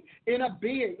body, in a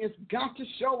being. It's got to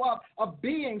show up. A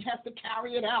being has to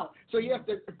carry it out. So you have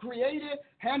to create it,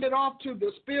 hand it off to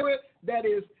the spirit that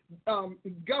is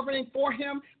governing for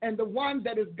him and the one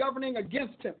that is governing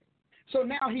against him. So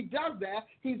now he does that.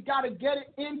 He's got to get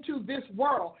it into this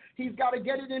world. He's got to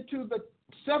get it into the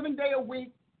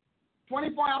 7-day-a-week,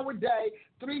 24-hour day,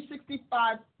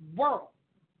 365 world.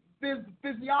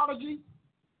 Physiology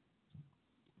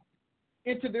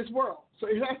into this world. So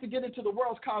it has to get into the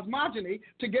world's cosmogony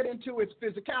to get into its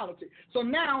physicality. So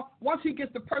now, once he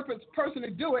gets the perfect person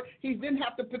to do it, he then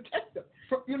has to protect them,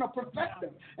 perfect them.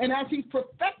 And as he's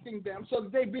perfecting them so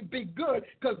that they be good,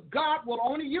 because God will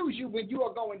only use you when you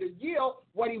are going to yield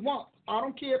what he wants. I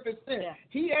don't care if it's sin. Yeah.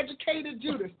 He educated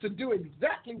Judas to do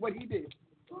exactly what he did.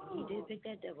 He did pick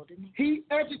that devil, didn't he? He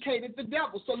educated the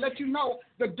devil. So let you know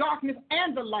the darkness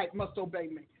and the light must obey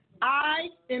me. I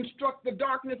instruct the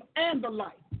darkness and the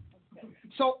light.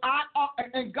 So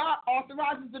and God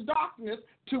authorizes the darkness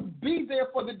to be there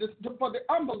for the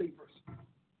unbelievers.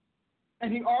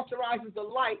 And he authorizes the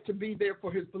light to be there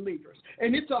for his believers.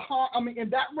 And it's in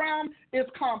that realm,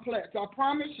 it's complex. I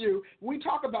promise you, we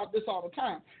talk about this all the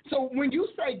time. So when you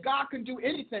say God can do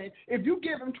anything, if you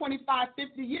give him 25,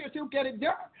 50 years, he'll get it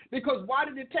done. Because why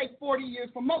did it take 40 years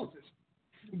for Moses?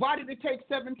 Why did it take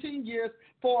 17 years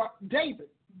for David?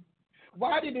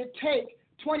 Why did it take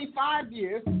 25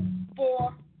 years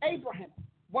for Abraham?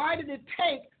 Why did it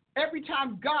take, every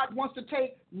time God wants to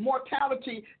take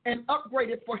mortality and upgrade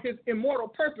it for his immortal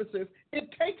purposes, it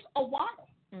takes a while.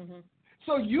 Mm-hmm.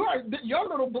 So your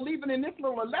little believing in this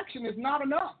little election is not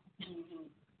enough.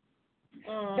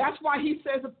 Mm-hmm. That's why he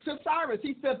says to Cyrus,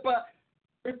 he said, but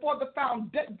before the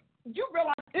foundation, you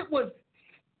realize it was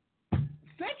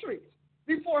centuries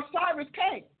before Cyrus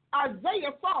came.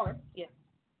 Isaiah saw him. Yeah.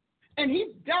 And he's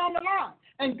down the line.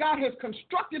 And God has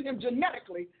constructed him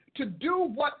genetically to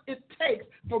do what it takes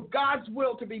for God's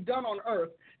will to be done on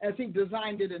earth as he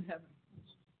designed it in heaven.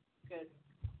 Good.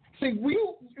 See,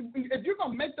 if you're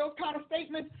going to make those kind of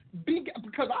statements,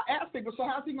 because I ask people, so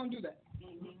how's he going to do that?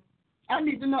 Mm-hmm. I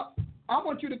need to know. I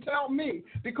want you to tell me,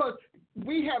 because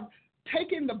we have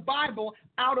taken the Bible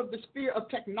out of the sphere of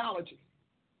technology,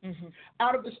 mm-hmm.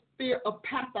 out of the sphere of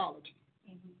pathology,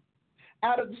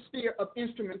 out of the sphere of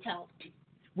instrumentality.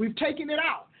 We've taken it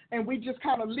out, and we just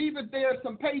kind of leave it there,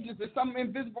 some pages that some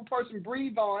invisible person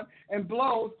breathes on and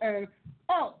blows, and,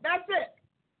 that's it.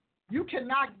 You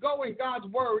cannot go in God's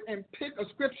word and pick a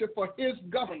scripture for his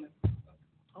government.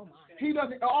 Oh, my. He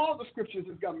doesn't, all the scriptures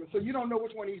is government, so you don't know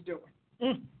which one he's doing.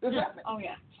 Does that make sense? Oh,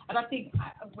 yeah. And I think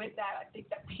with that,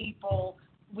 that people,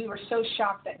 we were so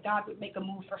shocked that God would make a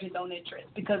move for his own interest,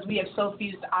 because we have so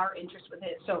fused our interest with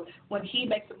his. So when he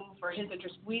makes a move for his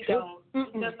interest, we don't,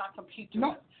 it does not compute to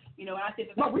us. And I think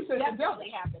that we said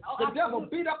definitely happened. The devil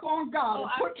beat up on God and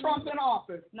put Trump in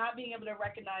office. Not being able to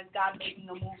recognize God making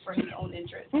a move for his own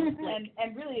interest,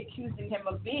 and really accusing him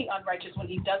of being unrighteous when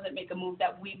he doesn't make a move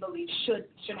that we believe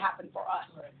should happen for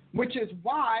us. Which is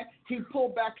why he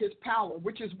pulled back his power,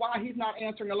 which is why he's not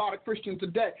answering a lot of Christians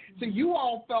today. So you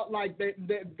all felt like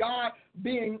that God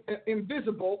being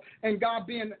invisible and God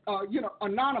being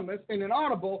anonymous and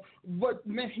inaudible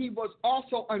meant he was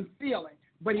also unfeeling.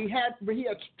 But he had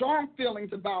strong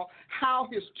feelings about how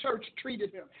his church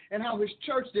treated him and how his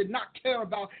church did not care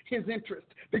about his interests.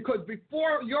 Because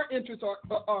before your interests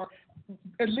are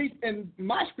at least in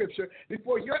my scripture,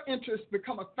 before your interests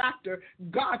become a factor,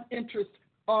 God's interests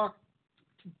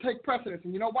take precedence.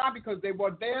 And you know why? Because they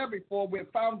were there before the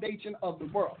foundation of the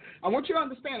world. I want you to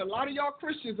understand, a lot of y'all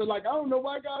Christians are like, I don't know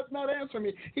why God's not answering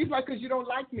me. He's like, because you don't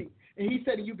like me. And he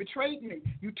said, you betrayed me.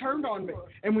 You turned on me.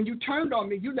 And when you turned on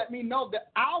me, you let me know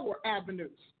that our avenues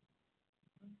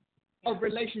of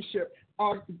relationship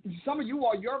are, some of you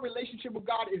all, your relationship with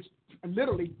God is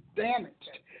literally damaged.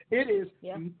 It is,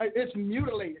 it's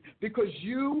mutilated because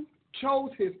you chose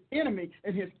his enemy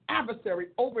and his adversary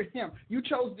over him. You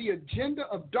chose the agenda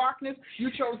of darkness. You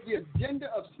chose the agenda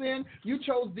of sin. You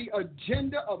chose the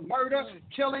agenda of murder,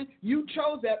 killing. You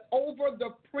chose that over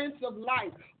the Prince of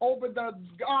Life, over the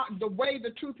God, the way, the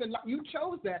truth, and life. You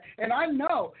chose that. And I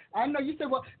know. You said,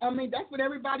 well, that's what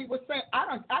everybody was saying.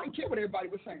 I didn't care what everybody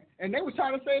was saying. And they were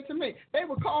trying to say it to me. They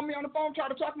would call me on the phone, try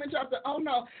to talk me into it. I said, oh,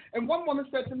 no. And one woman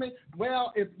said to me,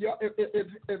 well, if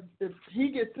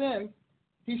he gets in,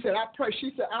 he said, I pray.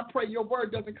 She said, I pray your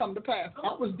word doesn't come to pass.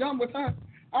 I was done with her.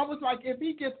 I was like, if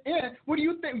he gets in, what do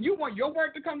you think? You want your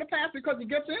word to come to pass because he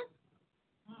gets in?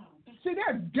 See, there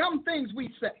are dumb things we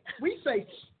say. We say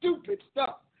stupid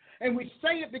stuff. And we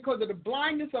say it because of the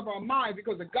blindness of our mind,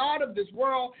 because the God of this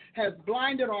world has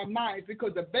blinded our minds,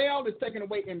 because the veil is taken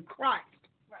away in Christ.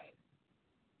 Right.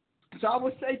 So I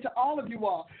would say to all of you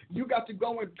all, you got to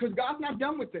go in, because God's not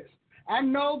done with this. I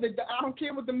know that I don't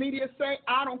care what the media say.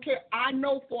 I don't care. I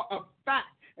know for a fact.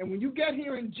 And when you get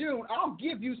here in June, I'll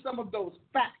give you some of those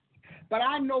facts. But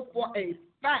I know for a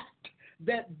fact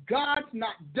that God's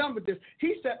not done with this.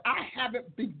 He said, I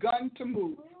haven't begun to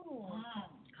move.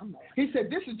 Come on. He said,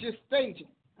 this is just staging.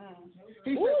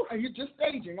 He said, you're just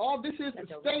staging. All this is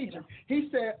staging. He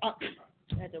said, I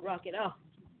had to rock it off.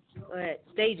 Go ahead.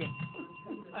 Staging.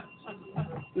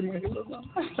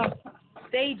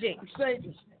 Staging.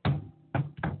 Staging.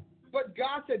 But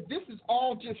God said, this is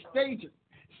all just staging.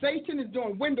 Satan is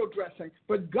doing window dressing,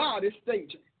 but God is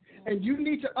staging. And you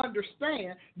need to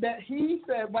understand that he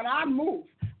said, when I move,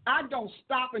 I don't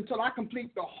stop until I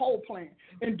complete the whole plan.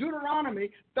 In Deuteronomy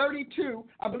 32,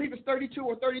 I believe it's 32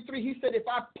 or 33, he said, if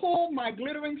I pull my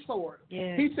glittering sword,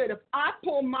 he said, if I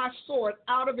pull my sword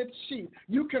out of its sheath,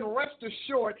 you can rest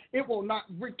assured it will not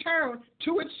return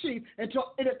to its sheath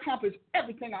until it accomplishes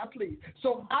everything I please.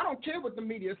 So I don't care what the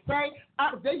media say.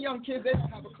 They're young kids. They don't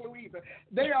have a clue either.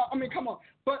 They are, come on.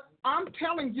 But I'm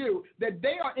telling you that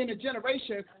they are in a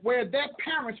generation where their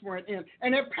parents weren't in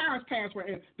and their parents' were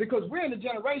in, because we're in a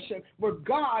generation where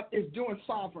God is doing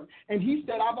sovereign. And he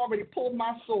said, I've already pulled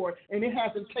my sword, and it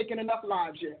hasn't taken enough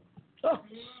lives yet. Oh,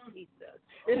 Jesus.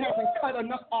 It hasn't cut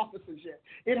enough offices yet.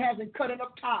 It hasn't cut enough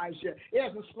ties yet. It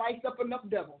hasn't sliced up enough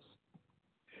devils.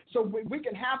 So we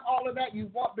can have all of that you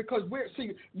want, because a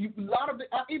lot of it,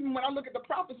 even when I look at the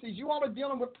prophecies, you all are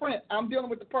dealing with print. I'm dealing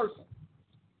with the person.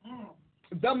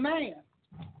 The man.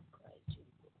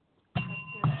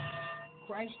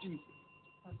 Christ Jesus.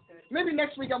 Maybe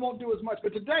next week I won't do as much,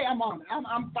 but today I'm on it.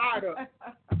 I'm fired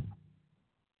up.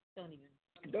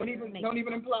 Don't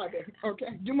even imply that. Okay.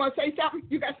 You want to say something?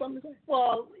 You got something to say?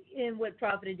 Well, in what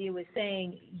Prophet Adia was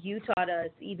saying, you taught us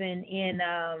even in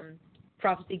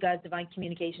Prophecy, God's Divine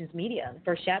Communications Media, the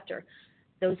first chapter,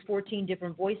 those 14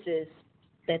 different voices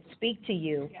that speak to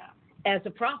you. Yeah. As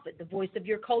a prophet, the voice of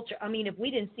your culture. I mean, if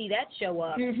we didn't see that show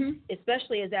up,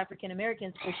 especially as African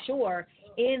Americans, for sure,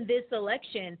 in this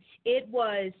election, it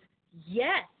was,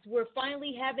 yes, we're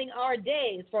finally having our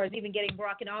day as far as even getting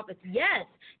Barack in office. Yes,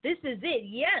 this is it.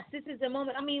 Yes, this is the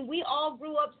moment. I mean, we all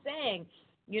grew up saying,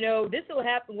 this will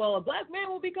happen. Well, a black man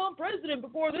will become president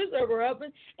before this ever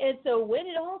happened. And so when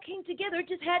it all came together, it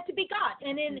just had to be God.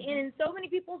 And in so many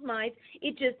people's minds,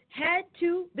 it just had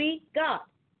to be God.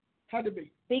 Had to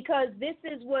be. Because this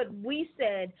is what we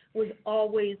said was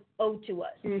always owed to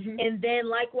us. And then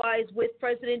likewise with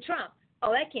President Trump.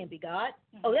 Oh, that can't be God.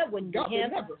 Oh, that wouldn't be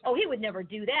him. Oh, he would never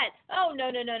do that. Oh, no.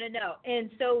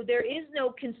 And so there is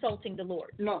no consulting the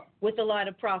Lord with a lot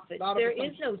of prophets. There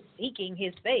is no seeking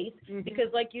his face, because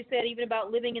like you said, even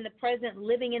about living in the present,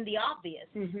 living in the obvious,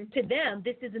 to them,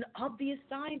 this is an obvious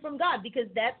sign from God, because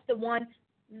that's the one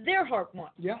their heart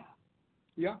wants.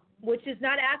 Yeah. Which is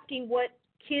not asking what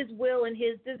his will and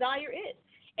his desire is.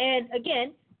 And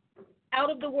again,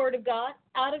 out of the Word of God,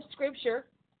 out of Scripture,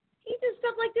 he does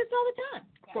stuff like this all the time.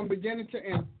 From beginning to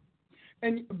end.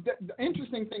 And the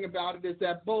interesting thing about it is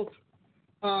that both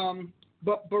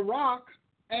Barack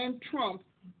and Trump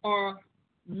are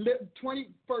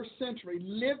 21st century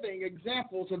living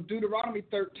examples of Deuteronomy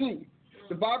 13.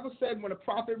 The Bible said when a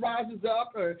prophet rises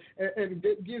up and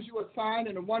gives you a sign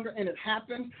and a wonder and it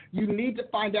happens, you need to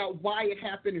find out why it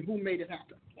happened and who made it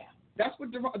happen. Yeah. That's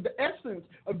what the essence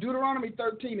of Deuteronomy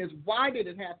 13 is. Why did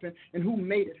it happen and who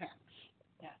made it happen?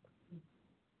 Yeah.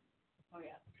 Oh,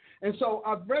 yeah. And so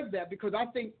I've read that because I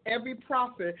think every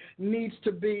prophet needs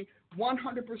to be 100%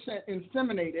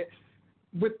 inseminated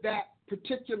with that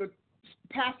particular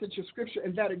passage of Scripture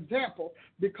and that example,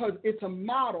 because it's a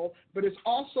model, but it's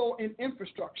also an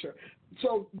infrastructure.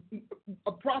 So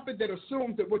a prophet that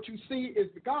assumes that what you see is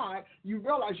God, you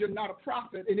realize you're not a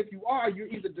prophet, and if you are, you're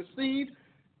either deceived,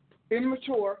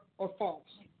 immature, or false.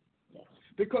 Yes.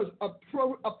 Because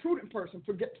a prudent person,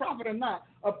 forget prophet or not,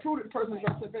 a prudent person is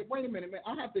going to say, wait a minute, man,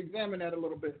 I have to examine that a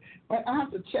little bit. I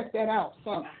have to check that out,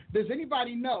 son. Does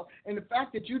anybody know? And the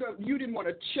fact that you didn't want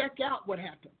to check out what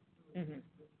happened,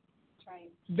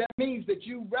 that means that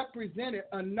you represented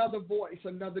another voice,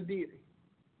 another deity,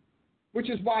 which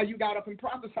is why you got up and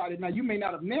prophesied it. Now, you may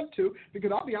not have meant to, because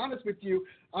I'll be honest with you,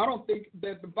 I don't think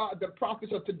that the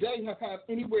prophets of today have had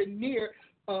anywhere near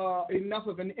enough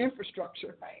of an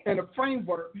infrastructure and a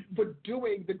framework for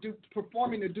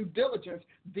performing the due diligence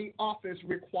the office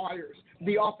requires,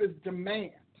 the office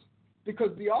demands.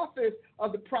 Because the office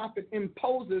of the prophet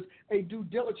imposes a due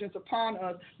diligence upon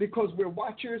us because we're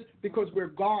watchers, because we're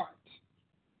guards,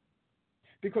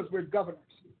 because we're governors.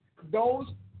 Those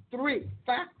three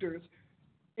factors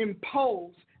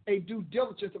impose a due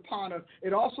diligence upon us.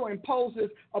 It also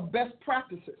imposes a best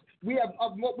practices. We have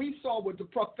what we saw was the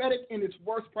prophetic in its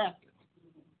worst practice.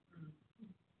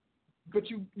 But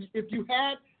if you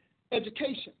had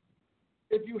education,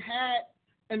 if you had,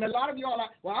 and a lot of y'all are like,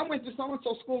 well, I went to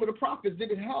so-and-so school of the prophets,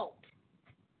 did it help?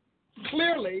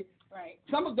 Clearly, Right.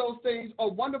 some of those things are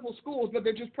wonderful schools, but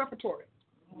they're just preparatory.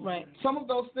 Right. Some of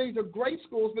those things are great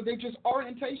schools, but they're just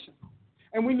orientation.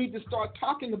 And we need to start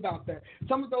talking about that.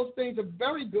 Some of those things are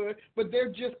very good, but they're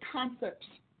just concepts.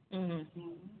 Mm-hmm.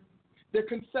 They're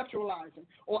conceptualizing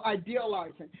or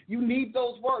idealizing. You need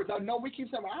those words. I know we keep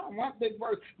saying, well, I don't want big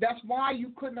words. That's why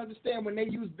you couldn't understand when they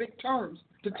used big terms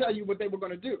to tell you what they were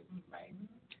going to do. Right.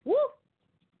 Woo!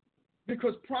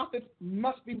 Because prophets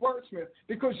must be wordsmiths.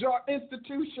 Because your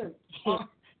institution,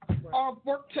 our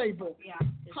work table,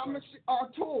 how much our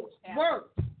tools, words.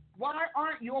 Why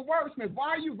aren't you a wordsmith? Why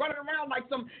are you running around like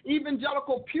some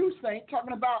evangelical pew saint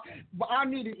talking about, I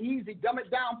need it easy, dumb it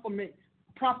down for me.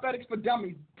 Prophetics for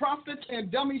dummies. Prophets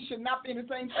and dummies should not be in the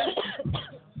same thing.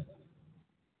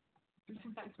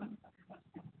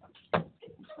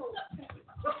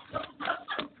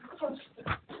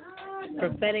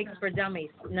 Prophetics for dummies.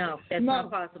 No, that's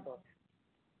not possible.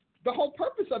 The whole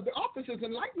purpose of the office is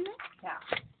enlightenment.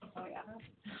 Yeah. Oh, yeah.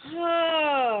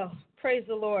 Oh, praise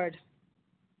the Lord.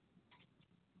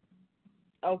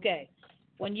 Okay.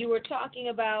 When you were talking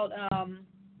about,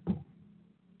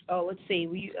 let's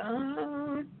see,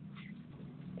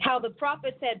 how the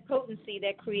prophets had potency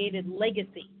that created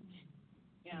legacy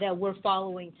that we're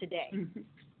following today. Mm-hmm.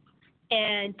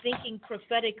 And thinking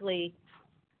prophetically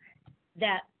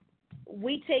that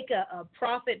we take a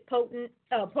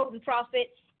potent prophet,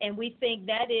 and we think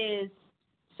that is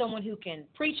someone who can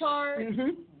preach hard,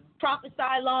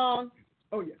 prophesy long.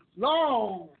 Oh, yeah.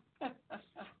 Long.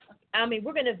 I mean,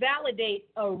 we're going to validate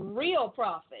a real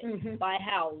prophet by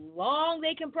how long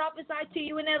they can prophesy to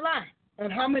you in that line.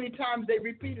 And how many times they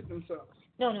repeated themselves.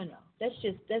 No. That's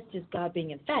just God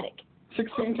being emphatic.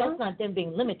 16 times? That's not them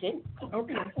being limited.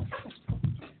 Okay.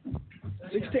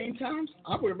 16 times?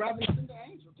 I would rather send the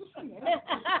angel. Just send the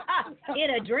angel. In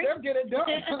a dream. They'll get it done.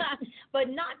 But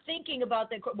not thinking about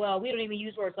the, well, we don't even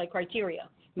use words like criteria.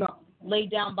 No.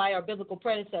 Laid down by our biblical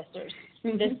predecessors.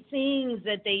 The things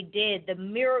that they did, the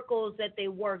miracles that they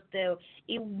worked, the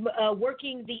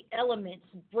working the elements,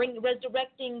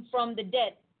 resurrecting from the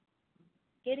dead,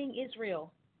 getting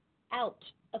Israel out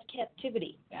of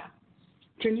captivity. Yeah.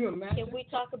 Can you imagine? Can we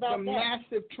talk about the that?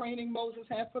 massive training Moses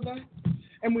had for that?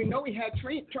 And we know he had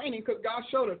training because God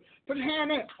showed us. Put your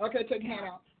hand in. Okay, take your hand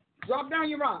out. Drop down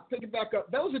your rock. Pick it back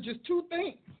up. Those are just two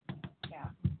things. Yeah.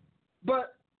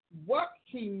 But what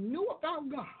he knew about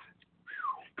God.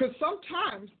 Because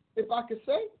sometimes, if I could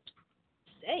say,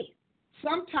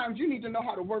 sometimes you need to know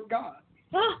how to work God.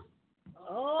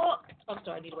 Oh, I'm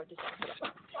sorry, I need to work this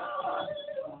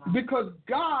out. Because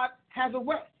God has a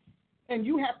way, and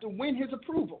you have to win his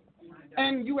approval,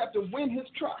 and you have to win his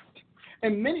trust.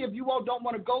 And many of you all don't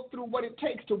want to go through what it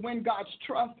takes to win God's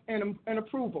trust and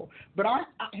approval. But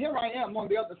here I am on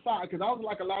the other side, because I was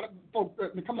like a lot of folks.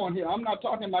 Come on here. I'm not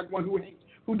talking like one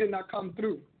who did not come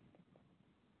through.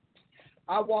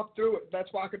 I walked through it. That's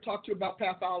why I could talk to you about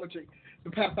pathology,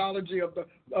 the pathology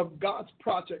of God's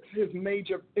projects, his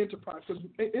major enterprise. Because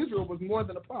Israel was more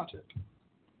than a project.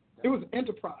 It was an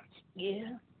enterprise.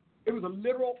 Yeah. It was a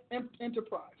literal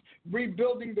enterprise.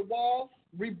 Rebuilding the wall,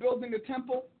 rebuilding the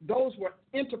temple, those were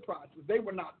enterprises. They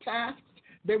were not tasks.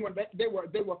 They were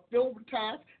filled with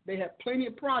tasks. They had plenty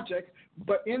of projects,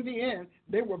 but in the end,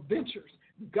 they were ventures.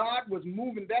 God was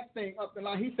moving that thing up the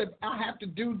line. He said, I have to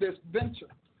do this venture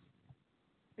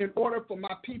in order for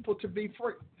my people to be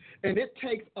free. And it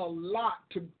takes a lot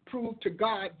to prove to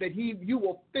God that you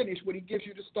will finish what he gives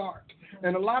you to start.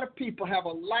 And a lot of people have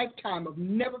a lifetime of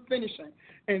never finishing.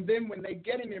 And then when they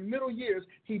get in their middle years,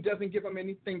 he doesn't give them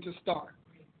anything to start.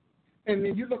 And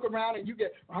then you look around and you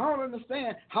get, I don't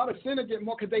understand how the sinner get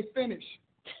more because they finish.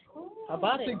 How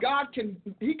about See, it? God can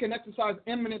exercise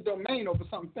eminent domain over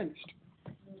something finished.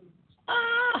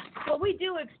 But we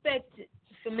do expect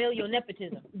familial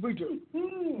nepotism. We do.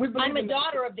 I'm a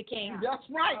daughter of the king. That's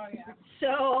right. Oh, yeah.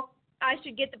 So I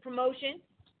should get the promotion.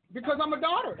 Because I'm a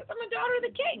daughter. I'm a daughter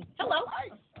of the king. Hello.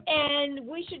 And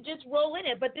we should just roll in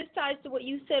it. But this ties to what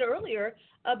you said earlier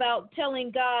about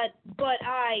telling God, but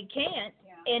I can't.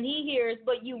 Yeah. And he hears,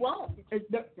 but you won't.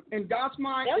 In God's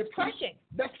mind, that's crushing.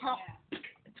 That's how.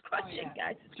 It's crushing,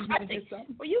 guys. It's Did you crushing. get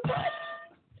something? Were you good?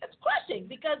 That's crushing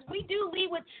because we do lead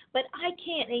with, but I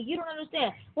can't, and you don't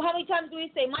understand. Well, how many times do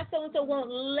we say, my so-and-so won't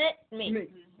let me?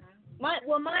 My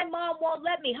mom won't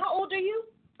let me. How old are you?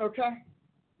 Okay.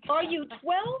 Are you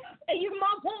 12 and your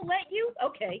mom won't let you?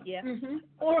 Okay, yeah. Mm-hmm.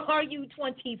 Or are you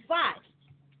 25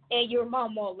 and your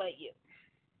mom won't let you?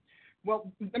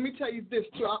 Well, let me tell you this,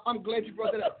 too. I'm glad you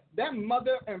brought that up. That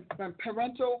mother and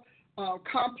parental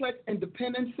complex and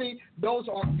dependency, those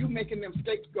are you making them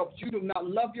scapegoats. You do not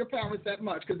love your parents that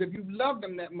much, because if you love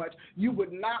them that much, you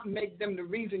would not make them the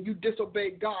reason you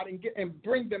disobey God and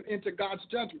bring them into God's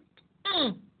judgment.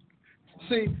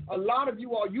 See, a lot of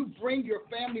you bring your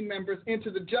family members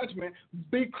into the judgment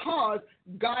because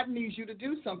God needs you to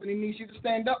do something. He needs you to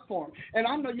stand up for him. And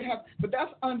I know you have, but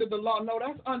that's under the law. No,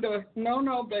 that's under,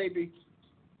 no, baby.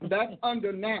 That's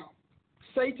under now.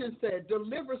 Satan said,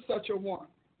 deliver such a one.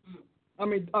 I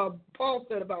mean, Paul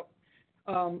said about,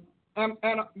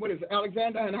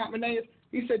 Alexander and Hymenaeus,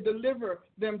 he said, deliver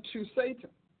them to Satan.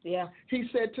 Yeah. He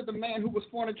said to the man who was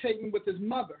fornicating with his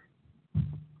mother,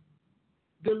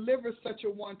 deliver such a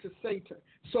one to Satan.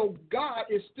 So God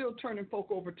is still turning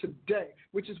folk over today,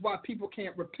 which is why people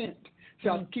can't repent. So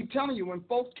I keep telling you, when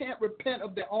folks can't repent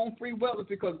of their own free will, it's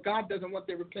because God doesn't want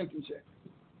their repentance yet.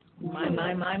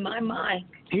 My.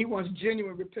 He wants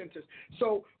genuine repentance.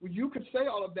 So you can say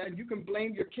all of that, and you can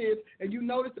blame your kids, and you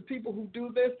notice the people who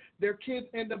do this, their kids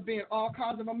end up being all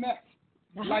kinds of a mess,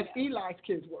 like Eli's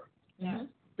kids were. Yeah.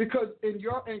 Because in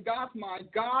God's mind,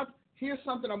 God, here's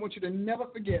something I want you to never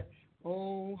forget.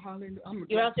 Oh, hallelujah.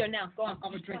 You're out there now. Go on.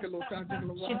 I'm going to drink a little time.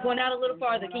 She's going out a little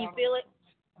farther. Can you feel it?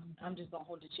 I'm just going to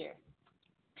hold the chair.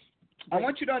 I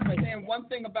want you to understand one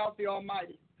thing about the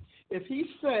Almighty. If he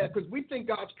said, because we think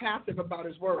God's passive about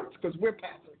his words, because we're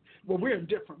passive. Well, we're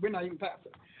indifferent. We're not even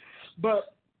passive.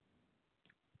 But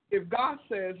if God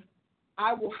says,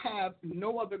 I will have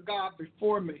no other God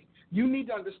before me, you need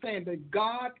to understand that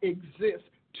God exists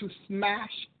to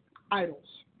smash idols.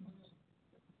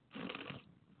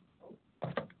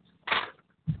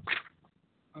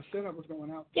 I said I was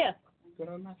going out. Yeah. Did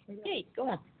I not say that? Hey, go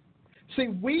on. See,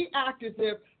 we act as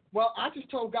if, well, I just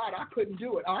told God I couldn't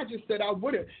do it. I just said I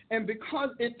wouldn't. And because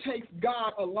it takes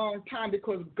God a long time,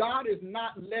 because God is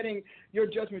not letting your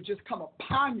judgment just come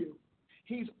upon you,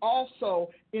 he's also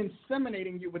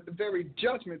inseminating you with the very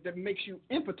judgment that makes you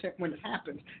impotent when it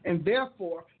happens, and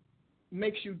therefore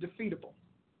makes you defeatable.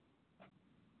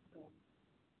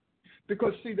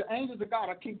 Because, see, the angels of God,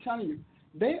 I keep telling you,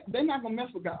 they're not going to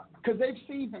mess with God because they've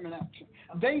seen him in action.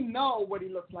 They know what he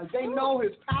looks like. They know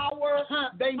his power.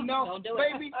 They know,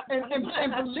 baby,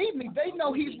 and believe me, they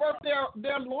know he's worth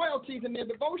their loyalties and their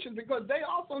devotion because they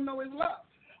also know his love.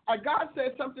 God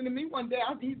said something to me one day,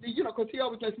 because he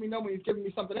always lets me know when he's giving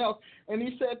me something else. And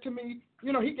he said to me,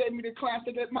 he gave me the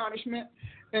classic admonishment,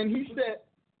 and he said,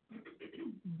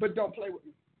 but don't play with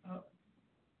me.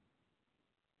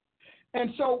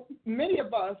 And so many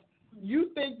of us, you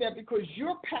think that because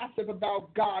you're passive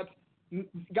about God's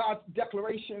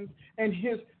declarations and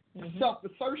his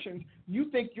self-assertions, you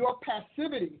think your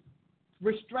passivity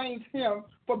restrains him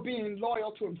from being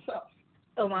loyal to himself.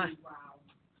 Oh, my.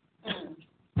 Wow.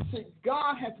 See,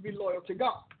 God has to be loyal to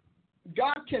God.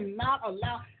 God cannot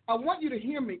allow. I want you to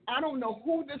hear me. I don't know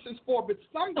who this is for, but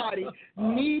somebody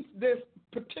needs this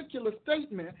particular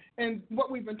statement and what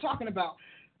we've been talking about.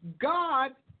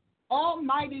 God,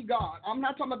 Almighty God. I'm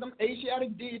not talking about them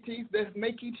Asiatic deities that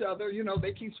make each other,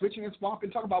 they keep switching and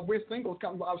swapping, talking about where swingles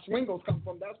come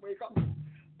from. That's where it comes from.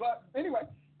 But anyway,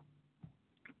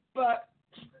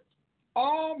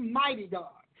 Almighty God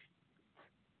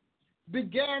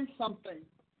began something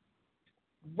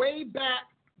way back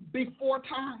before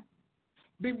time,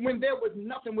 when there was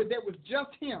nothing, when there was just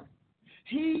him.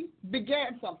 He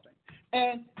began something.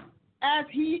 And as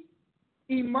he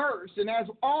emerged, and as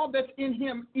all that's in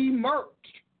him emerged,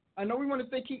 I know we want to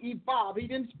think he evolved. He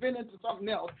didn't spin into something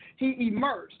else. He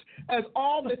emerged. As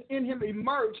all that's in him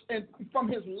emerged and from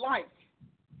his life,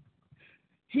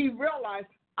 he realized,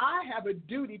 I have a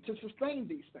duty to sustain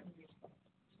these things.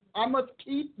 I must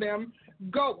keep them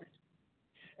going.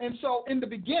 And so in the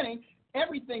beginning,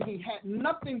 everything he had,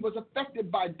 nothing was affected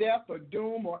by death or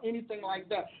doom or anything like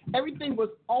that. Everything was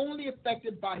only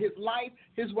affected by his life,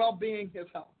 his well-being, his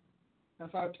health.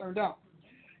 That's how it turned out.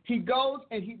 He goes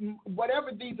and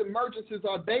whatever these emergencies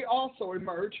are, they also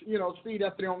emerge, seed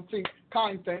after their own seed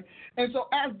kind thing. And so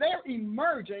as they're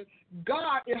emerging,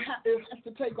 God it has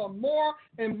to take on more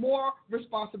and more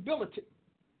responsibility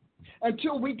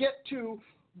until we get to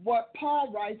what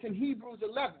Paul writes in Hebrews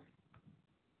 11,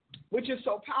 which is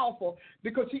so powerful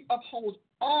because he upholds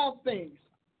all things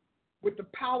with the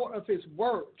power of his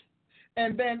word.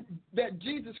 and then that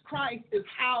Jesus Christ is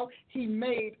how he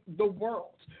made the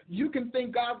world. You can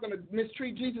think God's going to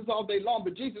mistreat Jesus all day long,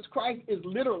 but Jesus Christ is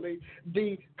literally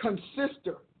the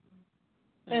consister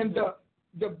and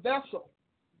the vessel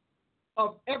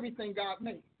of everything God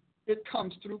made. It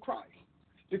comes through Christ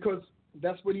because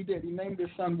that's what he did. He named his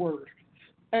son Word.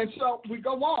 And so we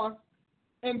go on,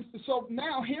 and so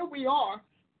now here we are,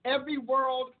 every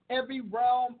world, every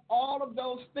realm, all of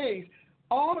those things,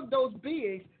 all of those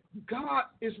beings, God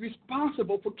is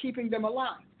responsible for keeping them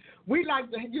alive. We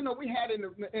like to, we had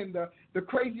in the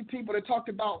crazy people that talked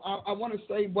about, I want to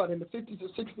say, in the 50s or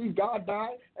 60s, God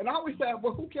died. And I always said,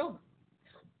 well, who killed him?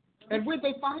 And where'd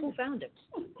they find him? Who found him?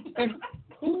 And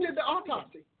who did the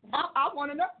autopsy? I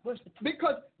want to know.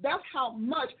 Because that's how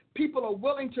much people are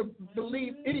willing to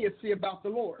believe idiocy about the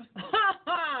Lord.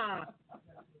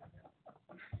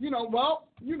 He's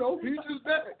just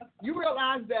dead. You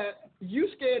realize that you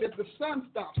scared if the sun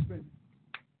stops spinning.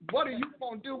 What are you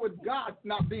going to do with God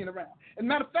not being around? As a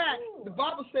matter of fact, the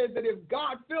Bible says that if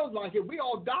God feels like it, we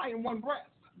all die in one breath.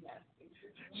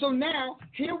 So now,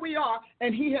 here we are,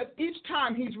 and he has, each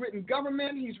time he's written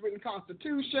government, he's written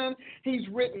constitution, he's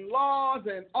written laws,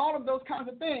 and all of those kinds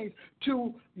of things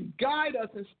to guide us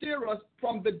and steer us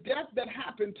from the death that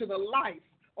happened to the life,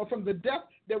 or from the death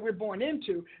that we're born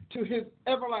into, to his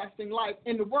everlasting life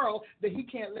in the world that he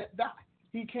can't let die.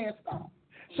 He can't stop.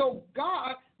 So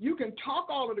God, you can talk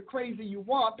all of the crazy you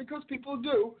want, because people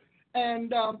do,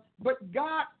 and but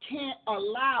God can't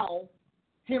allow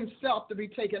himself to be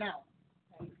taken out.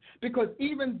 Because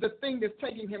even the thing that's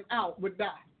taking him out would die.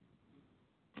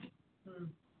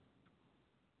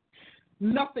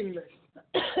 Nothingness.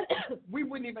 We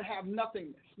wouldn't even have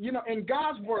nothingness. In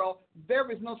God's world,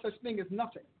 there is no such thing as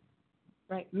nothing.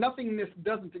 Right? Nothingness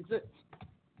doesn't exist.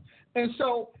 And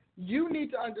so you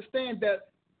need to understand that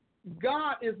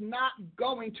God is not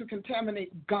going to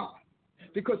contaminate God.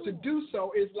 Because to do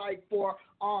so is like for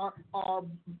our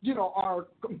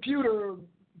computer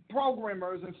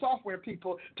programmers and software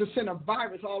people to send a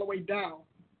virus all the way down.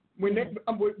 When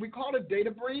we call it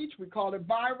data breach, we call it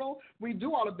viral, we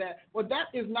do all of that. Well, that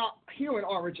is not human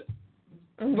origin.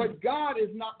 But God is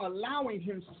not allowing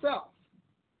himself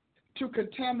to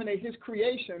contaminate his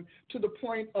creation to the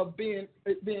point of being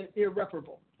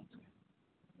irreparable.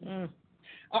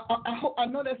 I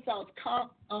know that sounds kind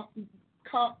of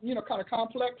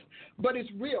complex, but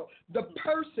it's real. The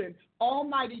person,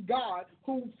 Almighty God,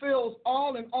 who fills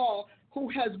all in all, who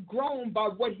has grown by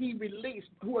what he released,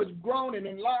 who has grown and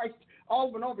enlarged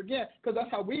over and over again, because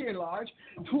that's how we enlarge,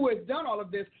 who has done all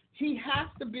of this, he has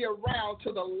to be around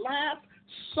till the last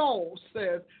soul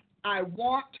says, I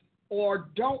want or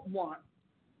don't want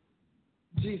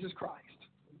Jesus Christ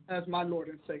as my Lord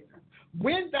and Savior.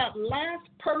 When that last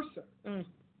person,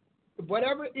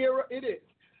 whatever era it is,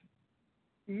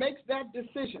 makes that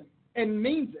decision and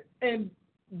means it and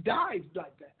dies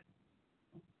like that,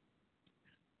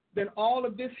 then all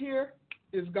of this here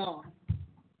is gone.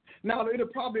 Now, it'll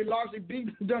probably largely be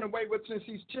done away with since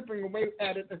he's chipping away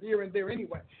at it here and there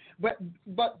anyway. But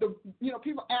the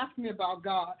people ask me about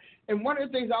God, and one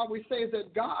of the things I always say is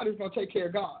that God is going to take care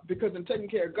of God, because in taking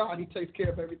care of God, he takes care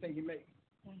of everything he made.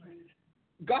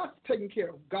 God's taking care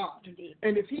of God. Indeed.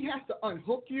 And if he has to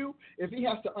unhook you, if he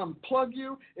has to unplug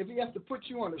you, if he has to put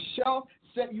you on a shelf,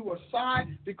 set you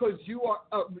aside because you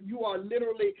are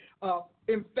literally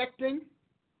infecting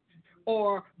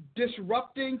or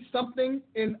disrupting something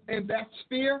in that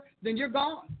sphere, then you're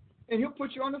gone. And he'll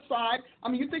put you on the side. I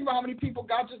mean, you think about how many people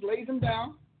God just lays them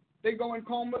down. They go in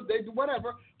comas, they do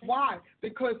whatever. Why?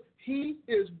 Because he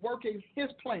is working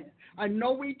his plan. I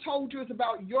know we told you it's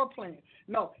about your plan.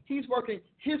 No, he's working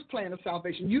his plan of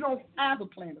salvation. You don't have a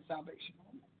plan of salvation.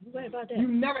 What about that? You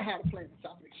never had a plan of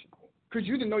salvation because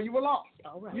you didn't know you were lost.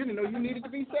 All right. You didn't know you needed to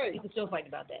be saved. You can still fight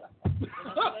about that.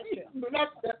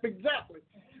 That's exactly.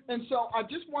 And so I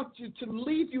just want you to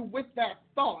leave you with that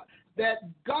thought that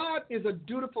God is a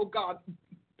dutiful God.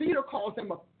 Peter calls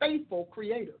him a faithful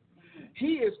creator.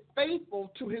 He is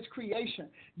faithful to his creation.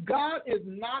 God is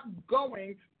not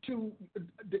going to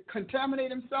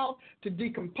contaminate himself, to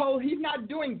decompose. He's not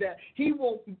doing that. He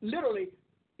will literally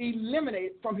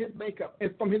eliminate from his makeup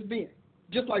and from his being,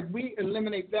 just like we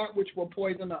eliminate that which will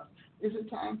poison us. Is it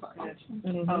time for action?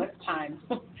 Mm-hmm. Oh, it's time.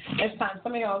 It's time.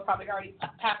 Some of y'all are probably already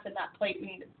passing that plate. We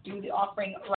need to do the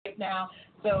offering right now.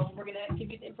 So we're going to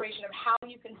give you the information of how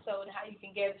you can sow and how you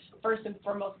can give. First and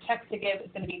foremost, text to give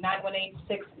is going to be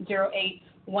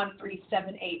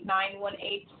 918-608-1378.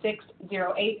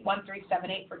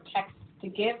 918-608-1378 for text to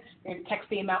give. You're going to text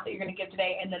the amount that you're going to give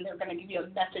today, and then they're going to give you a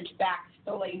message back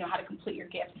that will let you know how to complete your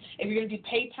gift. If you're going to do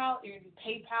PayPal, you're going to do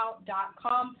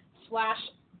paypal.com/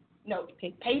 No,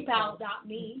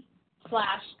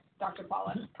 PayPal.me/Dr.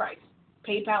 Paula Price.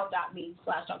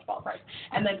 PayPal.me/Dr. Paula Price.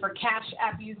 And then for Cash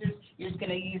App users, you're just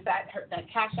going to use that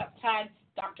Cash App tag,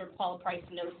 Dr. Paula Price,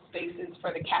 no spaces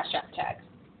for the Cash App tag.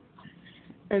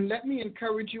 And let me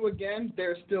encourage you again,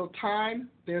 there's still time,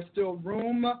 there's still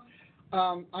room.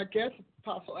 I guess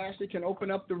Apostle Ashley can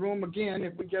open up the room again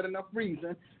if we get enough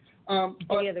reason.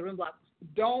 The room block.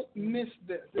 Don't miss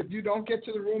this. If you don't get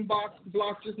to the room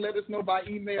block, just let us know by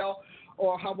email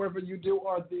or however you do,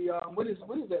 or the what is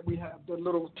that we have, the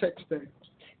little text thing.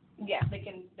 Yeah, they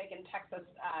can text us.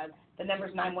 The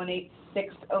number's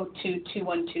 918-602-2123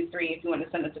 if you want to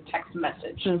send us a text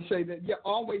message. And say that you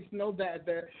always know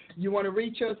that you want to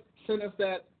reach us, send us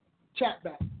that chat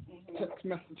back, text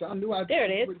message. I knew I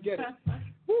would get it.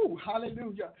 Woo,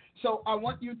 hallelujah. So I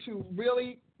want you to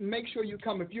really make sure you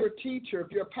come. If you're a teacher,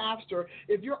 if you're a pastor,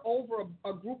 if you're over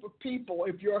a group of people,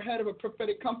 if you're head of a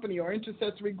prophetic company or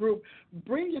intercessory group,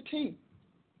 bring your team.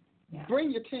 Yeah.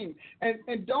 Bring your team.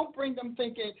 And don't bring them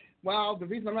thinking, well, the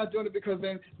reason I'm not doing it because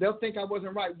then they'll think I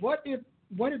wasn't right. What if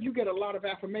you get a lot of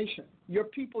affirmation? Your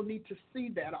people need to see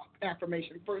that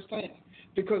affirmation firsthand,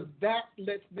 because that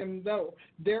lets them know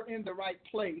they're in the right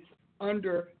place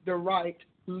under the right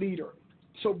leader.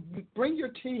 So bring your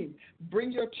team,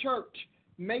 bring your church.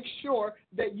 Make sure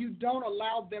that you don't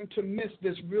allow them to miss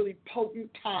this really potent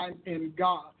time in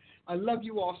God. I love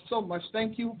you all so much.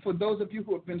 Thank you for those of you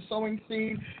who have been sowing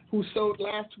seed, who sowed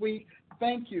last week.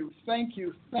 Thank you, thank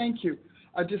you, thank you.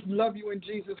 I just love you in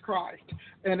Jesus Christ.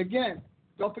 And again,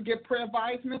 don't forget prayer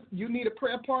advisement. You need a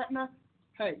prayer partner?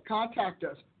 Hey, contact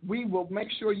us. We will make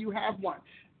sure you have one.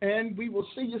 And we will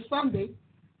see you Sunday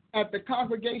at the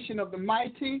Congregation of the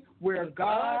Mighty, where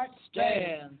God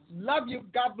stands. Love you.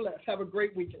 God bless. Have a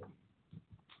great weekend.